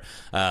either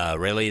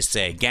release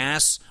a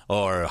gas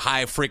or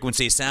high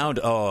frequency sound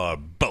or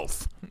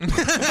both.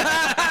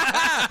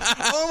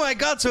 Oh my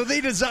God! So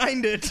they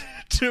designed it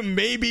to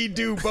maybe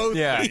do both.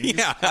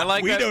 things. I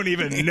like. We that. don't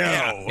even know.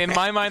 Yeah. In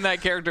my mind,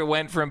 that character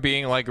went from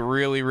being like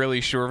really,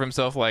 really sure of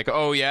himself, like,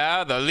 "Oh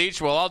yeah, the leech.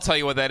 Well, I'll tell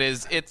you what that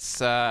is. It's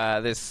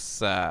this.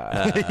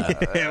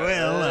 It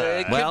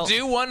could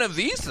do one of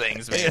these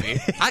things,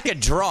 maybe. I could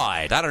draw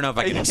it. I don't know if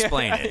I can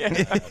explain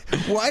it.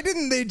 Why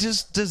didn't they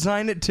just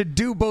design it to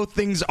do both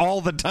things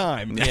all the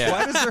time? Yeah.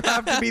 Why does there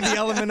have to be the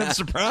element of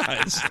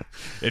surprise?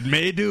 It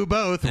may do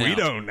both. We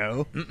don't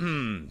know.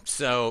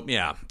 So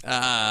yeah,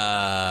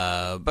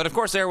 but of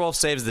course, Airwolf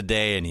saves the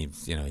day, and he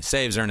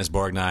saves Ernest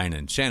Borgnine,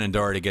 and Shannon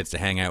Doherty gets to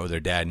hang out with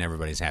her dad, and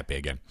everybody's happy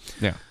again.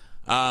 Yeah.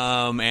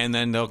 And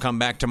then they'll come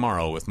back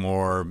tomorrow with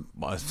more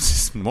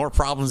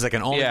problems that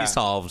can only be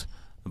solved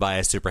by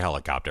a super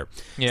helicopter.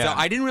 Yeah. So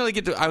I didn't really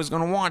get to. I was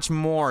going to watch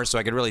more so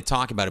I could really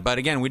talk about it. But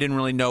again, we didn't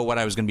really know what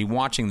I was going to be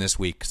watching this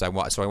week so I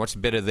watched a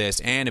bit of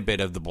this and a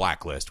bit of The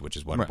Blacklist, which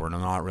is what we're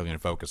not really going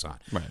to focus on.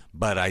 Right.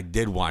 But I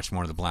did watch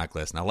more of The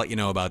Blacklist, and I'll let you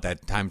know about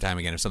that time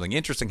again if something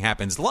interesting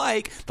happens.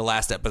 Like the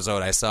last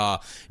episode, I saw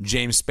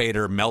James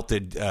Spader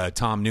melted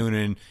Tom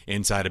Noonan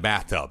inside a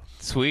bathtub.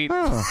 Sweet.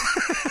 Oh.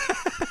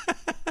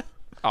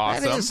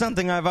 Awesome. That is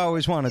something I've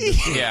always wanted to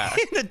see. Yeah.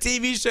 In a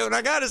TV show, and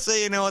I gotta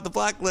say, what, The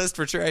Blacklist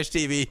for trash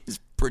TV is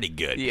pretty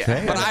good. Yeah.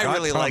 Okay, But I got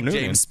really Tom like Noonan.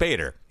 James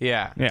Spader.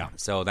 Yeah. Yeah.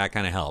 So that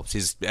kind of helps.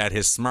 He's at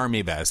his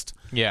smarmy best.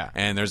 Yeah.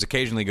 And there's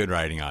occasionally good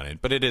writing on it,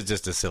 but it is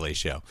just a silly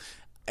show.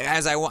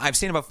 As I've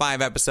seen about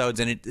 5 episodes,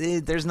 and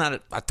there's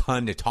not a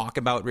ton to talk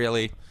about,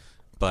 really.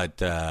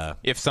 But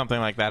if something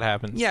like that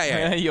happens,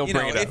 yeah, you'll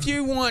bring it up. If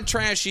you want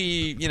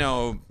trashy,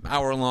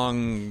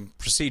 hour-long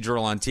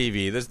procedural on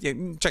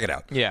TV, check it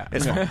out. Yeah.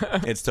 It's fine.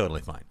 It's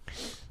totally fine.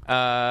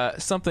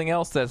 Something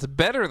else that's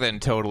better than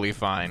totally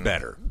fine.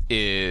 Better.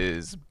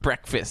 Is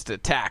Breakfast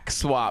Attack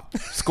Swap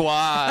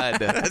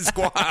Squad.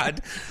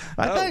 Squad.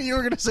 I thought you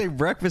were going to say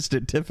Breakfast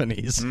at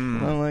Tiffany's.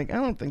 I'm like, I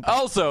don't think that's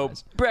Also,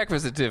 nice.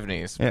 Breakfast at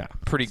Tiffany's. Yeah.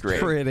 Pretty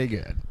great. Pretty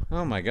good.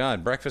 Oh my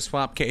God! Breakfast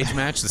swap cage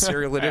match, the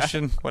cereal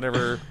edition,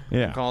 whatever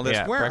you call this.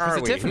 Yeah, Where Breakfast are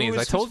at we? Tiffany's,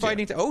 Who's I told you.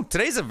 fighting oh,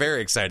 today's a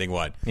very exciting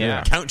one.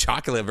 Yeah. Count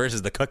Chocula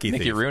versus the Cookie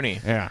Mickey Thief. Rooney.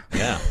 Yeah.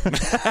 Yeah.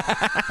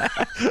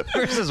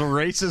 Versus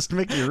racist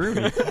Mickey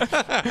Rooney.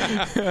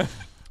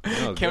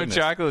 Oh, Count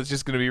Chocula is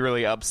just going to be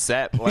really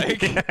upset.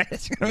 Like,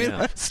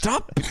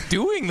 stop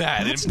doing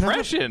that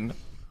impression.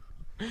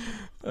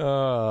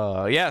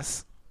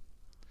 Yes.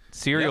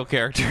 Serial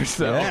characters,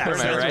 though. Yeah, Am I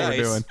that's right? what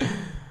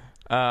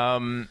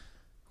we're doing.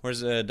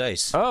 Where's the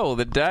dice? Oh,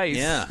 the dice.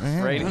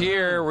 Yeah. Right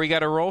here. We got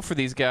to roll for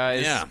these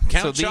guys. Yeah.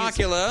 Count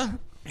Chocula,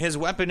 his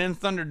weapon in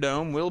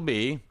Thunderdome will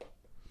be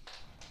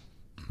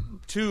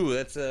 2.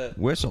 That's a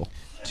Whistle.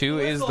 2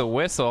 is the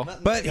whistle.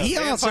 But he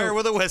vampire also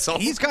with a whistle.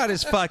 He's got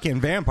his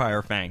fucking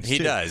vampire fangs. He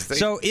too. does.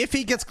 So if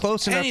he gets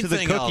close enough to the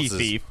Anything Cookie else is-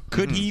 Thief,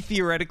 could he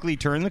theoretically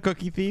turn the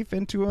Cookie Thief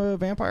into a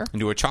vampire?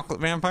 into a chocolate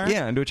vampire.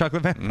 Yeah, into a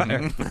chocolate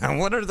vampire.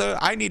 What are the?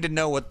 I need to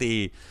know what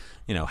the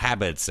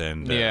habits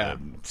and Yeah.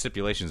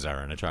 stipulations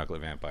are in a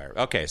chocolate vampire.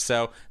 Okay,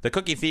 so the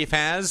Cookie Thief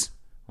has.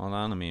 Hold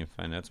on, let me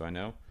find that so I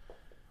know.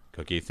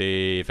 Cookie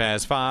Thief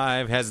has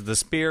 5. Has the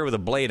spear with a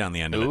blade on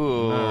the end of it.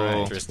 Ooh. All right,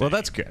 interesting. Well,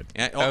 that's good.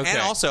 And, Okay. and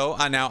also,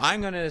 now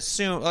I'm going to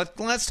assume.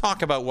 Let's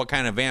talk about what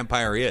kind of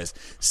vampire he is.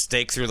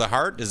 Stake through the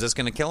heart. Is this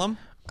going to kill him?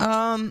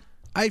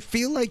 I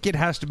feel like it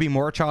has to be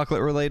more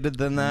chocolate related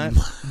than that.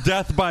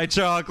 Death by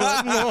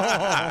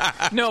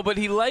chocolate. No, but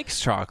he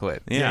likes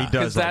chocolate. Yeah, he does.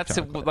 Because that's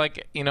chocolate.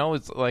 like,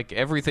 it's like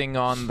everything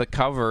on the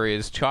cover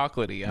is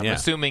chocolatey. I'm Yeah.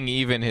 assuming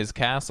even his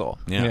castle.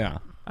 Yeah.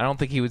 I don't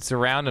think he would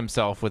surround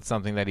himself with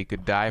something that he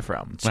could die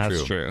from.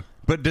 That's true.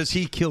 But does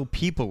he kill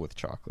people with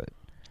chocolate?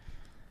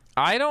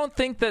 I don't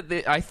think that.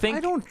 I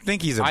don't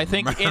think he's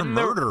a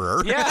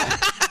murderer. Yeah.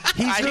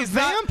 He's a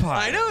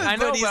vampire. I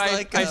know, but he's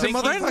like I a think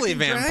friendly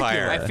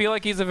vampire. I feel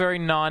like he's a very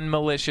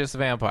non-malicious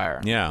vampire.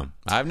 Yeah,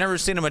 I've never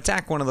seen him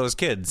attack one of those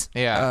kids.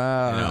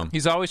 Yeah,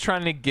 he's always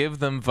trying to give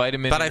them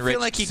vitamin. But I feel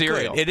like he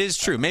cereal. could. It is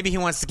true. Maybe he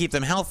wants to keep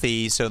them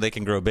healthy so they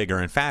can grow bigger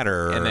and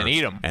fatter, And then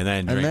eat 'em. and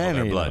then drink all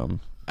their eat blood. 'em.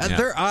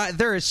 Yeah.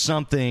 There is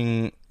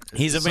something.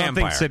 He's a something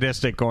vampire.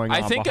 sadistic going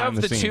on. I think behind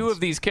of the scenes. two of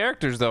these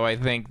characters, though, I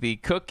think the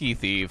Cookie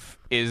Thief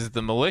is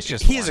the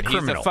malicious He's one. a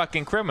criminal. He's a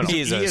fucking criminal.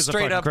 He's a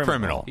straight up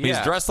criminal. He's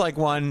Yeah. dressed like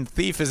one.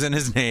 Thief is in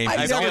his name. I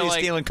He's feel always like-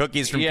 stealing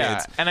cookies from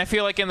kids. And I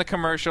feel like in the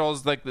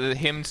commercials, like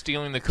him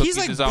stealing the cookies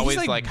He's is always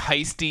he's like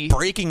heisty,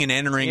 breaking and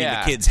entering Yeah.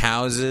 into kids'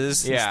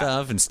 houses and Yeah.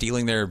 stuff, and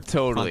stealing their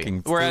totally.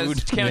 fucking Whereas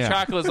food. Count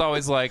Chocula is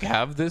always like,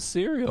 "Have this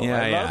cereal.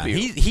 Yeah, I love you."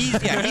 He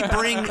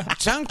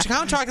Count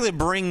Chocula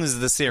brings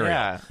the cereal.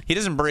 Yeah. He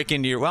doesn't break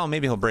into your. Well,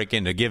 maybe he'll break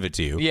in to give it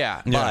to you.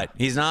 Yeah. but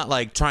he's not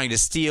like trying to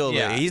steal.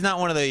 Yeah. He's not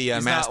one of the He's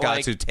not mascots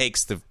like who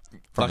takes the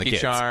from Lucky the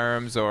kids.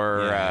 Charms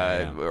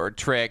or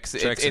Tricks.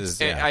 Tricks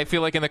is, yeah. I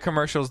feel like in the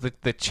commercials,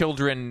 the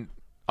children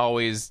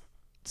always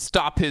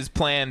stop his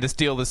plan to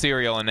steal the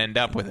cereal and end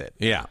up with it.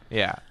 Yeah.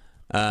 Yeah.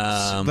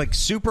 Like,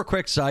 super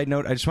quick side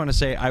note, I just want to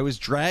say I was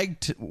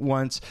dragged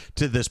once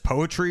to this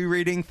poetry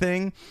reading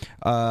thing,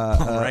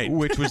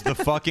 which was the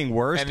fucking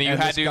worst. And you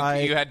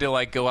had to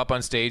like go up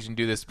on stage and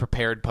do this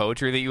prepared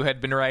poetry that you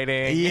had been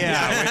writing.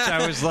 Yeah, which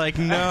I was like,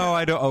 no,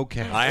 I don't.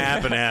 Okay, I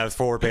happen to have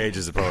 4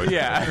 pages of poetry.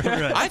 Yeah,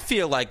 right. I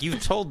feel like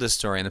you've told this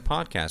story in the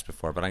podcast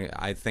before, but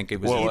I think it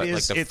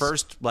was the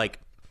first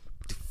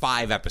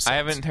 5 episodes. I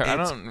haven't heard. I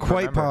don't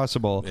quite remember.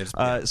 possible.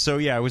 So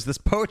yeah, it was this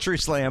poetry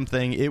slam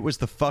thing. It was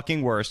the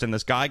fucking worst. And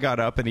this guy got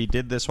up and he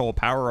did this whole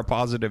power of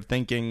positive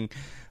thinking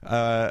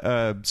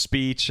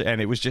speech,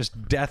 and it was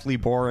just deathly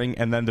boring.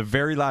 And then the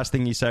very last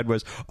thing he said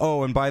was,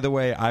 "Oh, and by the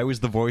way, I was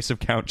the voice of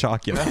Count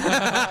Chocula."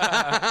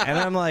 And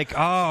I'm like,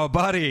 "Oh,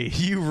 buddy,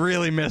 you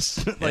really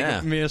missed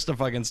a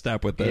fucking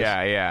step with this."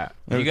 Yeah.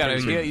 You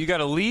got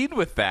to lead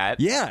with that.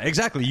 Yeah,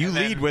 exactly. You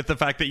lead with the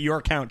fact that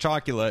you're Count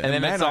Chocula, and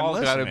then it's all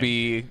got to listening.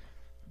 be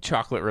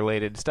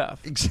chocolate-related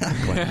stuff.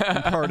 Exactly.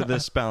 Part of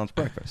this balanced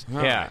breakfast.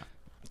 Yeah.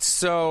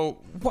 So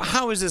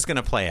how is this going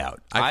to play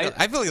out?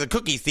 I feel like the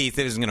cookie thief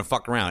isn't going to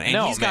fuck around.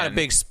 And he's got a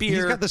big spear.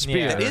 He's got the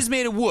spear. That is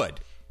made of wood.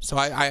 So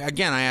I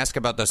ask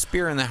about the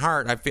spear in the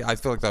heart. I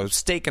feel like the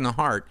stake in the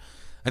heart.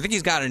 I think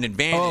he's got an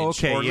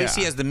advantage, or at least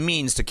he has the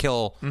means to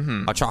kill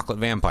a chocolate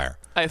vampire.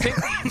 I think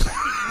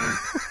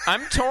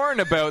I'm torn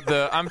about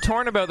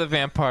the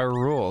vampire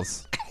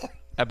rules,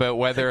 about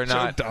whether or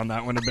not Choked on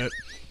that one a bit.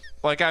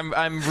 Like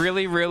I'm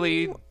really,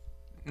 really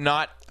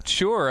not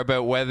sure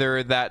about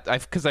whether that,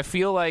 because I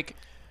feel like,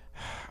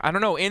 I don't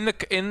know, in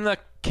the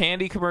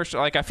candy commercial,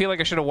 like I feel like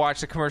I should have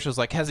watched the commercials.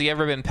 Like, has he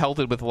ever been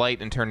pelted with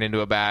light and turned into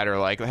a bat, or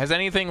like has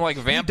anything like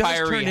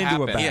vampire-y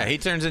happened? Yeah, he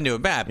turns into a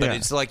bat, but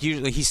it's like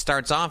usually he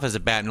starts off as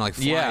a bat and like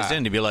flies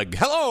in to be like,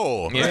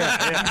 "Hello,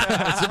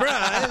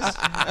 surprise!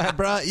 I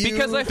brought you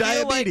because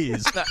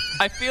diabetes."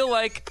 I feel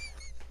like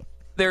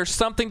there's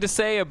something to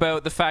say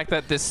about the fact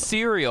that this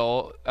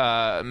cereal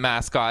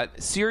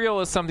mascot, cereal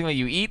is something that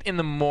you eat in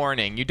the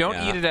morning. You don't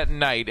eat it at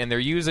night, and they're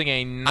using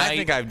a night I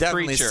think I've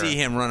definitely creature. see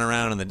him run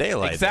around in the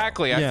daylight.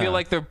 Exactly. I feel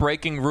like they're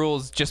breaking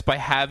rules just by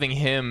having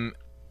him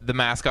the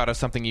mascot of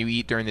something you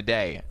eat during the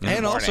day.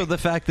 And also the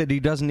fact that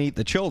he doesn't eat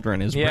the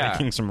children is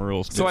breaking some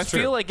rules. So I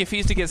feel like if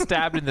he's to get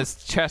stabbed in this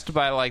chest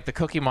by like the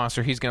Cookie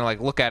Monster, he's going to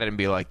like look at it and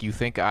be like, "You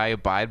think I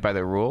abide by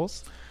the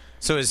rules?"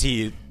 So is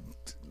he...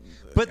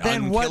 But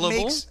then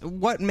unkillable?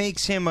 what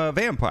makes him a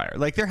vampire?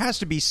 Like, there has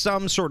to be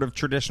some sort of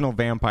traditional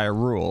vampire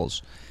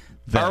rules.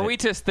 Are we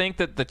to think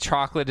that the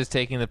chocolate is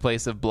taking the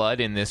place of blood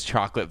in this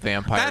chocolate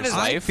vampire's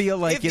life? I feel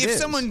like if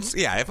someone's...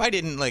 Yeah, if I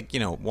didn't, like,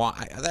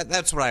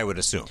 that's what I would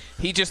assume.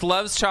 He just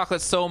loves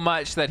chocolate so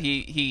much that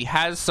he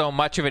has so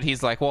much of it,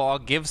 he's like, well, I'll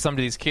give some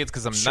to these kids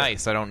because I'm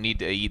nice. I don't need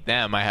to eat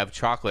them. I have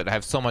chocolate. I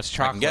have so much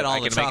chocolate.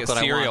 I can make a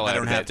cereal I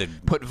don't have to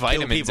put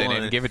vitamins in it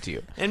and and give it to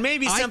you. And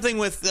maybe something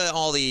with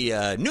all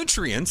the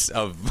nutrients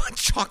of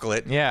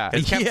chocolate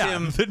has kept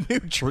him... the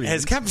nutrients.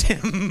 Has kept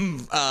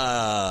him...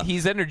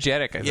 he's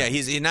energetic, I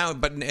think. Yeah,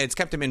 but it's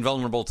kept him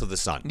invulnerable to the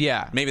sun.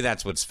 Yeah. Maybe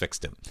that's what's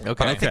fixed him. Okay.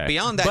 But I think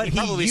beyond that, but he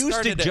probably used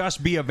started to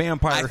just be a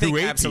vampire I think who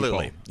ate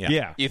absolutely. people.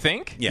 Yeah. You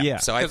think? Yeah.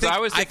 So I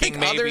was thinking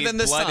maybe other than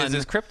the blood sun, is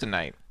his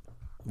kryptonite.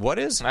 What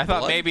is? I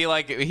thought blood? maybe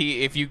like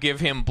if you give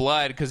him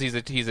blood because he's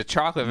a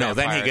chocolate vampire. No,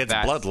 then he gets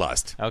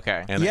bloodlust.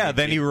 Okay. And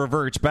then he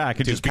reverts back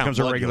and just becomes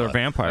a regular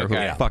vampire who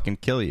Okay. will fucking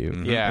kill you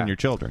and your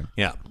children.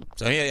 Yeah.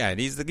 So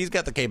he's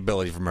got the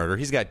capability for murder.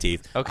 He's got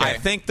teeth. Okay. I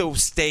think the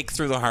stake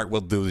through the heart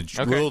will do the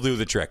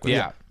trick. With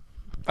Yeah. it.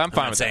 I'm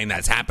fine not with saying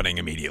that's happening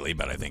immediately,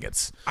 but I think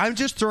it's... I'm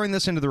just throwing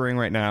this into the ring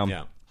right now.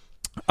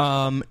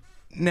 Yeah.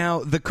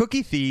 Now, the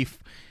Cookie Thief...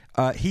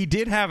 he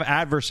did have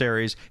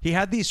adversaries. He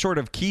had these sort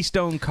of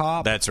Keystone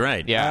Cop. That's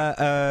right.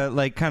 Yeah.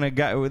 Like kind of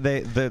guy.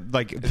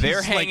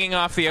 They're hanging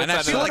off the And I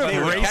outside feel of like the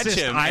they would racist catch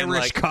him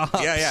Irish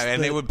cops. Yeah,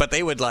 and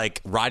they would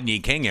like Rodney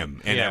King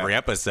him in every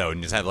episode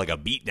and just have like a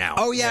beat down.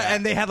 Oh yeah,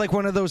 and they had like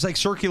one of those like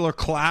circular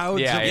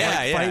clouds of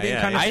fighting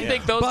kind of I thing.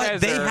 think those but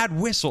guys they are... had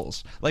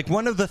whistles. Like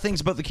one of the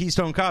things about the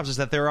Keystone Cops is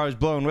that they're always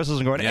blowing whistles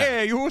and going,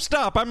 "Hey, you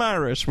stop! I'm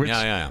Irish." Which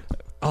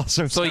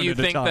also so you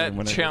think Italian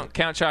that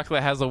Count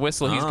Chocolate has a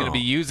whistle? He's going to be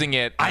using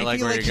it. I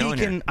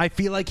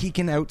feel like he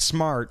can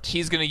outsmart.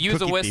 He's going to use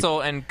Cookie a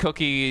whistle, and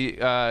Cookie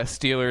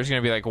Stealer is going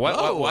to be like, "What?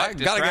 I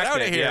gotta get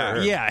out of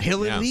here." Yeah,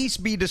 he'll at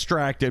least be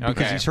distracted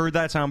because he's heard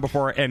that sound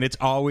before, and it's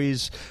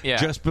always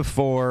just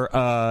before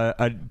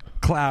a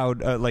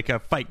cloud, like a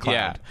fight cloud.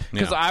 Yeah,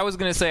 because I was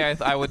going to say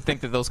I would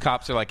think that those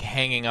cops are like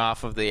hanging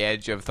off of the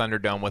edge of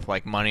Thunderdome with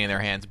like money in their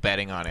hands,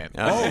 betting on it.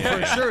 Oh,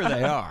 for sure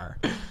they are.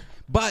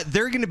 But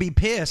they're going to be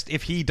pissed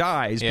if he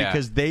dies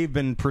because they've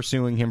been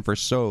pursuing him for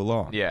so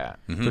long. Yeah,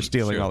 for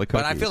stealing all the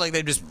cookies. But I feel like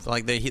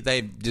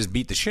they just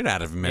beat the shit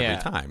out of him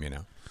every time.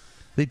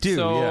 They do.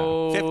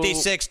 So...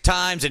 56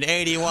 times in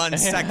 81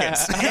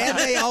 seconds, and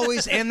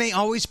they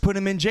always put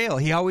him in jail.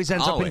 He always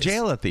ends up in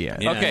jail at the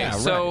end. Yeah. Okay,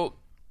 so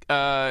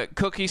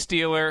Cookie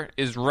Stealer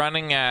is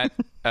running at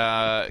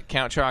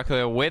Count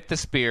Chocula with the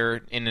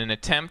spear in an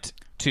attempt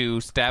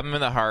to stab him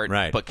in the heart,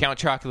 Right. but Count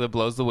Chocula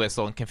blows the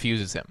whistle and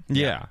confuses him.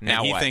 Yeah. Now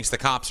and he what? thinks the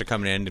cops are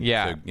coming in to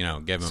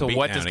give him So a beat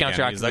what down does Count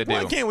again. He's Chocula like, do?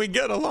 Why can't we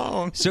get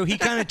along? So he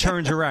kind of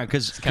turns around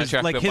because Count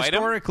Chocula like bite him?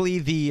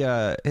 historically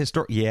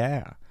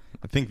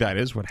I think that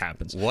is what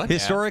happens. What?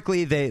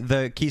 Historically,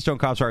 the Keystone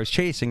Cops are always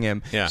chasing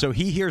him. Yeah. So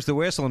he hears the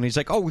whistle and he's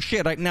like, "Oh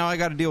shit! Now I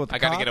got to deal with the I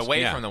got to cops." get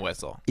away Yeah. from the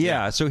whistle.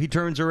 Yeah. So he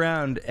turns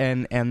around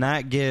and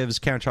that gives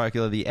Count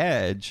Chocula the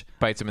edge.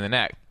 Bites him in the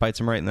neck. Bites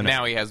him right in the neck.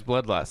 Now he has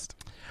bloodlust.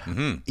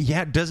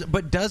 Yeah.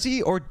 Does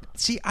he? Or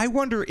see, I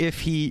wonder if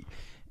he's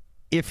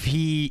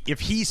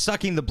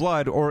sucking the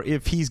blood or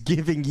if he's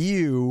giving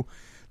you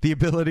the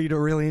ability to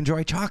really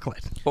enjoy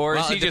chocolate. Or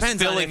Well, is he it just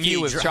depends on filling if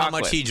you with chocolate? how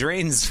much he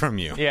drains from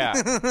you. Yeah.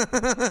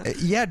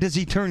 Yeah. Does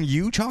he turn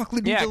you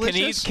chocolate? Yeah,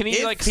 delicious? can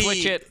he like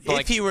switch it?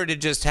 Like, if he were to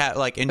just have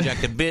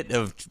inject a bit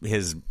of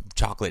his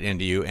chocolate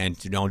into you and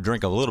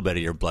drink a little bit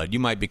of your blood, you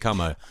might become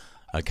a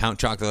Count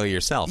Chocula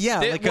yourself. Yeah.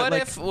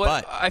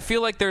 I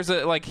feel like there's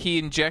he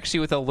injects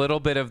you with a little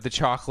bit of the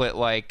chocolate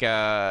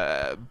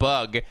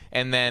bug,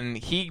 and then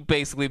he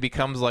basically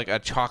becomes like a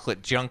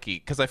chocolate junkie.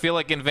 Because I feel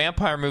like in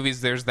vampire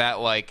movies, there's that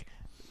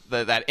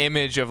that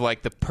image of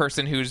like the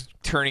person who's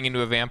turning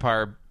into a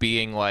vampire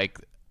being like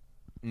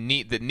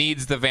that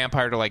needs the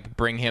vampire to like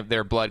bring him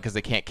their blood because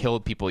they can't kill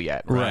people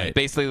yet. Right.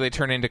 Basically, they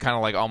turn into kind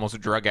of like almost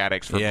drug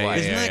addicts for blood.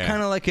 Isn't that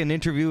kind of like an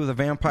interview with a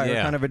vampire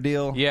kind of a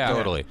deal? Yeah.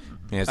 Totally.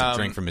 He has to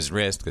drink from his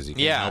wrist because he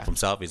can't help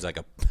himself. He's like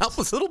a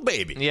helpless little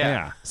baby.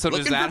 Yeah. So does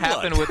Looking that for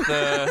happen blood. with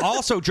the?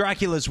 Also,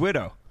 Dracula's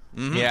widow.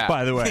 Yeah.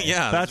 By the way,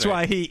 Yeah, that's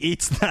why he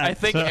eats that. I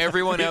think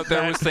everyone out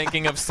there was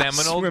thinking of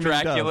seminal Swimming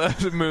Dracula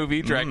dove.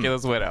 movie,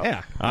 Dracula's Widow.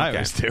 Yeah, I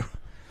always do.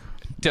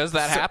 Does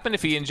that happen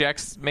if he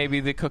injects maybe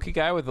the cookie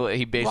guy with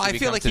he basically Well, I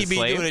feel like becomes he'd be his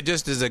slave? doing it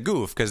just as a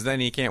goof because then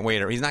he can't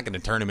wait. He's not going to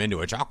turn him into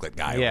a chocolate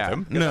guy Yeah, with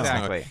him. no. That's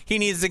not- Exactly. He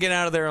needs to get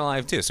out of there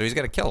alive too, so he's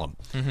got to kill him.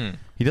 Mm-hmm.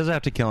 He does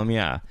have to kill him,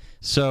 yeah.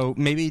 So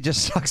maybe he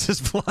just sucks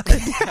his blood.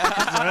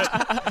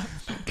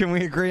 Can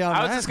we agree on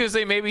I was that? just going to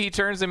say maybe he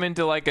turns him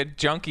into like a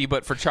junkie,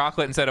 but for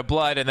chocolate instead of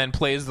blood, and then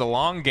plays the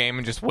long game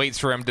and just waits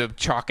for him to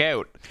chalk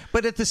out.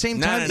 But at the same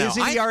time, No.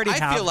 isn't he already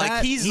I feel like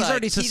that? he's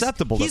already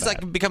susceptible He's to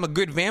that. like become a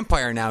good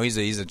vampire now. He's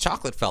a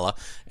chocolate fella,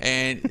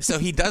 and so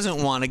he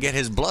doesn't want to get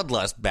his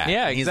bloodlust back.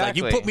 Yeah, And he's like,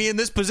 exactly. you put me in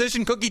this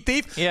position, cookie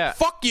thief. Yeah.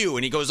 Fuck you.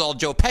 And he goes all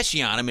Joe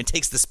Pesci on him and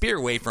takes the spear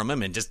away from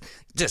him and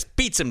just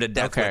beats him to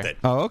death Okay. with it.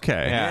 Oh,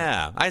 okay.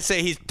 Yeah. I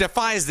say he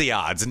defies the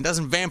odds and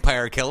doesn't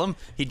vampire kill him.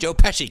 He Joe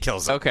Pesci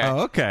kills him. Okay. Oh,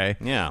 okay.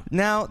 Yeah.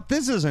 Now,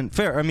 this isn't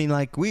fair. I mean,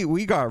 like,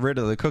 we got rid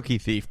of the cookie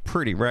thief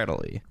pretty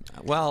readily.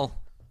 Well,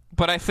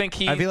 But I think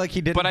he. I feel like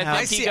he didn't But I have-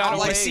 think he see, got all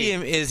away. I see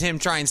him is him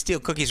try and steal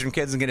cookies from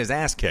kids and get his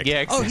ass kicked.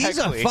 Yeah, Oh,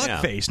 exactly. he's a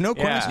fuckface, no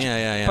question.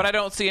 Yeah. But I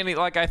don't see any.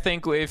 Like I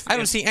think if I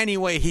don't see any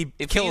way he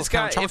if kills he's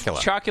got, Count if Chocula.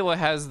 Chocula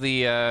has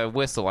the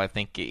whistle, I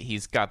think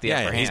he's got the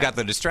upper hand. He's got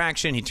the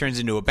distraction. He turns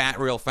into a bat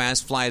real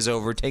fast, flies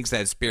over, takes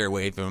that spear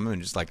away from him,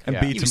 and just like And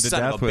beats you him to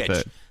son death of a with bitch.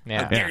 it.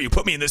 Yeah. How dare you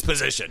put me in this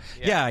position?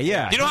 Yeah. You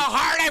know how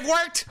hard I've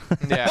worked,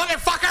 Yeah.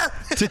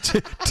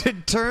 motherfucker. to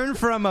turn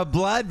from a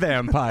blood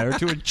vampire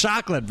to a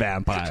chocolate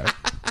vampire.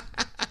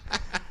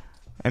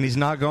 And he's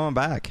not going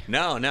back.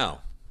 No.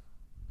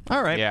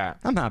 All right. Yeah.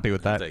 I'm happy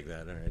with that. Take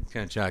that. All right,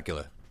 Count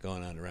Chocula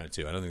going on to round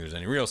 2. I don't think there's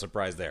any real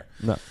surprise there.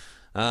 No.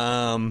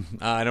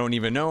 I don't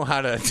even know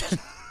how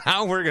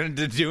we're going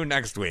to do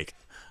next week.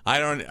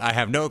 I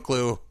have no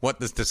clue what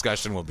this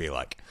discussion will be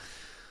like.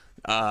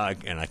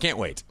 And I can't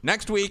wait.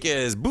 Next week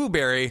is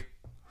Blueberry,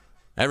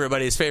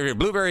 everybody's favorite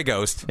Blueberry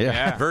Ghost,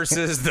 Yeah.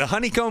 versus the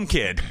Honeycomb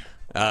Kid.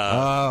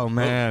 Oh,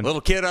 man.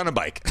 Little kid on a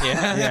bike.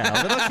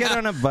 Yeah, a little kid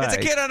on a bike. It's a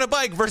kid on a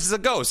bike versus a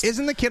ghost.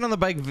 Isn't the kid on the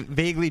bike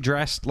vaguely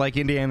dressed like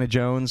Indiana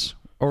Jones?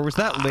 Or was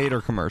that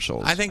later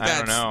commercials? I think I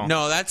that's don't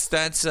know. no, that's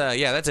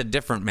a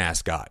different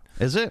mascot.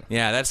 Is it?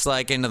 Yeah, that's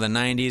like into the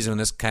 90s when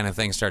this kind of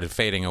thing started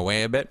fading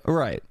away a bit.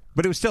 Right.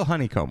 But it was still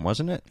Honeycomb,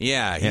 wasn't it?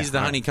 Yeah, he's the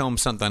all right. Honeycomb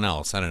something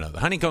else. I don't know.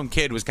 The Honeycomb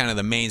Kid was kind of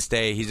the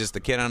mainstay. He's just a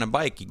kid on a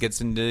bike.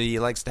 He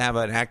likes to have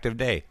an active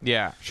day.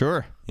 Yeah.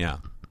 Sure. Yeah.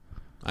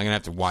 I'm gonna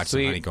have to watch some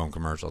Sweet. Honeycomb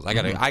commercials. I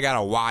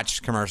gotta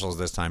watch commercials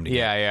this time to get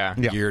Yeah.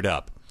 geared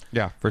up.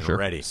 Yeah, for sure.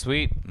 Ready.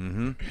 Sweet.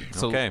 Mm-hmm.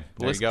 So Okay,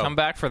 there let's you go. come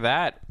back for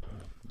that.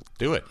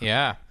 Do it.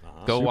 Yeah.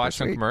 Go Super watch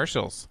some sweet.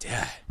 commercials.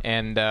 Yeah.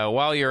 And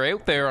while you're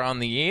out there on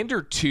the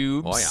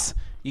intertubes,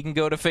 you can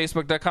go to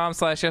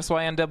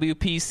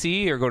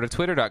facebook.com/SYNWPC or go to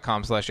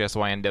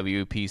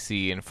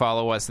twitter.com/SYNWPC and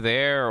follow us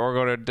there, or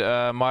go to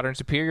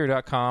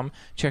modernsuperior.com.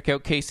 Check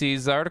out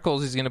Casey's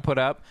articles he's going to put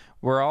up.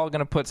 We're all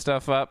going to put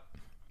stuff up.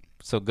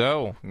 So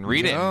go and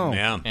read it.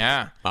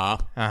 Yeah. Yeah.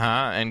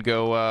 And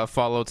go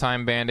follow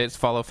Time Bandits,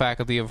 follow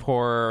Faculty of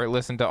Horror,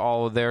 listen to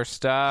all of their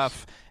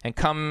stuff, and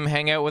come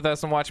hang out with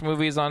us and watch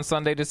movies on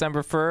Sunday,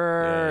 December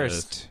 1st.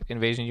 Yes.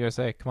 Invasion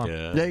USA. Come on.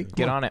 Yeah. Yeah,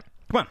 Get on it.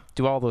 Come on.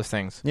 Do all those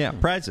things. Yeah,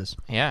 prizes.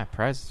 Yeah,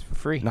 prizes for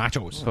free.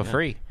 Nachos. For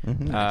free.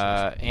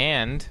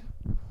 And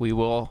we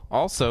will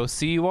also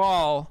see you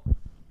all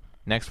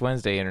next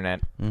Wednesday, Internet.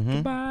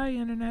 Goodbye,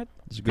 Internet.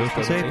 Let's go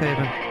to Safe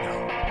Haven.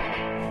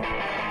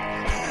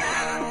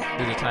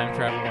 There's a time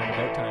travel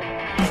roundabout time.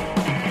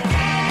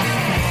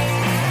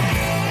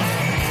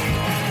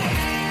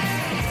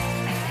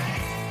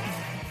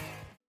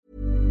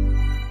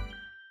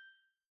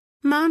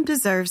 Mom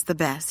deserves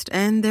the best,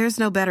 and there's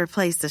no better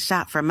place to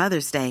shop for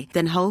Mother's Day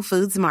than Whole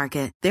Foods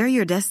Market. They're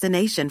your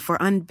destination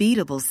for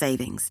unbeatable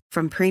savings,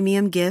 from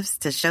premium gifts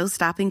to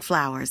show-stopping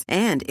flowers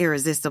and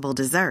irresistible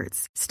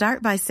desserts.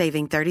 Start by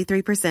saving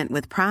 33%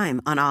 with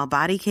Prime on all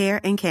body care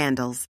and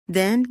candles.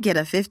 Then get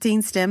a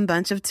 15-stem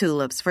bunch of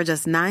tulips for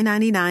just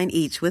 $9.99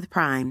 each with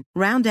Prime.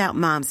 Round out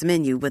Mom's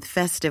menu with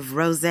festive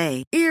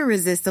rosé,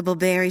 irresistible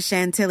berry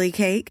chantilly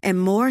cake, and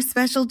more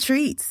special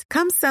treats.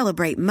 Come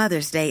celebrate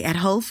Mother's Day at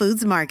Whole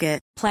Foods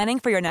Market. Planning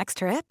for your next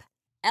trip?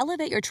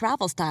 Elevate your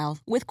travel style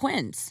with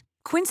Quince.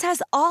 Quince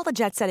has all the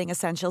jet-setting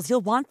essentials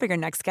you'll want for your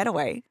next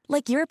getaway,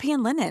 like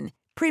European linen,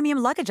 premium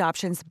luggage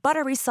options,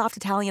 buttery soft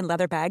Italian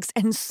leather bags,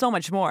 and so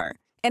much more.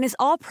 And is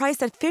all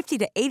priced at 50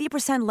 to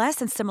 80% less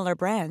than similar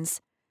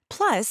brands.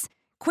 Plus,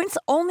 Quince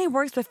only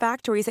works with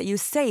factories that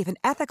use safe and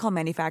ethical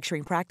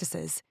manufacturing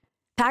practices.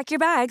 Pack your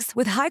bags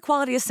with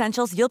high-quality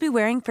essentials you'll be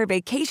wearing for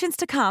vacations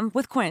to come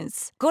with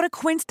Quince. Go to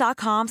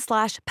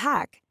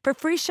quince.com/pack for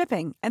free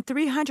shipping and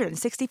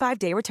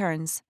 365-day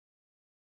returns.